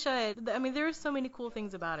 You really should. I mean, there are so many cool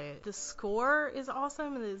things about it. The score is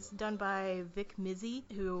awesome. It is done by Vic Mizzy,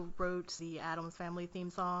 who wrote the Addams Family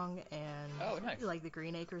theme song and the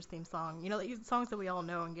Green Acres theme song. Songs that we all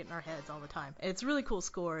know and get in our heads all the time. It's a really cool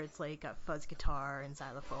score. It's got fuzz guitar and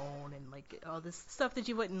xylophone and all this stuff that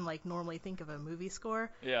you wouldn't normally think of a movie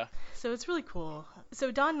score. Yeah. So it's really cool.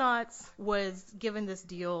 So Don Knotts was given this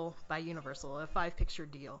deal by Universal, a 5-picture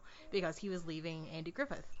deal, because he was leaving Andy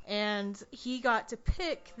Griffith. And he got to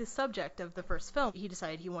pick the subject of the first film. He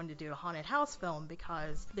decided he wanted to do a haunted house film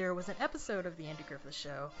because there was an episode of the Andy Griffith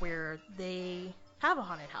Show where they have a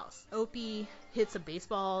haunted house. Opie hits a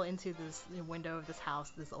baseball into this window of this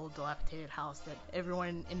house, this old dilapidated house that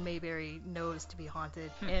everyone in Mayberry knows to be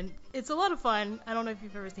haunted. And it's a lot of fun. I don't know if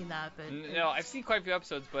you've ever seen that, but no, I've seen quite a few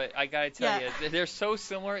episodes, but I gotta tell you, they're so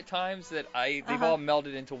similar at times that they've all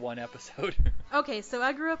melded into one episode. Okay, so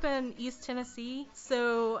I grew up in East Tennessee,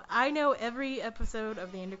 so I know every episode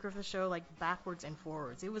of the Andy Griffith Show backwards and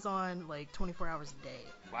forwards. It was on 24 hours a day.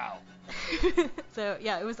 Wow. So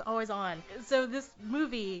yeah, it was always on. So this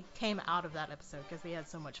movie came out of that episode because they had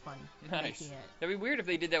so much fun making it. That'd be weird if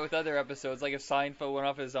they did that with other episodes, like if Seinfeld went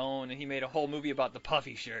off his own and he made a whole movie about the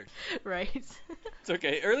puffy shirt. Right. It's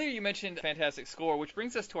okay. Earlier you mentioned fantastic score, which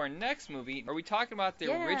brings us to our next movie. Are we talking about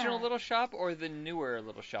the original Little Shop or the newer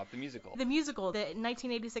Little Shop, the musical? The musical, the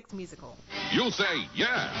 1986 musical. You'll say,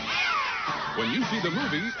 yeah. When you see the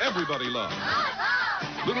movie everybody loves.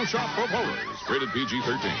 Little Shop of Horrors, rated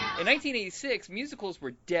PG-13. In 1986, musicals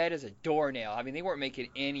were dead as a doornail. I mean, they weren't making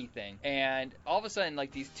anything. And all of a sudden,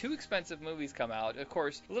 like, these two expensive movies come out. Of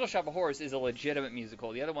course, Little Shop of Horrors is a legitimate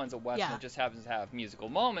musical. The other one's a western that just happens to have musical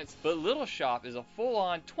moments. But Little Shop is a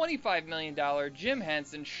full-on $25 million Jim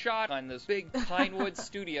Henson shot on those big Pinewood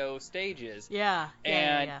studio stages.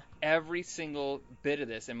 And every single bit of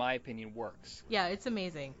this, in my opinion, works. Yeah, it's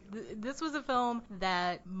amazing. This was a film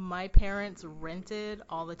that my parents rented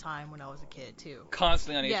all the time when I was a kid, too.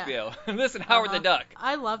 Constantly on HBO. Listen, Howard the Duck.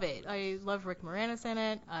 I love it. I love Rick Moranis in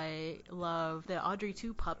it. I love the Audrey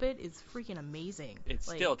 2 puppet. It's freaking amazing. It's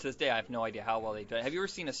still, to this day, I have no idea how well they do it. Have you ever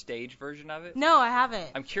seen a stage version of it? No, I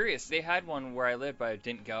haven't. I'm curious. They had one where I lived, but I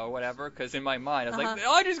didn't go or whatever, because in my mind, I was like,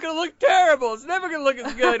 Audrey's going to look terrible. It's never going to look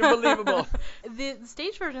as good and believable. The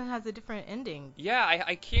stage version has a different ending. Yeah,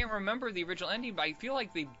 I can't remember the original ending, but I feel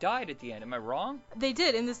like they died at the end. Am I wrong? They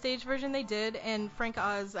did. In the stage version, they did, and Frank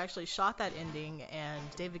Oz actually shot that ending, and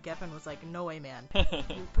David Geffen was like, no way, man.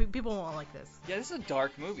 People won't like this. Yeah, this is a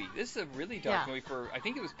dark movie. This is a really dark movie for, I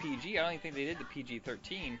think it was PG. I don't even think they did the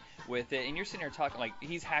PG-13 with it, and you're sitting there talking like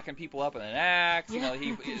he's hacking people up with an axe. You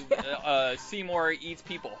know, Seymour eats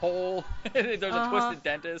people whole. There's a twisted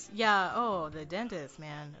dentist. Yeah, the dentist,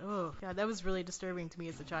 man. Oh, God, that was really disturbing to me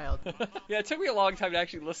as a child. Yeah, it took me a long time to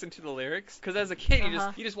actually listen to the lyrics, because as a kid,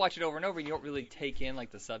 you just watch it over and over, and you don't really take in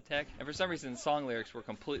like the subtext. And for some reason, song lyrics were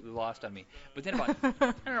completely lost on me. But then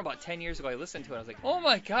about 10 years ago, I listened to it. I was like, oh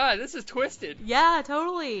my God, this is twisted. Yeah,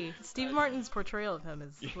 totally. Steve Martin's portrayal of him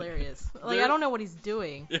is hilarious. Like, I don't know what he's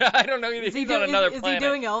doing. Yeah, I don't know either. He's on another planet. Is he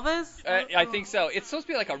doing Elvis? I think so. It's supposed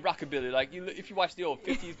to be like a rockabilly. Like if you watch the old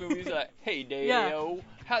 50s movies, like, hey, Dale,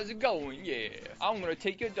 how's it going? Yeah, I'm gonna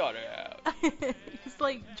take your daughter out. He's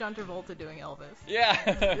like John Travolta doing Elvis. Yeah.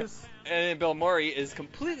 And then Bill Murray is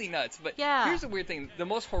completely nuts. But here's the weird thing. The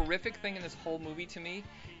most horrific thing in this whole movie to me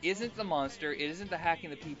isn't the monster. It isn't the hacking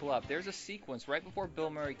the people up. There's a sequence right before Bill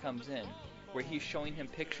Murray comes in where he's showing him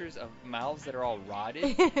pictures of mouths that are all rotted.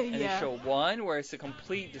 And they show one where it's a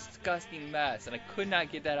complete disgusting mess. And I could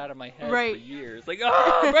not get that out of my head for years. Like,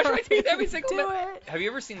 brush my teeth every single minute. Have you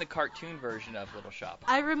ever seen the cartoon version of Little Shop?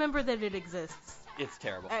 I remember that it exists. It's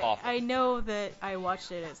terrible. Awful. I know that I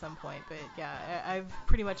watched it at some point, but I've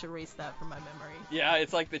pretty much erased that from my memory. Yeah,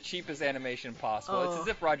 it's like the cheapest animation possible. It's as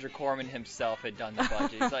if Roger Corman himself had done the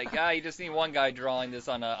budget. He's like, you just need one guy drawing this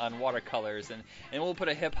on watercolors, and we'll put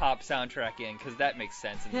a hip-hop soundtrack in, because that makes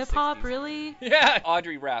sense in hip-hop, really? Yeah,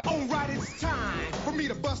 Audrey rap. Alright, it's time for me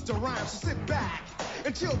to bust a rhyme, so sit back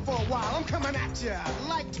and chill for a while. I'm coming at ya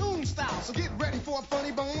like Toon style, so get ready for a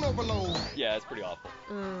funny bone overload. Yeah, it's pretty awful.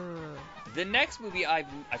 The next movie I've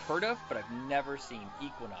heard of, but I've never seen,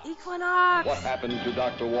 Equinox. Equinox! What happened to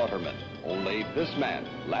Dr. Waterman? Only this man,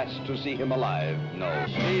 last to see him alive, knows.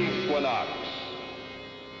 Equinox.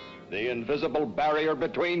 The invisible barrier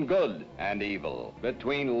between good and evil,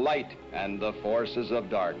 between light and the forces of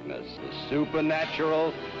darkness. The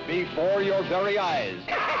supernatural before your very eyes,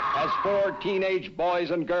 as 4 teenage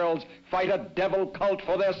boys and girls fight a devil cult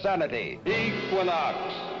for their sanity. Equinox.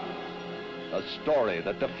 A story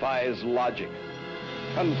that defies logic,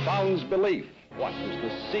 confounds belief. What is the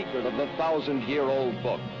secret of the 1,000-year-old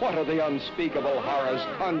book? What are the unspeakable horrors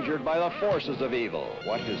conjured by the forces of evil?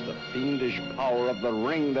 What is the fiendish power of the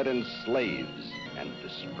ring that enslaves and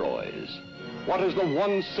destroys? What is the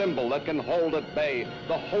one symbol that can hold at bay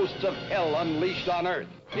the hosts of hell unleashed on earth?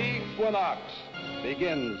 Equinox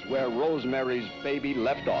begins where Rosemary's Baby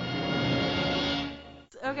left off.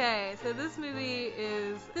 Okay, so this movie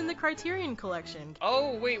is in the Criterion Collection.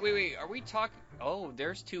 Oh, wait. Are we talking... Oh,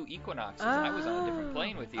 there's 2 Equinoxes. I was on a different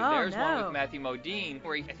plane with you. There's one with Matthew Modine,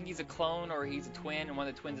 where I think he's a clone or he's a twin, and one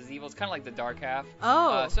of the twins is evil. It's kind of like the dark half.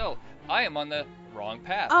 So, I am on the wrong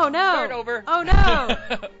path. Oh, no. Start over. Oh,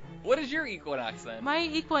 no. What is your Equinox, then? My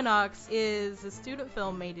Equinox is a student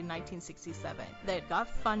film made in 1967 that got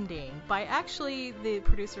funding by actually the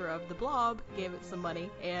producer of The Blob gave it some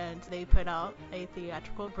money, and they put out a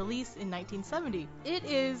theatrical release in 1970. It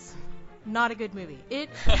is not a good movie.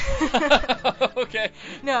 Okay.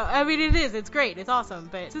 No, I mean, it is. It's great. It's awesome.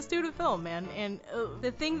 But it's a student film, man. And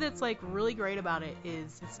the thing that's, like, really great about it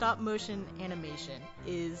is the stop-motion animation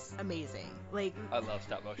is amazing. Like, I love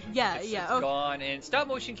stop-motion. Yeah, it's yeah. Gone. And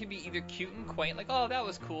stop-motion can be either cute and quaint, like, oh, that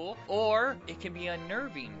was cool, or it can be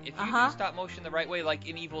unnerving. If you do stop-motion the right way, like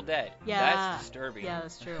in Evil Dead. Yeah. That's disturbing. Yeah,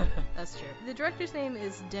 that's true. That's true. The director's name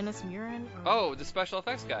is Dennis Muren. Oh, the special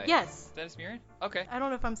effects guy. Yes. Dennis Muren? Okay. I don't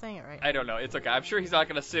know if I'm saying it right. I don't know. It's okay. I'm sure he's not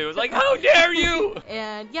going to sue. It's like, how dare you?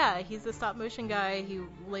 And yeah, he's the stop motion guy. He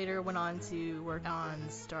later went on to work on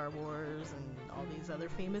Star Wars and all these other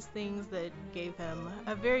famous things that gave him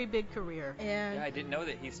a very big career. And yeah, I didn't know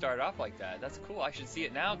that he started off like that. That's cool. I should see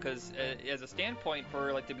it now because as a standpoint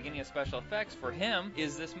for like the beginning of special effects for him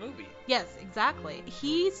is this movie. Yes, exactly.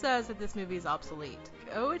 He says that this movie is obsolete,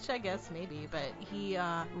 which I guess maybe, but he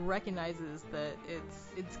recognizes that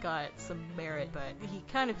it's got some merit, but he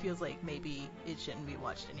kind of feels like maybe it shouldn't be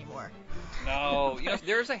watched anymore. No,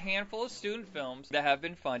 there's a handful of student films that have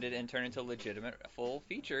been funded and turned into legitimate full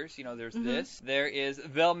features. There's this. There is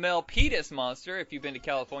the Milpitas Monster. If you've been to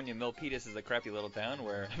California, Milpitas is a crappy little town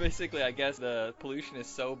where basically I guess the pollution is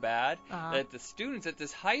so bad that the students at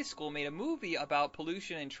this high school made a movie about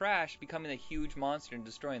pollution and trash becoming a huge monster and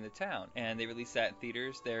destroying the town. And they released that in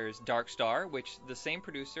theaters. There's Dark Star, which the same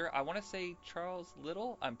producer, I want to say Charles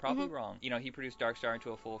Little, I'm probably wrong. He produced Dark Star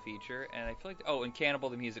into a full feature, and I feel like, and Cannibal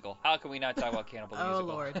the Musical. How can we not talk about Cannibal the Musical?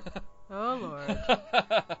 Lord. Oh,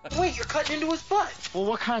 Lord. Wait, you're cutting into his butt. Well,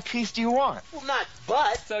 what kind of piece do you want? Well, not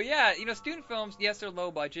butt. So, yeah, student films, yes, they're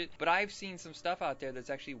low budget, but I've seen some stuff out there that's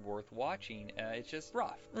actually worth watching. It's just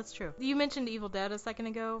rough. That's true. You mentioned Evil Dead a second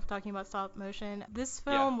ago, talking about stop motion. This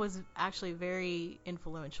film was actually very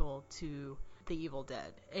influential to The Evil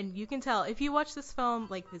Dead. And you can tell, if you watch this film,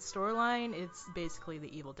 like the storyline, it's basically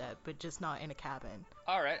The Evil Dead, but just not in a cabin.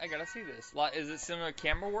 Alright, I gotta see this. Is it similar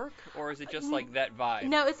camera work, or is it just like that vibe?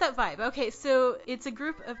 No, it's that vibe. Okay, so it's a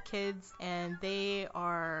group of kids, and they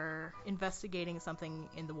are investigating something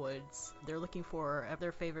in the woods. They're looking for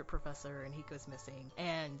their favorite professor, and he goes missing.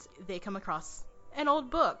 And they come across an old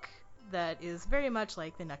book that is very much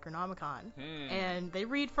like the Necronomicon. And they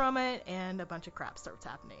read from it, and a bunch of crap starts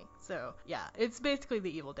happening. So, yeah, it's basically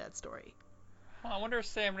the Evil Dead story. I wonder if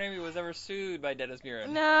Sam Raimi was ever sued by Dennis Muren.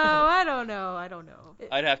 No, I don't know.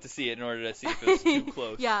 I'd have to see it in order to see if it was too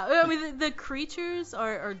close. Yeah, I mean, the creatures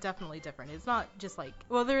are definitely different. It's not just like,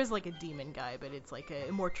 well, there is like a demon guy, but it's like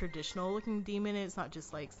a more traditional looking demon. It's not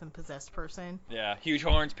just like some possessed person. Yeah, huge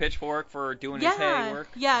horns, pitchfork for doing his hay work.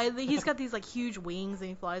 Yeah, he's got these like huge wings, and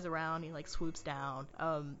he flies around, he like swoops down.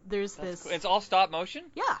 That's this... Cool. It's all stop motion?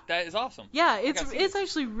 Yeah. That is awesome. Yeah, it's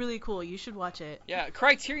actually really cool. You should watch it. Yeah,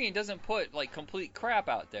 Criterion doesn't put like complete crap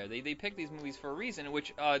out there. They pick these movies for a reason,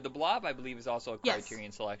 which The Blob, I believe, is also a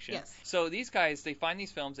Criterion selection. Yes. So these guys, they find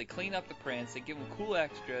these films, they clean up the prints, they give them cool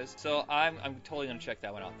extras. So I'm totally going to check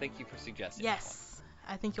that one out. Thank you for suggesting that one.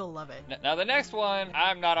 I think you'll love it. Now the next one,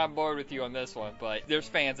 I'm not on board with you on this one, but there's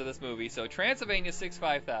fans of this movie. So Transylvania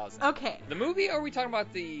 65000. Okay. The movie, or are we talking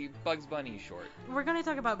about the Bugs Bunny short? We're going to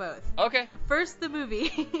talk about both. Okay. First, the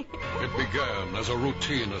movie. It began as a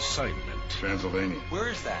routine assignment. Transylvania. Where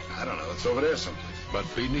is that? I don't know. It's over there someplace. But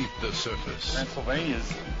beneath the surface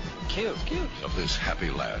Transylvania's cute. of this happy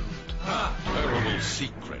land, terrible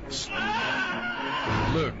secrets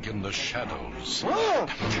lurk in the shadows. Whoa!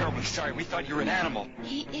 I'm terribly sorry. We thought you were an animal.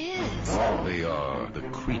 He is. They are the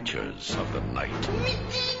creatures of the night.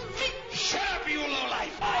 Shut up, you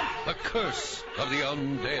lowlife! The curse of the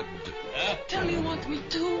undead. Tell me you want me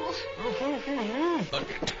to. The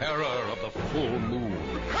terror of the full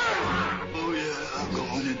moon. Oh yeah, I'm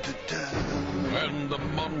going into town. And the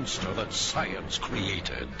monster that science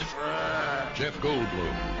created. Jeff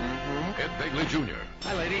Goldblum. Ed Begley Jr.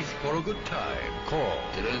 Hi, ladies. For a good time, call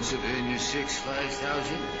Transylvania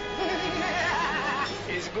 65000.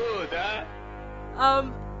 It's good,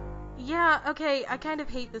 huh? Yeah, okay, I kind of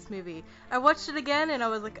hate this movie. I watched it again and I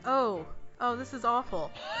was like, oh, this is awful.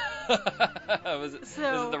 Is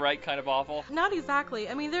it the right kind of awful? Not exactly.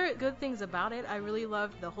 I mean, there are good things about it. I really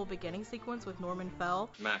loved the whole beginning sequence with Norman Fell.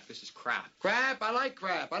 Mac, this is crap. Crap? I like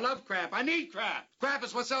crap. I love crap. I need crap. Crap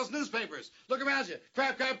is what sells newspapers. Look around you.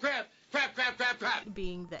 Crap, crap, crap. Crap, crap, crap, crap.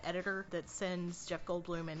 Being the editor that sends Jeff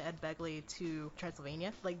Goldblum and Ed Begley to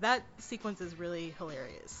Transylvania. Like, that sequence is really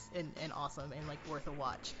hilarious and awesome and, like, worth a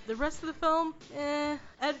watch. The rest of the film,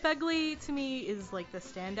 Ed Begley, to me, is, like, the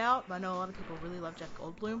standout. I know a lot of people really love Jeff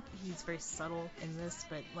Goldblum. He's very subtle in this,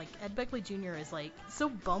 but, like, Ed Begley Jr. is, like, so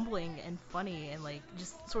bumbling and funny and, like,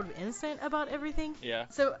 just sort of innocent about everything. Yeah.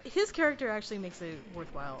 So his character actually makes it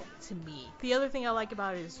worthwhile to me. The other thing I like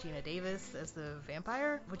about it is Gina Davis as the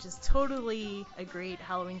vampire, which is totally a great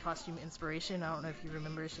Halloween costume inspiration. I don't know if you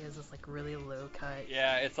remember, she has this like really low cut.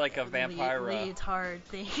 Yeah, it's like a vampire leotard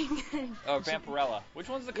thing. Oh, Vampirella. Which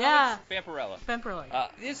one's the comics? Yeah. Vampirella.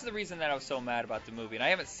 This is the reason that I was so mad about the movie, and I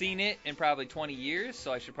haven't seen it in probably 20 years,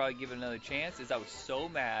 so I should probably give it another chance. Is I was so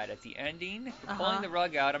mad at the ending, pulling the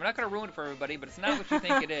rug out. I'm not gonna ruin it for everybody, but it's not what you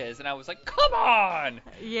think it is. And I was like, come on.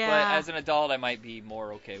 Yeah. But as an adult, I might be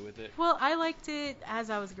more okay with it. Well, I liked it as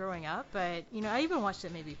I was growing up, but you know, I even watched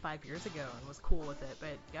it maybe 5 years ago and was cool with it.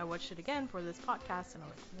 But I watched it again for this podcast, and I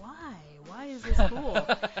was like, why? Why is this cool?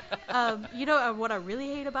 You know, what I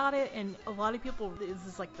really hate about it, and a lot of people, this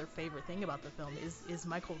is like their favorite thing about the film, is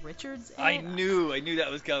Michael Richards. I knew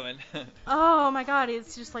that was coming. Oh my god,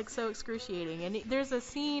 it's just like so excruciating. And there's a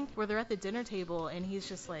scene where they're at the dinner table, and he's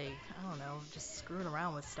just like, I don't know, just screwing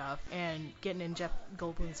around with stuff and getting in Jeff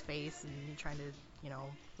Goldblum's face and trying to, you know,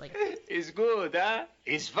 like. It's good, huh?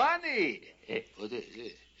 It's funny.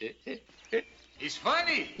 It's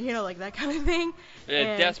funny. You know, like that kind of thing.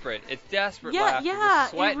 It's desperate. It's desperate. Yeah,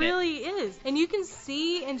 laughter. yeah, it really is. And you can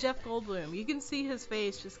see in Jeff Goldblum, you can see his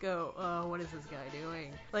face just go, oh, what is this guy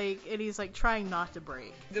doing? Like, and he's like trying not to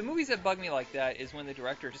break. The movies that bug me like that is when the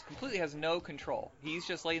director just completely has no control. He's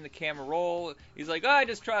just letting the camera roll. He's like, I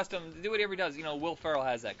just trust him. Do whatever he does. You know, Will Ferrell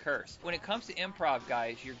has that curse. When it comes to improv,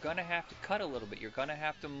 guys, you're going to have to cut a little bit. You're going to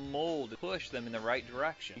have to mold, push them in the right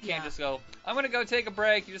direction. You can't just go, I'm going to go take a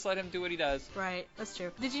break. You just let him do what he does. Right, that's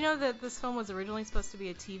true. Did you know that this film was originally supposed to be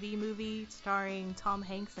a TV movie starring Tom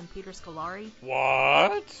Hanks and Peter Scolari?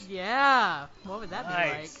 What? Yeah. What would that be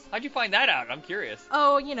like? How'd you find that out? I'm curious.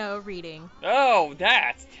 Oh, you know, reading. Oh,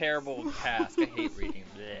 that's terrible task. I hate reading.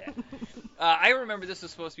 I remember this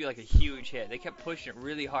was supposed to be like a huge hit. They kept pushing it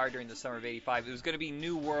really hard during the summer of '85. It was going to be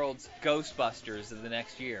New World's Ghostbusters of the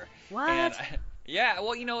next year. What? And yeah,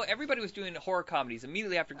 well, you know, everybody was doing horror comedies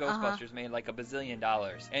immediately after Ghostbusters made like $1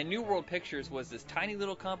 bazillion. And New World Pictures was this tiny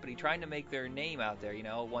little company trying to make their name out there, you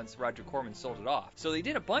know, once Roger Corman sold it off. So they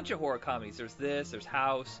did a bunch of horror comedies. There's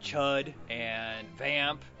House, Chud, and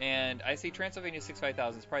Vamp. And I say Transylvania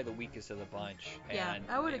 65000 is probably the weakest of the bunch. Yeah, and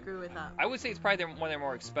I would agree with that. I would say it's probably one of their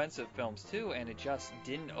more expensive films, too, and it just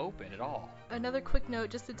didn't open at all. Another quick note,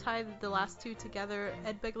 just to tie the last two together,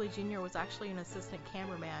 Ed Begley Jr. was actually an assistant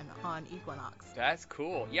cameraman on Equinox. That's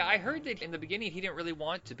cool. Yeah, I heard that in the beginning he didn't really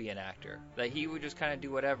want to be an actor. That he would just kind of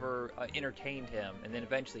do whatever entertained him, and then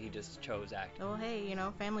eventually he just chose acting. Oh, hey, you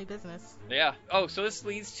know, family business. Yeah. Oh, so this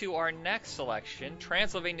leads to our next selection,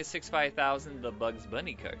 Transylvania 65000, the Bugs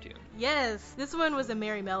Bunny cartoon. Yes, this one was a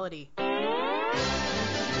merry melody.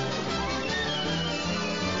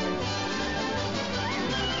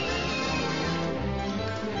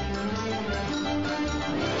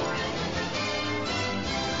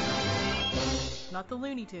 Not the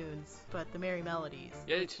Looney Tunes, but the Merry Melodies.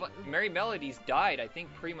 Yeah, it's fun. Merry Melodies died, I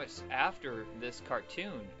think, pretty much after this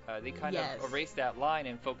cartoon. They kind of erased that line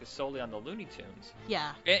and focused solely on the Looney Tunes.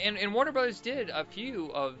 Yeah. And Warner Brothers did a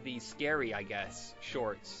few of the scary, I guess,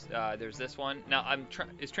 shorts. There's this one. Now,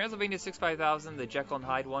 is Transylvania 65000 the Jekyll and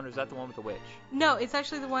Hyde one, or is that the one with the witch? No, it's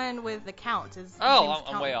actually the one with the Count.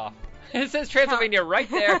 I'm way off. It says Transylvania right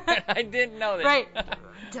there. I didn't know that. Right.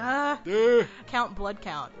 Duh. Count Blood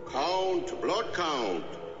Count. Count Blood Count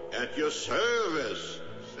at your service,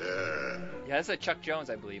 sir. Yeah, that's a Chuck Jones,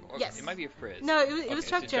 I believe. Or yes. It might be a Frizz. No, it was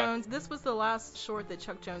Chuck Jones. This was the last short that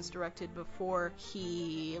Chuck Jones directed before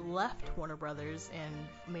he left Warner Brothers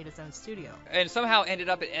and made his own studio. And somehow ended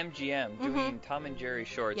up at MGM doing Tom and Jerry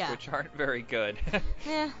shorts, which aren't very good.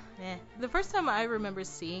 Yeah. The first time I remember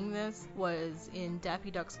seeing this was in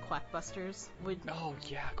Daffy Duck's Quackbusters. Oh,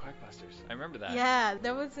 yeah, Quackbusters. I remember that. Yeah,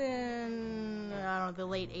 that was in, I don't know, the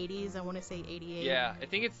late 80s. I want to say 88. Yeah, I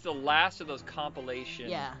think it's the last of those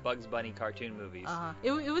compilation Bugs Bunny cartoon movies.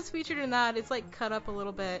 It was featured in that. It's like cut up a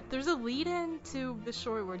little bit. There's a lead-in to the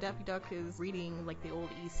short where Daffy Duck is reading like the old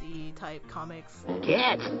EC type comics.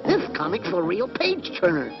 Kids, this comic's a real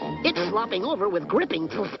page-turner. It's slopping over with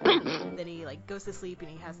gripping suspense. Then he like goes to sleep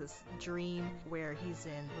and he has this dream where he's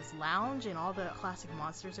in this lounge and all the classic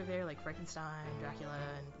monsters are there, like Frankenstein, Dracula,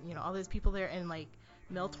 and you know all those people there, and like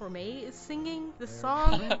Mel Torme is singing the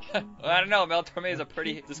song. I don't know. Mel Torme is a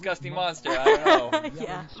pretty disgusting monster. I don't know.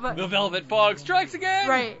 Yeah. But, the Velvet Fog strikes again.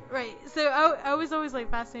 Right. So I was always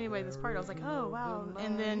like fascinated by this part. I was like, oh wow.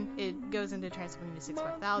 And then it goes into Transylvania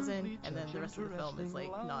 65000, and then the rest of the film is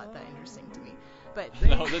like not that interesting to me. But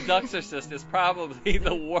no, The Duxorcist is probably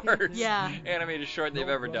the worst animated short they've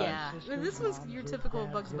ever done. Yeah, but this one's your typical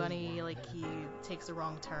Bugs Bunny. Like he takes a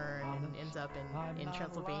wrong turn and ends up in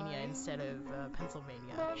Transylvania instead of Pennsylvania.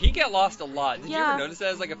 He get lost a lot. Did you ever notice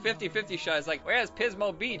that? It's like a 50-50 shot. It's like, where's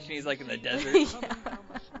Pismo Beach? And he's like in the desert.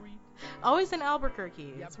 Always in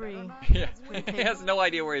Albuquerque. That's where he... Yeah. He has no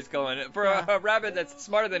idea where he's going. For a rabbit that's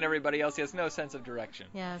smarter than everybody else, he has no sense of direction.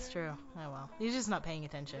 Yeah, that's true. Oh, well. He's just not paying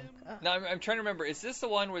attention. Now, I'm trying to remember. Is this the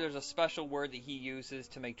one where there's a special word that he uses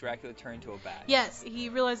to make Dracula turn into a bat? Yes. He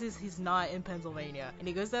realizes he's not in Pennsylvania. And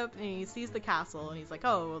he goes up and he sees the castle. And he's like,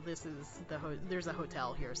 oh, well, this is there's a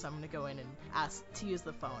hotel here. So I'm going to go in and ask to use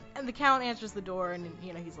the phone. And the Count answers the door. And,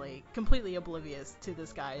 you know, he's like completely oblivious to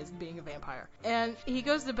this guy as being a vampire. And he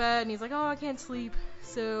goes to bed and he's like, like, oh, I can't sleep,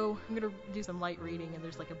 so I'm gonna do some light reading, and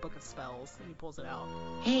there's like a book of spells, and he pulls it out.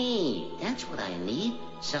 Hey, that's what I need.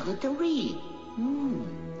 Something to read.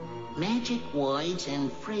 Magic words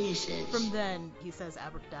and phrases. From then, he says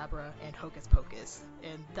abracadabra and hocus pocus,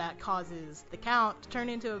 and that causes the Count to turn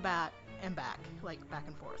into a bat and back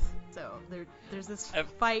and forth. So there's this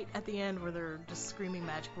fight at the end where they're just screaming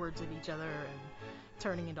magic words at each other and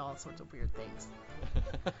turning into all sorts of weird things.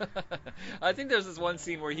 I think there's this one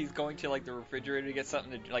scene where he's going to like the refrigerator to get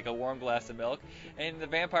something to, like a warm glass of milk, and the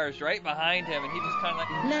vampire's right behind him, and he just kind of like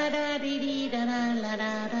la da dee dee da da la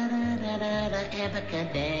da da da da da da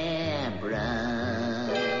abracadabra.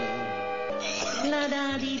 La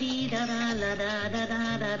da dee dee da da la da da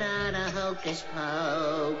da da da da hocus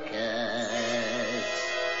pocus.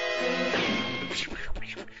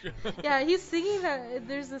 Yeah, he's singing that.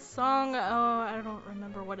 There's this song, I don't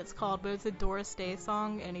remember what it's called, but it's a Doris Day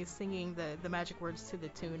song, and he's singing the magic words to the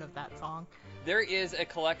tune of that song. There is a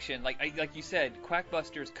collection, like you said,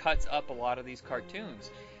 Quackbusters cuts up a lot of these cartoons.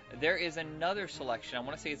 There is another selection. I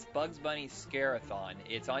want to say it's Bugs Bunny Scare-a-thon.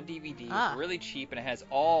 It's on DVD. It's really cheap, and it has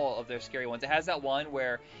all of their scary ones. It has that one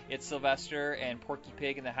where it's Sylvester and Porky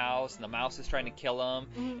Pig in the house, and the mouse is trying to kill him.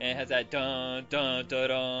 And it has that dun dun dun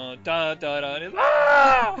dun dun dun dun. And,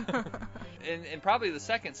 ah! and probably the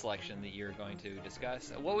second selection that you're going to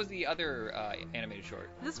discuss. What was the other animated short?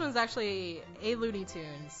 This one's actually a Looney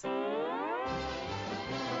Tunes.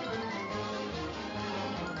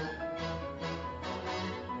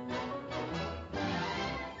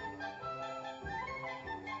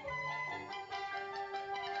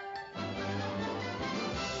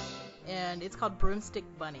 And it's called Broomstick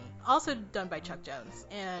Bunny, also done by Chuck Jones.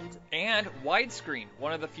 And widescreen,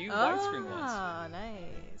 one of the few widescreen ones. Ah,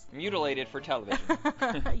 nice. Mutilated for television.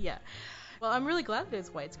 Yeah. Well, I'm really glad that it's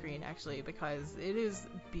widescreen, actually, because it is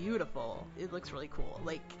beautiful. It looks really cool.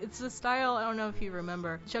 Like, it's the style, I don't know if you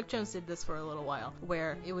remember, Chuck Jones did this for a little while,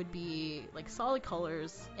 where it would be, like, solid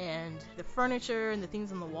colors, and the furniture and the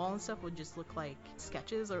things on the wall and stuff would just look like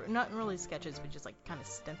sketches, or not really sketches, but just, like, kind of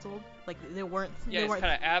stenciled. Like, they weren't... Yeah, it's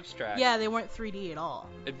kind of abstract. Yeah, they weren't 3D at all.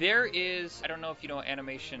 There is, I don't know if you know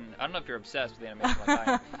animation, I don't know if you're obsessed with animation like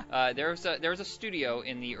I am. There was a studio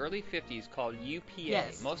in the early 50s called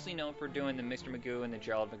UPA, mostly known for doing the Mr. Magoo and the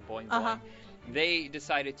Gerald McBoing Boing. They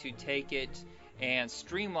decided to take it and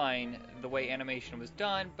streamline the way animation was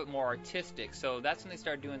done, but more artistic. So that's when they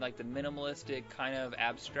started doing like the minimalistic kind of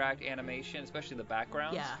abstract animation, especially the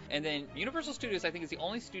backgrounds. Yeah. And then Universal Studios, I think, is the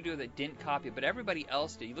only studio that didn't copy it, but everybody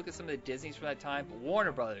else did. You look at some of the Disneys from that time,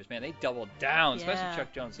 Warner Brothers, man, they doubled down, especially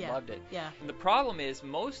Chuck Jones loved it. Yeah. And the problem is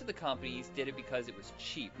most of the companies did it because it was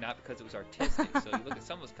cheap, not because it was artistic. So you look at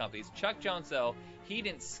some of those companies. Chuck Jones, though, he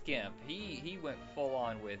didn't skimp. He went full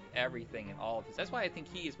on with everything and all of this. That's why I think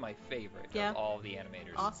he is my favorite of all of the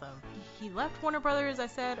animators. Awesome. He left Warner Brothers, I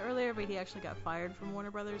said earlier, but he actually got fired from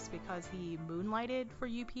Warner Brothers because he moonlighted for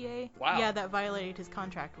UPA. Wow. Yeah, that violated his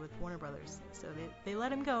contract with Warner Brothers, so they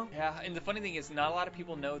let him go. Yeah, and the funny thing is, not a lot of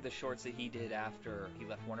people know the shorts that he did after he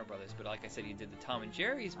left Warner Brothers, but like I said, he did the Tom and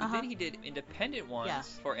Jerry's, but then he did independent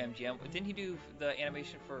ones for MGM. Didn't he do the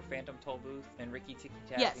animation for Phantom Tollbooth and Ricky Tikki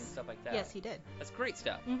Tavi and stuff like that? Yes, he did. That's great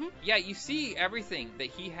stuff. Yeah, you see everything that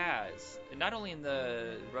he has, not only in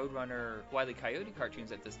the Roadrunner, Wile E. Coyote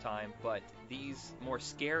cartoons at this time, but these more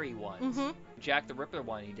scary ones. Jack the Ripper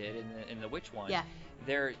one he did, and the Witch one. Yeah.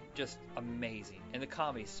 They're just amazing. And the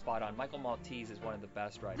comedy's spot on. Michael Maltese is one of the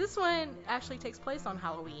best writers. This one actually takes place on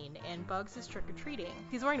Halloween, and Bugs is trick-or-treating.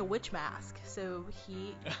 He's wearing a witch mask, so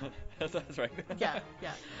he... That's right. Yeah.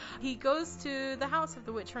 He goes to the house of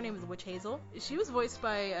the witch. Her name is Witch Hazel. She was voiced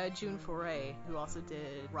by June Foray, who also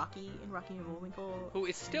did Rocky in Rocky and Bullwinkle. Who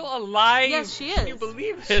is still alive? Yes, she is. Can you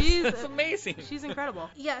believe this? That's amazing. She's incredible.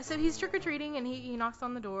 Yeah, so he's trick-or-treating, and he knocks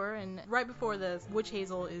on the door, and right before this, Witch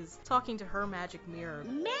Hazel is talking to her magic mirror.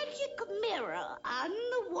 Magic mirror on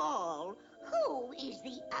the wall. Who is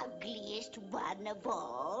the ugliest one of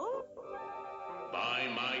all? By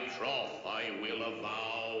my troth, I will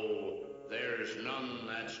avow, there's none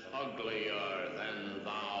that's uglier than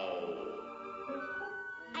thou.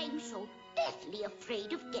 I'm so deathly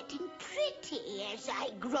afraid of getting pretty as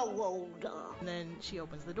I grow older. And then she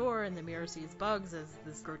opens the door, and the mirror sees Bugs as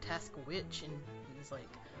this grotesque witch, and he's like,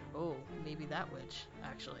 oh, maybe that witch,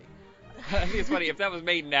 actually. I think it's funny, if that was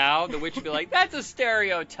made now, the witch would be like, that's a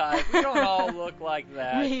stereotype. We don't all look like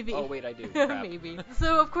that. Maybe. Oh, wait, I do. Crap. Maybe.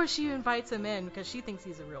 So, of course, she invites him in because she thinks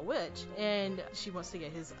he's a real witch, and she wants to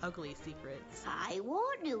get his ugly secrets. I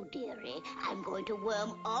warn you, dearie. I'm going to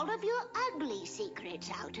worm all of your ugly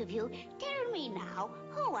secrets out of you. Tell me now,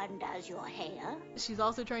 who undoes your hair? She's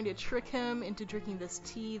also trying to trick him into drinking this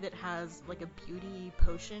tea that has, like, a beauty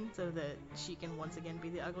potion so that she can once again be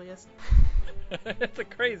the ugliest. It's a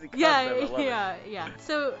crazy concept. Yeah.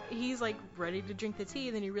 So he's like ready to drink the tea,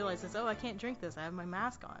 and then he realizes, oh, I can't drink this. I have my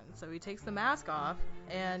mask on. So he takes the mask off,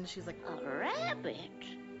 and she's like, a rabbit?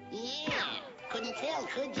 Yeah, couldn't tell,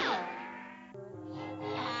 could you?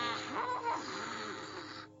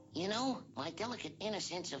 You know, my delicate inner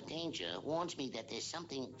sense of danger warns me that there's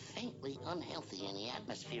something faintly unhealthy in the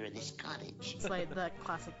atmosphere of this cottage. It's like the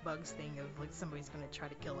classic Bugs thing of like somebody's going to try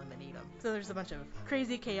to kill him and eat him. So there's a bunch of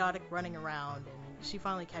crazy, chaotic running around, and she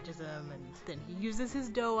finally catches him, and then he uses his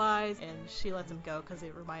doe eyes, and she lets him go because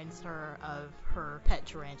it reminds her of her pet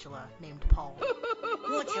tarantula named Paul.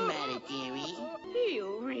 What's the matter, dearie?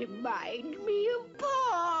 You remind me of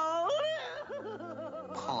Paul.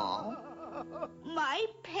 Paul? My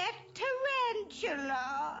pet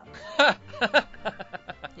tarantula.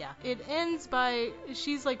 Yeah. It ends by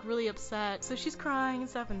she's like really upset, so she's crying and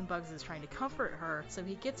stuff, and Bugs is trying to comfort her. So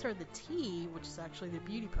he gets her the tea, which is actually the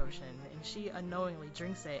beauty potion, and she unknowingly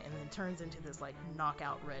drinks it and then turns into this like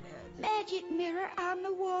knockout redhead. Magic mirror on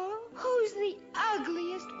the wall. Who's the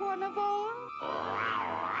ugliest one of all?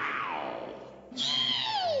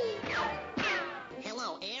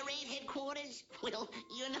 Hello, Air Raid headquarters? Well,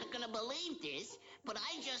 you're not gonna believe this, but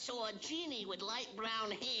I just saw a genie with light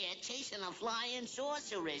brown hair chasing a flying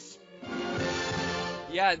sorceress.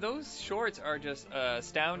 Yeah, those shorts are just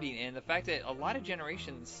astounding, and the fact that a lot of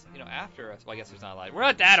generations, after us, well, I guess there's not a lot. We're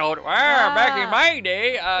not that old. Back in my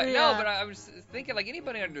day. No, but I was thinking, like,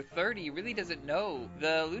 anybody under 30 really doesn't know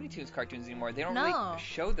the Looney Tunes cartoons anymore. They don't really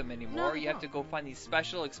show them anymore. You have to go find these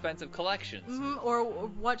special, expensive collections. Mm-hmm. Or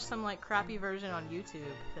watch some, like, crappy version on YouTube.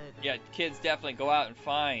 Yeah, kids definitely go out and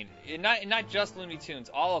find. And not just Looney Tunes,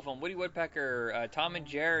 all of them. Woody Woodpecker, Tom and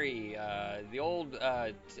Jerry, the old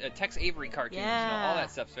Tex Avery cartoons, all that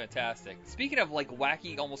stuff's fantastic. Speaking of like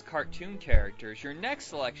wacky, almost cartoon characters, your next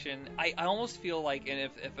selection, I almost feel like, and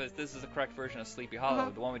if this is the correct version of Sleepy Hollow,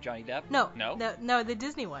 the one with Johnny Depp? No, the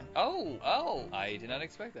Disney one. Oh, I did not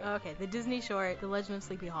expect that. Okay, the Disney short, The Legend of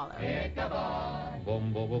Sleepy Hollow.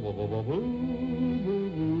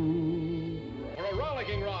 For a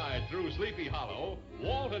rollicking ride through Sleepy Hollow,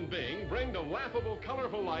 Walt and Bing bring to laughable,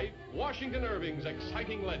 colorful life Washington Irving's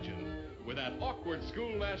exciting legend with that awkward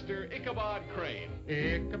schoolmaster Ichabod Crane.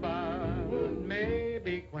 Ichabod may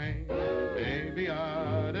be quaint, maybe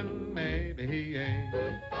odd, and maybe he ain't.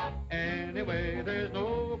 Anyway, there's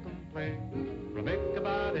no complaint from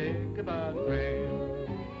Ichabod Crane.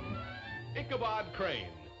 Ichabod Crane,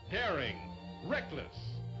 daring, reckless,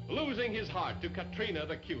 losing his heart to Katrina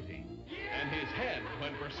the cutie, and his head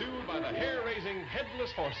when pursued by the hair-raising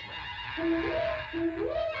Headless Horseman.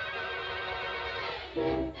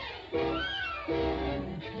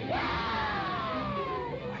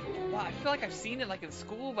 I feel like I've seen it like in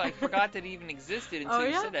school, but I forgot that it even existed until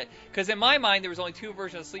you said that. Because in my mind, there was only two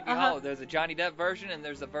versions of Sleepy Hollow. There's a Johnny Depp version, and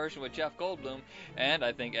there's a version with Jeff Goldblum, and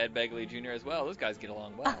I think Ed Begley Jr. as well. Those guys get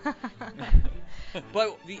along well.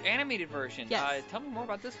 But the animated version, tell me more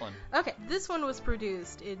about this one. Okay, this one was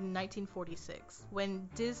produced in 1946 when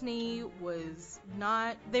Disney was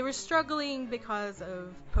not... They were struggling because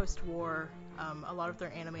of post-war. A lot of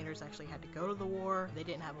their animators actually had to go to the war. They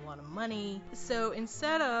didn't have a lot of money. So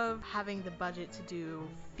instead of having the budget to do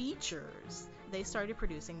features, they started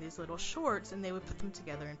producing these little shorts, and they would put them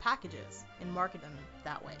together in packages and market them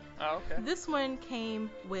that way. Oh, okay. This one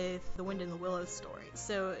came with the Wind in the Willows story.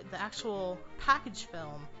 So the actual package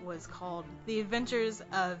film was called The Adventures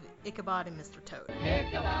of Ichabod and Mr. Toad.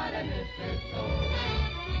 Ichabod and Mr. Toad.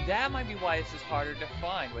 That might be why this is harder to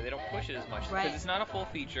find, where they don't push it as much. Because it's not a full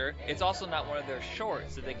feature. It's also not one of their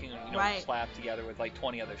shorts that they can, slap together with like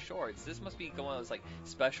 20 other shorts. This must be one of those like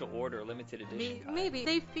special order, limited edition kinds. Maybe.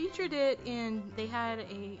 They featured it they had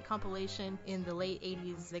a compilation in the late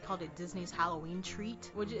 80s. They called it Disney's Halloween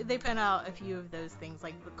Treat, which they put out a few of those things,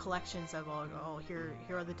 like the collections of, here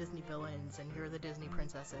are the Disney villains, and here are the Disney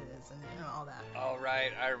princesses, and all that. Oh,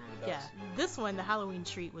 right. I remember those. Yeah. This one, the Halloween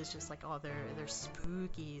Treat, was just like all their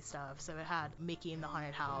spooky stuff. So it had Mickey in the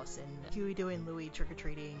haunted house, and Huey, Dewey, and Louie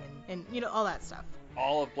trick-or-treating, and all that stuff.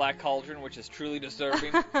 all of Black Cauldron, which is truly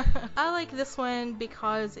disturbing. I like this one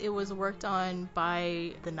because it was worked on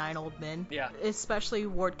by the 9 old men. Yeah. Especially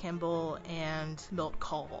Ward Kimball and Milt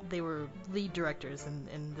Kahl. They were lead directors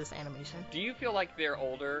in this animation. Do you feel like they're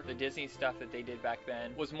older? The Disney stuff that they did back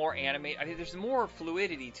then was more animated. I mean, there's more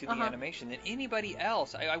fluidity to the animation than anybody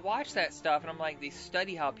else. I watch that stuff and I'm like, they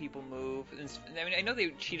study how people move. I mean, I know they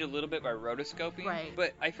cheat a little bit by rotoscoping, right,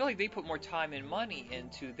 but I feel like they put more time and money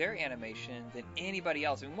into their animation than anybody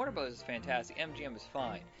else. I mean, Warner Bros. Is fantastic. MGM is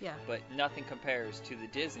fine. Yeah. But nothing compares to the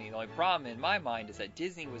Disney. The only problem in my mind is that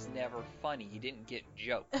Disney was never funny. You didn't get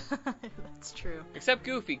jokes. That's true. Except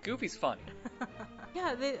Goofy. Goofy's funny.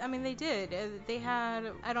 Yeah, they did. They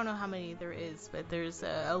had, I don't know how many there is, but there's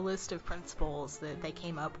a list of principles that they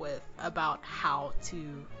came up with about how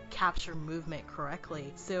to capture movement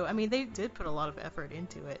correctly. So, I mean, they did put a lot of effort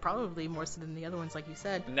into it, probably more so than the other ones, like you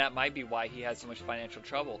said. And that might be why he had so much financial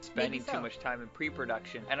trouble, spending too much time in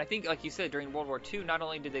pre-production. And I think, like you said, during World War II, not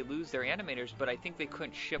only did they lose their animators, but I think they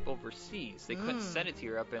couldn't ship overseas. They couldn't send it to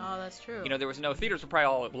Europe. And, oh, that's true. You know, there was no theaters were probably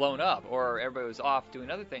all blown up, or everybody was off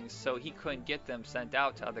doing other things, so he couldn't get them sent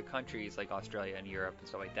out to other countries like Australia and Europe and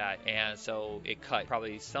stuff like that. And so it cut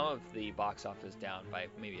probably some of the box office down by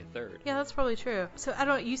maybe a third. Yeah, that's probably true. So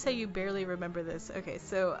you say you barely remember this. Okay,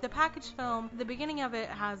 so the package film, the beginning of it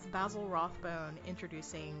has Basil Rathbone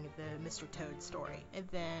introducing the Mr. Toad story. And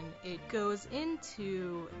then it goes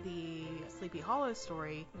into the Sleepy Hollow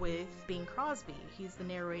story with Bing Crosby. He's the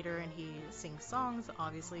narrator and he sings songs.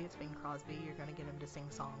 Obviously, it's Bing Crosby. You're going to get him to sing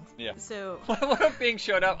songs. Yeah. So what if Bing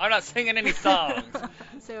showed up? I'm not singing any songs.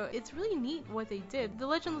 So it's really neat what they did. The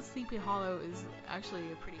Legend of Sleepy Hollow is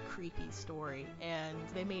actually a pretty creepy story, and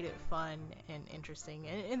they made it fun and interesting.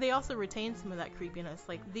 And they also retained some of that creepiness.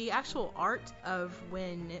 Like the actual art of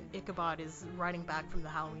when Ichabod is riding back from the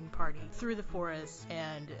Halloween party through the forest,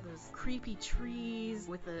 and those creepy trees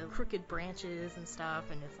with the crooked branches and stuff,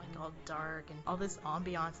 and it's like all dark, and all this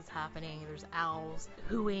ambiance is happening. There's owls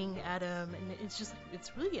hooing at him, and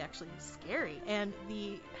it's really actually scary. And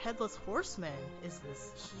the Headless Horseman is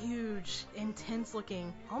this huge,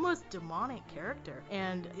 intense-looking, almost demonic character,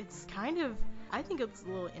 and it's kind of, I think it's a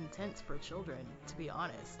little intense for children, to be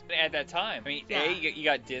honest. At that time, I mean, yeah. A, you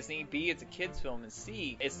got Disney, B, it's a kid's film, and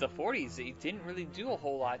C, it's the 40s. It didn't really do a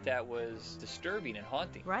whole lot that was disturbing and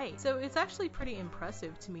haunting. Right. So it's actually pretty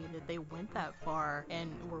impressive to me that they went that far and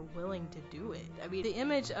were willing to do it. I mean, the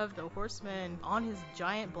image of the horseman on his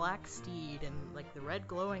giant black steed and like the red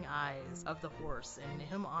glowing eyes of the horse and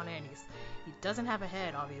him on it, and he doesn't have a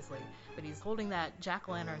head, obviously, but he's holding that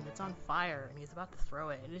jack-o'-lantern that's on fire and he's about to throw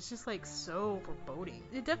it, and it's just like so foreboding.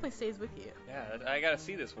 It definitely stays with you. Yeah, I gotta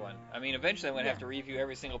see this one. I mean, eventually I'm gonna have to review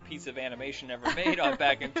every single piece of animation ever made on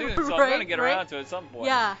Back in Toon, so I'm gonna get around to it at some point.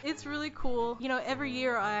 Yeah, it's really cool. You know, every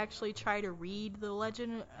year I actually try to read The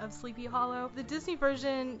Legend of Sleepy Hollow. The Disney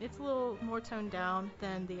version, it's a little more toned down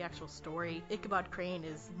than the actual story. Ichabod Crane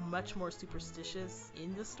is much more superstitious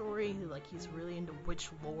in the story. Like, he's really into witch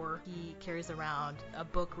lore. He carries around a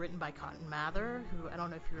book written by Cotton Mather, who I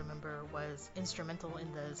don't know if you remember was instrumental in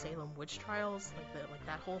the Salem witch trials, like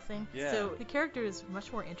that whole thing. Yeah. So the character is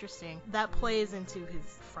much more interesting. That plays into his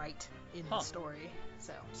fright in the story.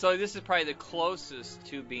 So this is probably the closest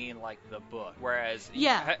to being like the book. Whereas,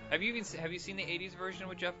 yeah. Have you seen the 80s version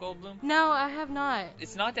with Jeff Goldblum? No, I have not.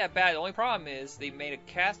 It's not that bad. The only problem is they made a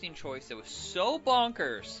casting choice that was so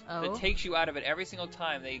bonkers that takes you out of it every single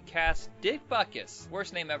time. They cast Dick Butkus,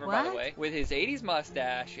 worst name ever, by the way, with his 80s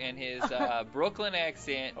mustache and his Brooklyn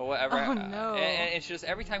accent or whatever. Oh no! And it's just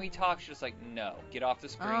every time he talks, just like, no, get off the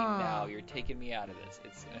screen now. You're taking me out of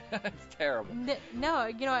this. It's terrible. No,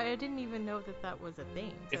 you know, I didn't even know that was a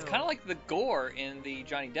thing. So. It's kind of like the gore in the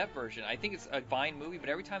Johnny Depp version. I think it's a fine movie, but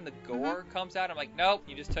every time the gore comes out, I'm like, nope,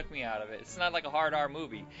 you just took me out of it. It's not like a hard R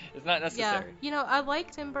movie. It's not necessary. Yeah, you know, I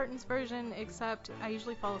like Tim Burton's version, except I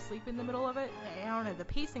usually fall asleep in the middle of it. I don't know, the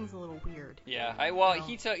pacing's a little weird. Yeah,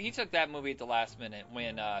 he took that movie at the last minute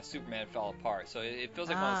when Superman fell apart. So it feels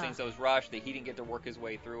like one of those things that was rushed, that he didn't get to work his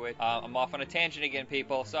way through it. I'm off on a tangent again,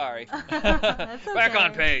 people. Sorry. That's okay. Back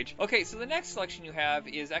on page. Okay, so the next selection you have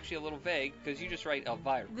is actually a little vague, because you just write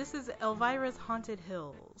Elvira. This is Elvira's Haunted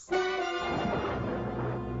Hills.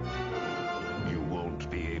 You won't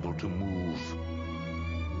be able to move.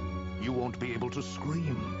 You won't be able to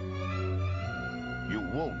scream. You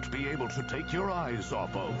won't be able to take your eyes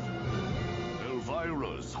off of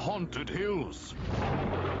Elvira's Haunted Hills.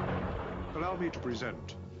 Allow me to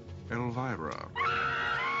present Elvira.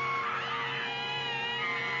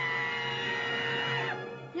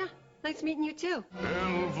 Yeah, nice meeting you too.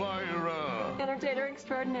 Elvira. Entertainer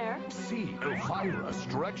extraordinaire. See Elvira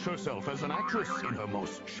stretch herself as an actress in her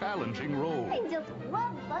most challenging role. I just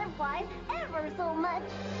love butterflies ever so much.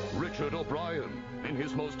 Richard O'Brien in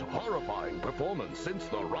his most horrifying performance since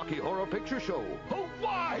the Rocky Horror Picture Show. Oh,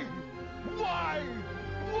 why? Why?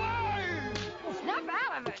 Why? Snap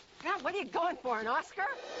out of it. Now, what are you going for, an Oscar?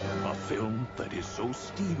 A film that is so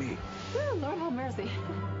steamy, Oh, Lord have mercy.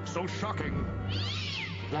 so shocking,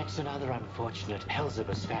 That's another unfortunate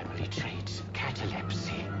Elzebus family trait.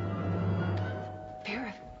 Catalepsy. Fear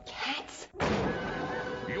of cats?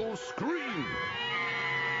 you'll scream.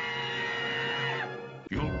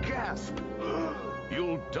 You'll gasp.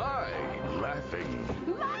 You'll die laughing.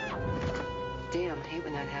 Damn, hate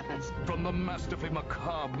when that happens. From the masterfully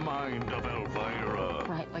macabre mind of Elvira.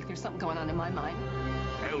 Right, like there's something going on in my mind.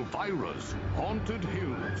 Elvira's Haunted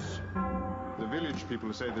Hills. The village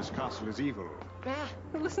people say this castle is evil.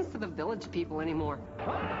 Who listens to the village people anymore?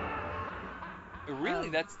 Really,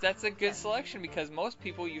 that's a good selection because most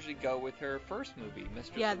people usually go with her first movie,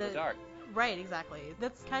 Mistress of the Dark. Right, exactly.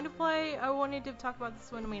 That's kind of why I wanted to talk about this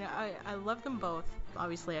one. I mean, I love them both.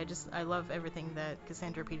 Obviously, I love everything that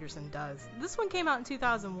Cassandra Peterson does. This one came out in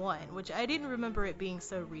 2001, which I didn't remember it being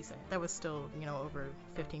so recent. That was still, over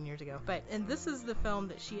 15 years ago. And this is the film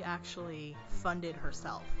that she actually funded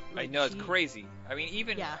herself. I know, it's crazy. I mean,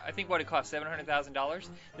 I think what it cost, $700,000?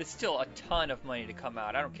 That's still a ton of money to come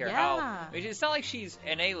out. I don't care how. I mean, it's not like she's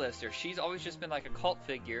an A-lister. She's always just been like a cult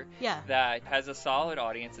figure that has a solid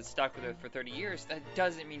audience that's stuck with her for 30 years. That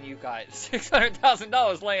doesn't mean you got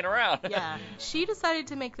 $600,000 laying around. Yeah. She decided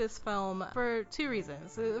to make this film for two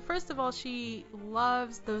reasons. First of all, she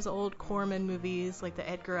loves those old Corman movies, like the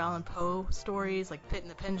Edgar Allan Poe stories, like Pit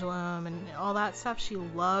and the Pendulum and all that stuff. She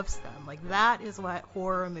loves them. Like, that is what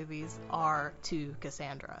horror movies are to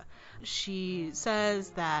Cassandra. She says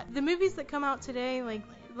that the movies that come out today, like,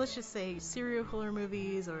 let's just say serial killer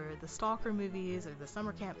movies or the stalker movies or the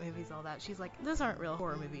summer camp movies, all that, she's like, those aren't real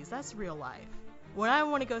horror movies. That's real life. When I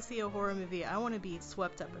want to go see a horror movie, I want to be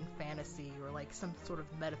swept up in fantasy or like some sort of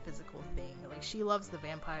metaphysical thing. Like, she loves the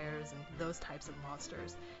vampires and those types of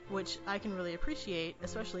monsters, which I can really appreciate,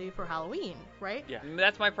 especially for Halloween, right? Yeah,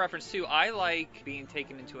 that's my preference too. I like being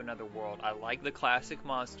taken into another world. I like the classic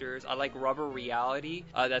monsters. I like rubber reality.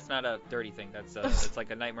 That's not a dirty thing. That's it's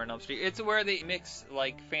like a Nightmare on Elm Street. It's where they mix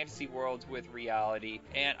like fantasy worlds with reality.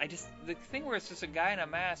 And the thing where it's just a guy in a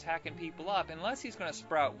mask hacking people up, unless he's going to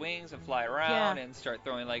sprout wings and fly around and start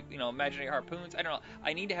throwing like imaginary harpoons. I don't know.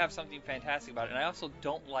 I need to have something fantastic about it, and I also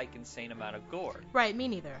don't like insane amount of gore. Right, me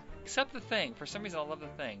neither. Except The Thing. For some reason, I love The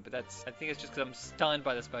Thing, but I think it's just because I'm stunned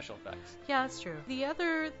by the special effects. Yeah, that's true. The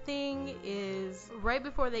other thing is, right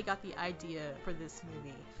before they got the idea for this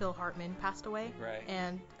movie, Phil Hartman passed away. Right.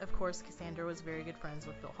 And of course, Cassandra was very good friends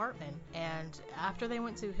with Phil Hartman. And after they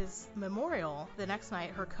went to his memorial, the next night,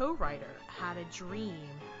 her co-writer had a dream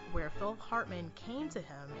where Phil Hartman came to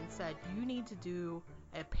him and said, you need to do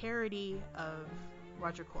a parody of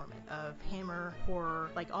Roger Corman, of Hammer, horror,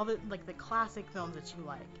 like all the classic films that you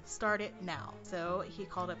like. Start it now. So he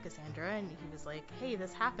called up Cassandra and he was like, hey,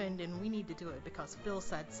 this happened and we need to do it because Phil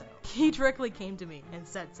said so. He directly came to me and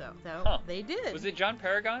said so. So they did. Was it John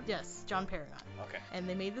Paragon? Yes, John Paragon. Okay. And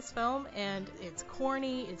they made this film, and it's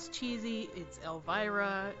corny, it's cheesy, it's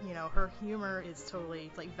Elvira, her humor is totally,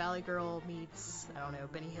 it's like Valley Girl meets, I don't know,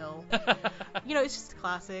 Benny Hill. It's just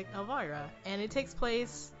classic Elvira. And it takes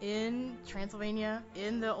place in Transylvania,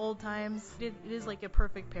 in the old times. It is like a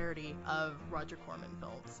perfect parody of Roger Corman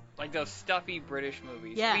films. Like those stuffy British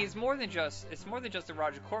movies. Yeah. I mean, it's more than just the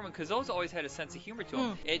Roger Corman, because those always had a sense of humor to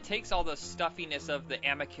them. It takes all the stuffiness of the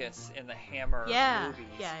Amicus and the Hammer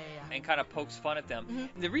movies and kind of pokes fun at them.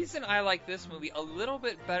 Mm-hmm. The reason I like this movie a little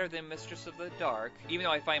bit better than Mistress of the Dark, even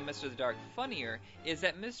though I find Mistress of the Dark funnier, is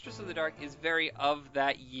that Mistress of the Dark is very of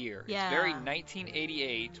that year. Yeah. It's very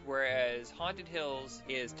 1988, whereas Haunted Hills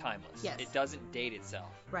is timeless. Yes. It doesn't date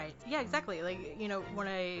itself. Right. Yeah, exactly. Like, when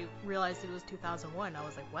I realized it was 2001, I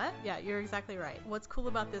was like, what? Yeah, you're exactly right. What's cool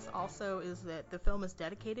about this also is that the film is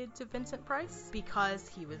dedicated to Vincent Price because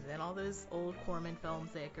he was in all those old Corman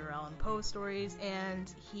films, the Edgar Allan Poe stories,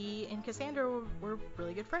 and he and Cassandra were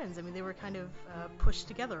really good friends. I mean, they were kind of pushed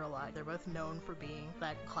together a lot. They're both known for being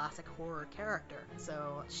that classic horror character.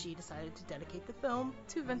 So she decided to dedicate the film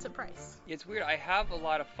to Vincent Price. It's weird. I have a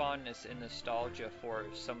lot of fondness and nostalgia for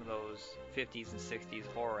some of those 50s and '60s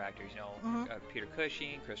horror actors. Peter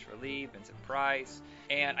Cushing, Christopher Lee, Vincent Price,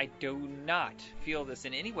 and I do not feel this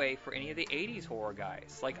in any way for any of the '80s horror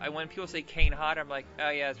guys. Like when people say Kane Hodder, I'm like, oh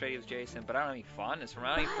yeah, it's Freddy was Jason, but I don't have any fondness for him.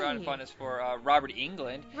 I don't have any fondness for Robert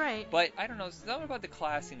Englund. Right. But I don't know, something about the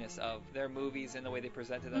classiness of their movies and the way they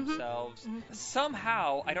presented themselves.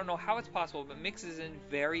 Somehow, I don't know how it's possible, but mixes in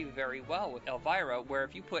very, very well with Elvira, where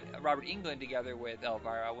if you put Robert Englund together with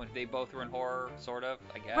Elvira, when they both were in horror, sort of,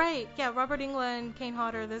 I guess. Right, yeah, Robert Englund, Kane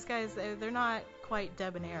Hodder, those guys, they're not quite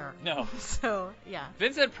debonair. No. So, yeah.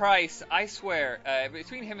 Vincent Price, I swear,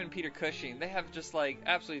 between him and Peter Cushing, they have just like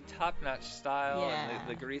absolutely top-notch style and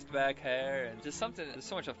the greased back hair and just something, there's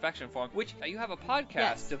so much affection for him, which you have a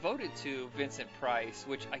podcast devoted to Vincent Price,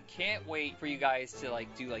 which I can't wait for you guys to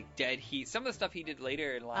like do like Dead Heat, some of the stuff he did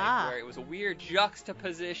later in life where it was a weird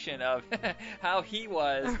juxtaposition of how he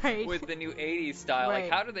was with the new 80s style. Like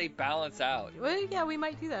how do they balance out? Well, yeah, we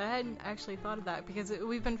might do that. I hadn't actually thought of that because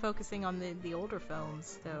we've been focusing on the older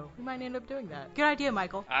films, so we might end up doing that. Good idea,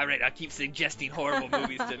 Michael. All right, I keep suggesting horrible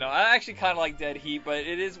movies to know. I actually kind of like Dead Heat, but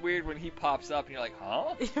it is weird when he pops up and you're like,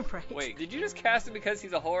 huh? Right. Wait, did you just cast him because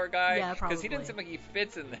he's a horror guy? Yeah, probably. Because he didn't seem like he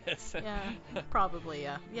fits in this. Yeah, probably,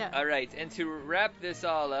 yeah. All right, and to wrap this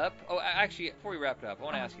all up, actually, before we wrap it up, I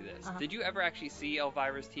want to ask you this. Did you ever actually see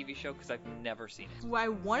Elvira's TV show? Because I've never seen it. Well, I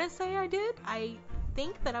want to say I did. I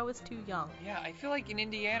think that I was too young. Yeah, I feel like in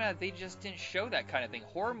Indiana they just didn't show that kind of thing.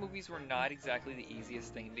 Horror movies were not exactly the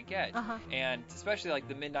easiest thing to get, and especially like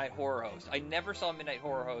the Midnight Horror Host. I never saw Midnight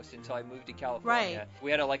Horror Host until I moved to California. Right. We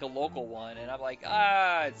had a local one, and I'm like,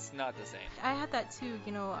 it's not the same. I had that too.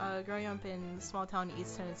 Growing up in small town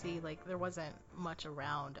East Tennessee, like there wasn't much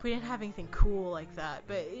around. We didn't have anything cool like that,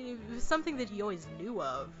 but it was something that you always knew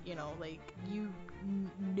of. Like you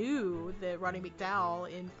knew that Roddy McDowall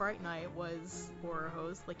in Fright Night was horror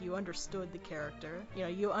host. Like you understood the character.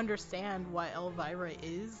 You understand what Elvira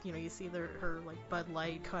is. You see her like Bud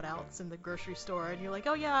Light cutouts in the grocery store, and you're like,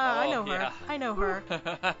 oh yeah, I know her. I know her.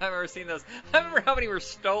 I've never seen those. I remember how many were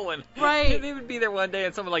stolen. Right. They would be there one day,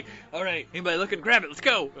 and someone like, all right, anybody looking, grab it, let's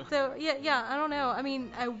go. So yeah, I don't know. I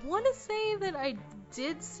mean, I want to say that I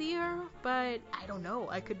did see her, but I don't know.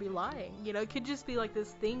 I could be lying. It could just be like this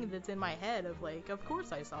thing that's in my head of like, of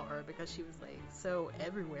course I saw her because she was like so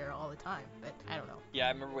everywhere all the time. But I don't know. Yeah,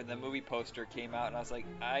 I remember when the movie poster came out, and I was like,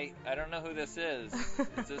 I don't know who this is.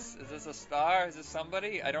 Is this a star? Is this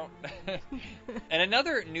somebody? I don't. And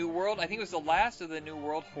another New World, I think it was the last of the New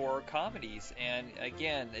World horror comedies. And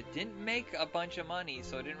again, it didn't make a bunch of money,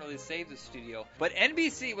 so it didn't really save the studio. But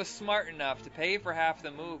NBC was smart enough to pay for half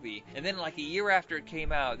the movie, and then like a year after it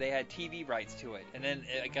came out, they had TV rights to it, and then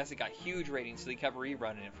I guess it got huge ratings, so they kept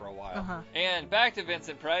rerunning it for a while. And back to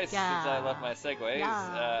Vincent Price, since I left my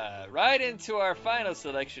segues, right into our final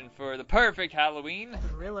selection for the perfect Halloween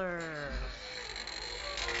thriller.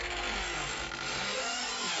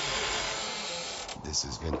 This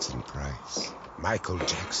is Vincent Price. Michael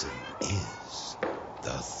Jackson is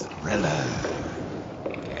the Thriller.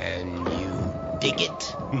 Can you dig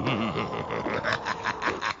it?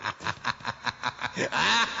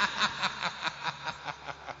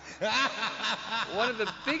 One of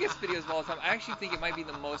the biggest videos of all time. I actually think it might be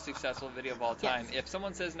the most successful video of all time. If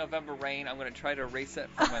someone says November Rain, I'm going to try to erase that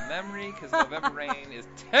from my memory because November Rain is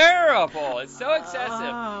terrible. It's so excessive.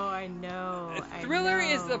 Oh, I know. Thriller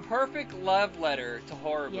is the perfect love letter to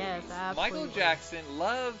horror movies. Absolutely. Michael Jackson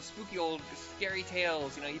loved spooky old scary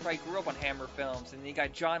tales. He probably grew up on Hammer films. And then you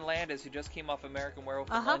got John Landis, who just came off American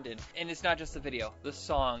Werewolf in London. And it's not just the video. The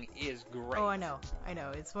song is great. Oh, I know.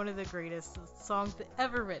 It's one of the greatest songs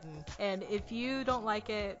ever written. And if you don't like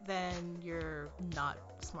it, then you're not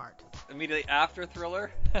smart. Immediately after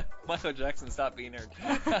Thriller, Michael Jackson stopped being nerd.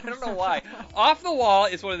 I don't know why. Off the Wall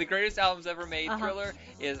is one of the greatest albums ever made. Thriller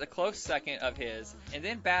is a close second of his. And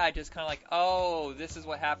then Bad, just kind of like, oh, this is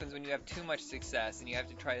what happens when you have too much success and you have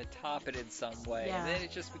to try to top it in some way. And then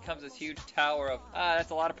it just becomes this huge tower of,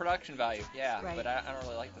 that's a lot of production value. Yeah, but I don't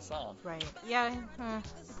really like the song. Right. Yeah,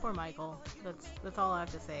 poor Michael. That's all I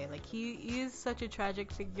have to say. Like, he is such a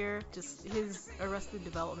tragic figure. Just his Arrested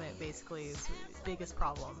Development basically is his biggest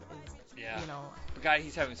problem. But God,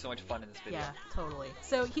 he's having so much fun in this video. Yeah, totally.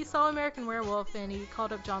 So he saw American Werewolf and he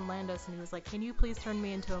called up John Landis and he was like, can you please turn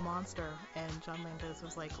me into a monster? And John Landis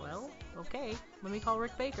was like, well, okay, let me call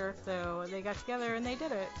Rick Baker. So they got together and they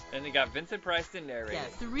did it. And they got Vincent Price to narrate.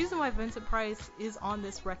 Yes, the reason why Vincent Price is on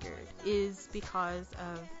this record is because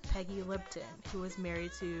of Peggy Lipton, who was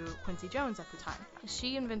married to Quincy Jones at the time.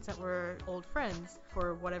 She and Vincent were old friends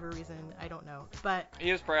for whatever reason, I don't know. But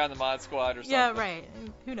he was probably on the Mod Squad or something. Yeah, right.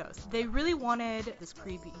 Who knows? they really wanted this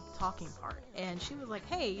creepy talking part. And she was like,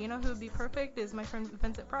 hey, you know who would be perfect is my friend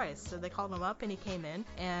Vincent Price. So they called him up and he came in,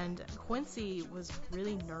 and Quincy was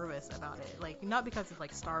really nervous about it. Like, not because of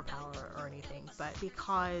like star power or anything, but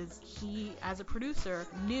because he, as a producer,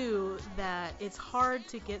 knew that it's hard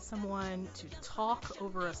to get someone to talk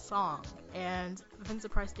over a song. And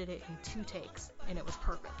Vincent Price did it in 2 takes, and it was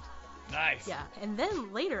perfect. Nice. Yeah, and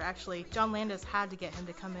then later, actually, John Landis had to get him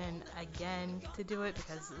to come in again to do it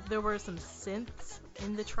because there were some synths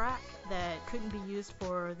in the track that couldn't be used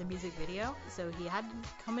for the music video. So he had to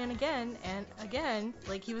come in again and again,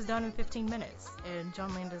 like he was done in 15 minutes. And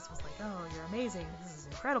John Landis was like, oh, you're amazing. This is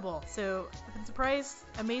incredible. So Vincent Price,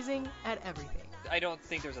 amazing at everything. I don't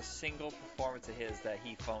think there's a single performance of his that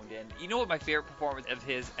he phoned in. You know what my favorite performance of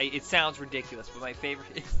his, it sounds ridiculous, but my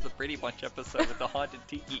favorite is the Brady Bunch episode with the haunted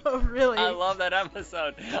tiki. Oh, really? I love that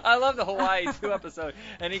episode. I love the Hawaii 2 episode.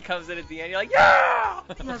 And he comes in at the end, you're like, yeah!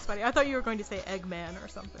 That's funny. I thought you were going to say Eggman or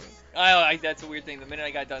something. That's a weird thing. The minute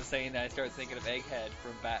I got done saying that, I started thinking of Egghead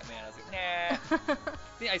from Batman. I was like,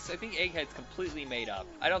 nah. I think Egghead's completely made up.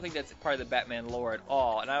 I don't think that's part of the Batman lore at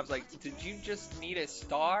all. And I was like, did you just need a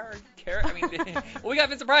star character? I mean, well, we got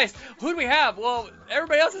Vincent Price. Who do we have? Well,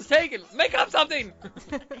 everybody else is taken. Make up something.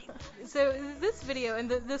 So this video, and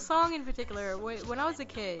the song in particular, when I was a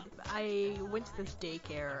kid, I went to this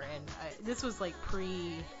daycare, and this was like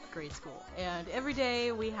pre-grade school. And every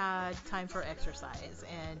day we had time for exercise,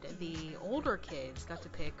 and the older kids got to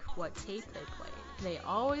pick what tape they played. They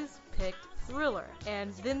always picked Thriller,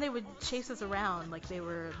 and then they would chase us around like they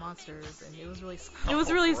were monsters, and it was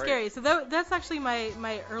really scary. So that's actually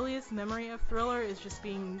my earliest memory of Thriller, is just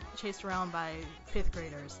being chased around by 5th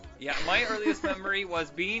graders. Yeah, my earliest memory was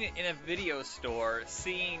being in a video store,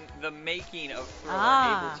 seeing the making of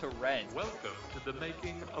Thriller, able to rent. Welcome to the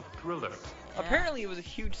making of Thriller. Yeah. Apparently it was a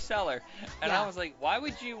huge seller, and I was like, why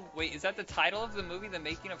would you wait? Is that the title of the movie, The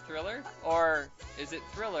Making of Thriller, or is it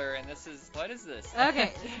Thriller? And what is this?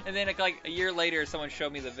 Okay. And then like a year later, someone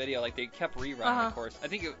showed me the video. Like they kept rerunning, of course. I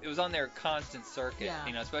think it was on their constant circuit,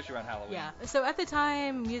 especially around Halloween. Yeah. So at the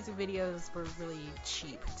time, music videos were really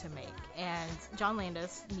cheap to make, and John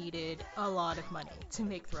Landis needed a lot of money to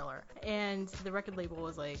make Thriller, and the record label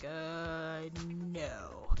was like,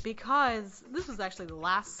 no, because this was actually the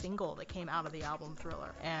last single that came out of the album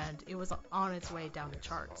Thriller, and it was on its way down the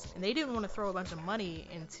charts, and they didn't want to throw a bunch of money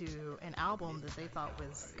into an album that they thought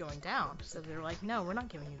was going down, so they were like, no, we're not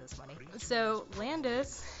giving you this money. So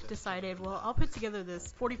Landis decided, well, I'll put together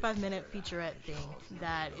this 45-minute featurette thing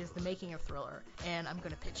that is the making of Thriller, and I'm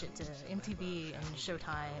going to pitch it to MTV and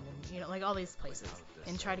Showtime and like all these places,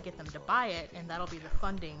 and try to get them to buy it, and that'll be the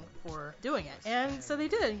funding for doing it. And so they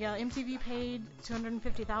did. MTV paid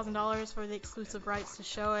 $250,000 for the exclusive rights to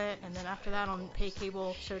show it, and then after that on pay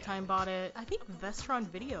cable, Showtime bought it. I think Vestron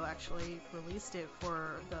Video actually released it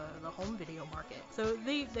for the home video market. So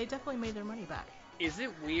they definitely made their money back. Is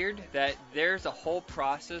it weird that there's a whole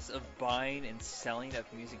process of buying and selling of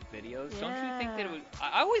music videos? Yeah. Don't you think that it was...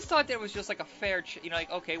 I always thought that it was just like a fair...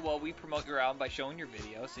 like, okay, well, we promote your album by showing your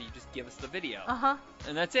video, so you just give us the video. Uh-huh.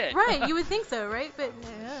 And that's it. Right, you would think so, right? But,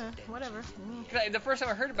 whatever. The first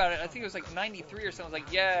time I heard about it, I think it was like 93 or something. I was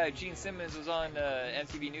like, yeah, Gene Simmons was on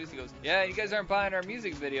MTV News. He goes, yeah, you guys aren't buying our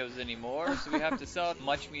music videos anymore, so we have to sell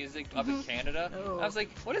much music up in Canada. Oh. I was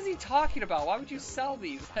like, what is he talking about? Why would you sell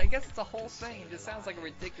these? I guess it's a whole thing. It just sounds like a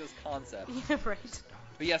ridiculous concept. Yeah, right.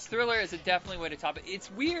 But yes, Thriller is a definitely way to top it.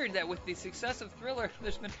 It's weird that with the success of Thriller,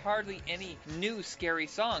 there's been hardly any new scary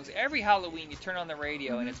songs. Every Halloween, you turn on the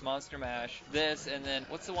radio and it's Monster Mash, this, and then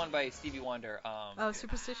what's the one by Stevie Wonder?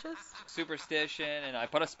 Superstitious? Superstition, and I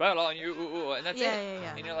Put a Spell on You, and that's it.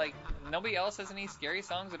 Yeah. And you're like, nobody else has any scary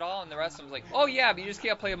songs at all, and the rest of them's like, oh yeah, but you just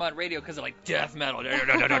can't play them on radio because they're like death metal.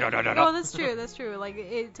 Oh, that's true. Like,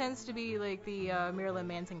 it tends to be like the Marilyn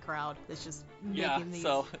Manson crowd that's just making these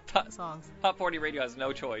songs. Top 40 radio has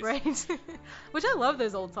no choice. Right. Which I love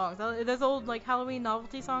those old songs. Those old like Halloween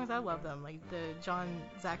novelty songs, I love them. Like the John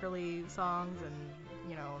Zachary songs and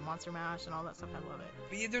Monster Mash and all that stuff. I love it.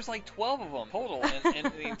 But there's like 12 of them total in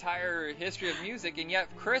the entire history of music, and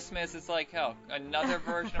yet Christmas it's like, hell, another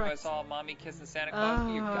version of I Saw Mommy Kissing Santa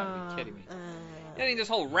Claus. You've got to be kidding me. I mean, there's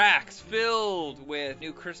whole racks filled with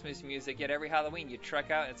new Christmas music, yet every Halloween you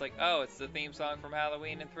trek out and it's like, oh, it's the theme song from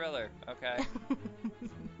Halloween and Thriller. Okay.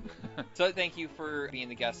 So thank you for being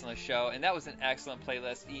the guest on the show, and that was an excellent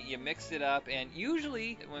playlist. You mixed it up, and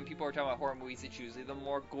usually when people are talking about horror movies, it's usually the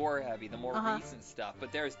more gore-heavy, the more recent stuff.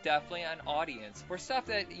 But there's definitely an audience for stuff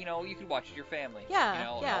that you could watch with your family.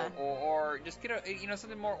 Yeah, or just get a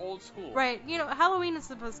something more old school. Right. Halloween is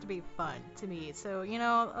supposed to be fun to me, so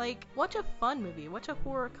watch a fun movie, watch a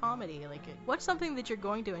horror comedy, watch something that you're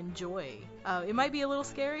going to enjoy. It might be a little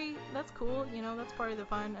scary. That's cool. That's part of the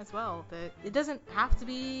fun as well. But it doesn't have to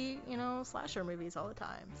be slasher movies all the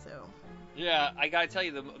time. So. Yeah, I gotta tell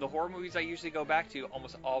you, the horror movies I usually go back to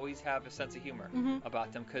almost always have a sense of humor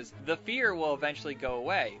about them, because the fear will eventually go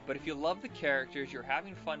away. But if you love the characters, you're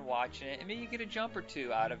having fun watching it, and maybe you get a jump or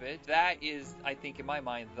two out of it, that is, I think, in my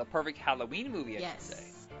mind, the perfect Halloween movie, I should say.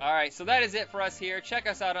 All right, so that is it for us here. Check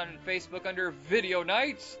us out on Facebook under Video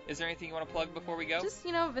Nights. Is there anything you want to plug before we go? Just,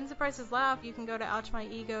 Vincent Price's Laugh. You can go to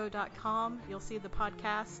ouchmyego.com. You'll see the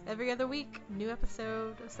podcast every other week. New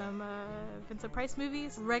episode of some Vincent Price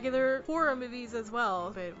movies. Regular horror movies as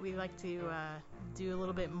well. But we like to do a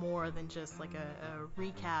little bit more than just like a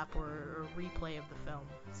recap or a replay of the film.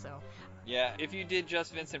 So... Yeah, if you did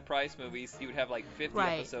just Vincent Price movies, you would have like 50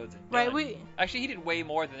 episodes done. Right. Actually, he did way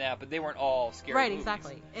more than that, but they weren't all scary movies.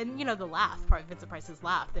 Exactly. And, the laugh part, Vincent Price's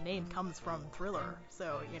Laugh, the name comes from Thriller.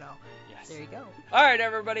 So, yes. There you go. All right,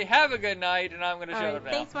 everybody, have a good night, and I'm going to shut up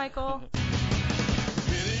now. Thanks, Michael.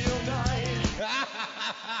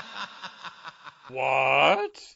 What?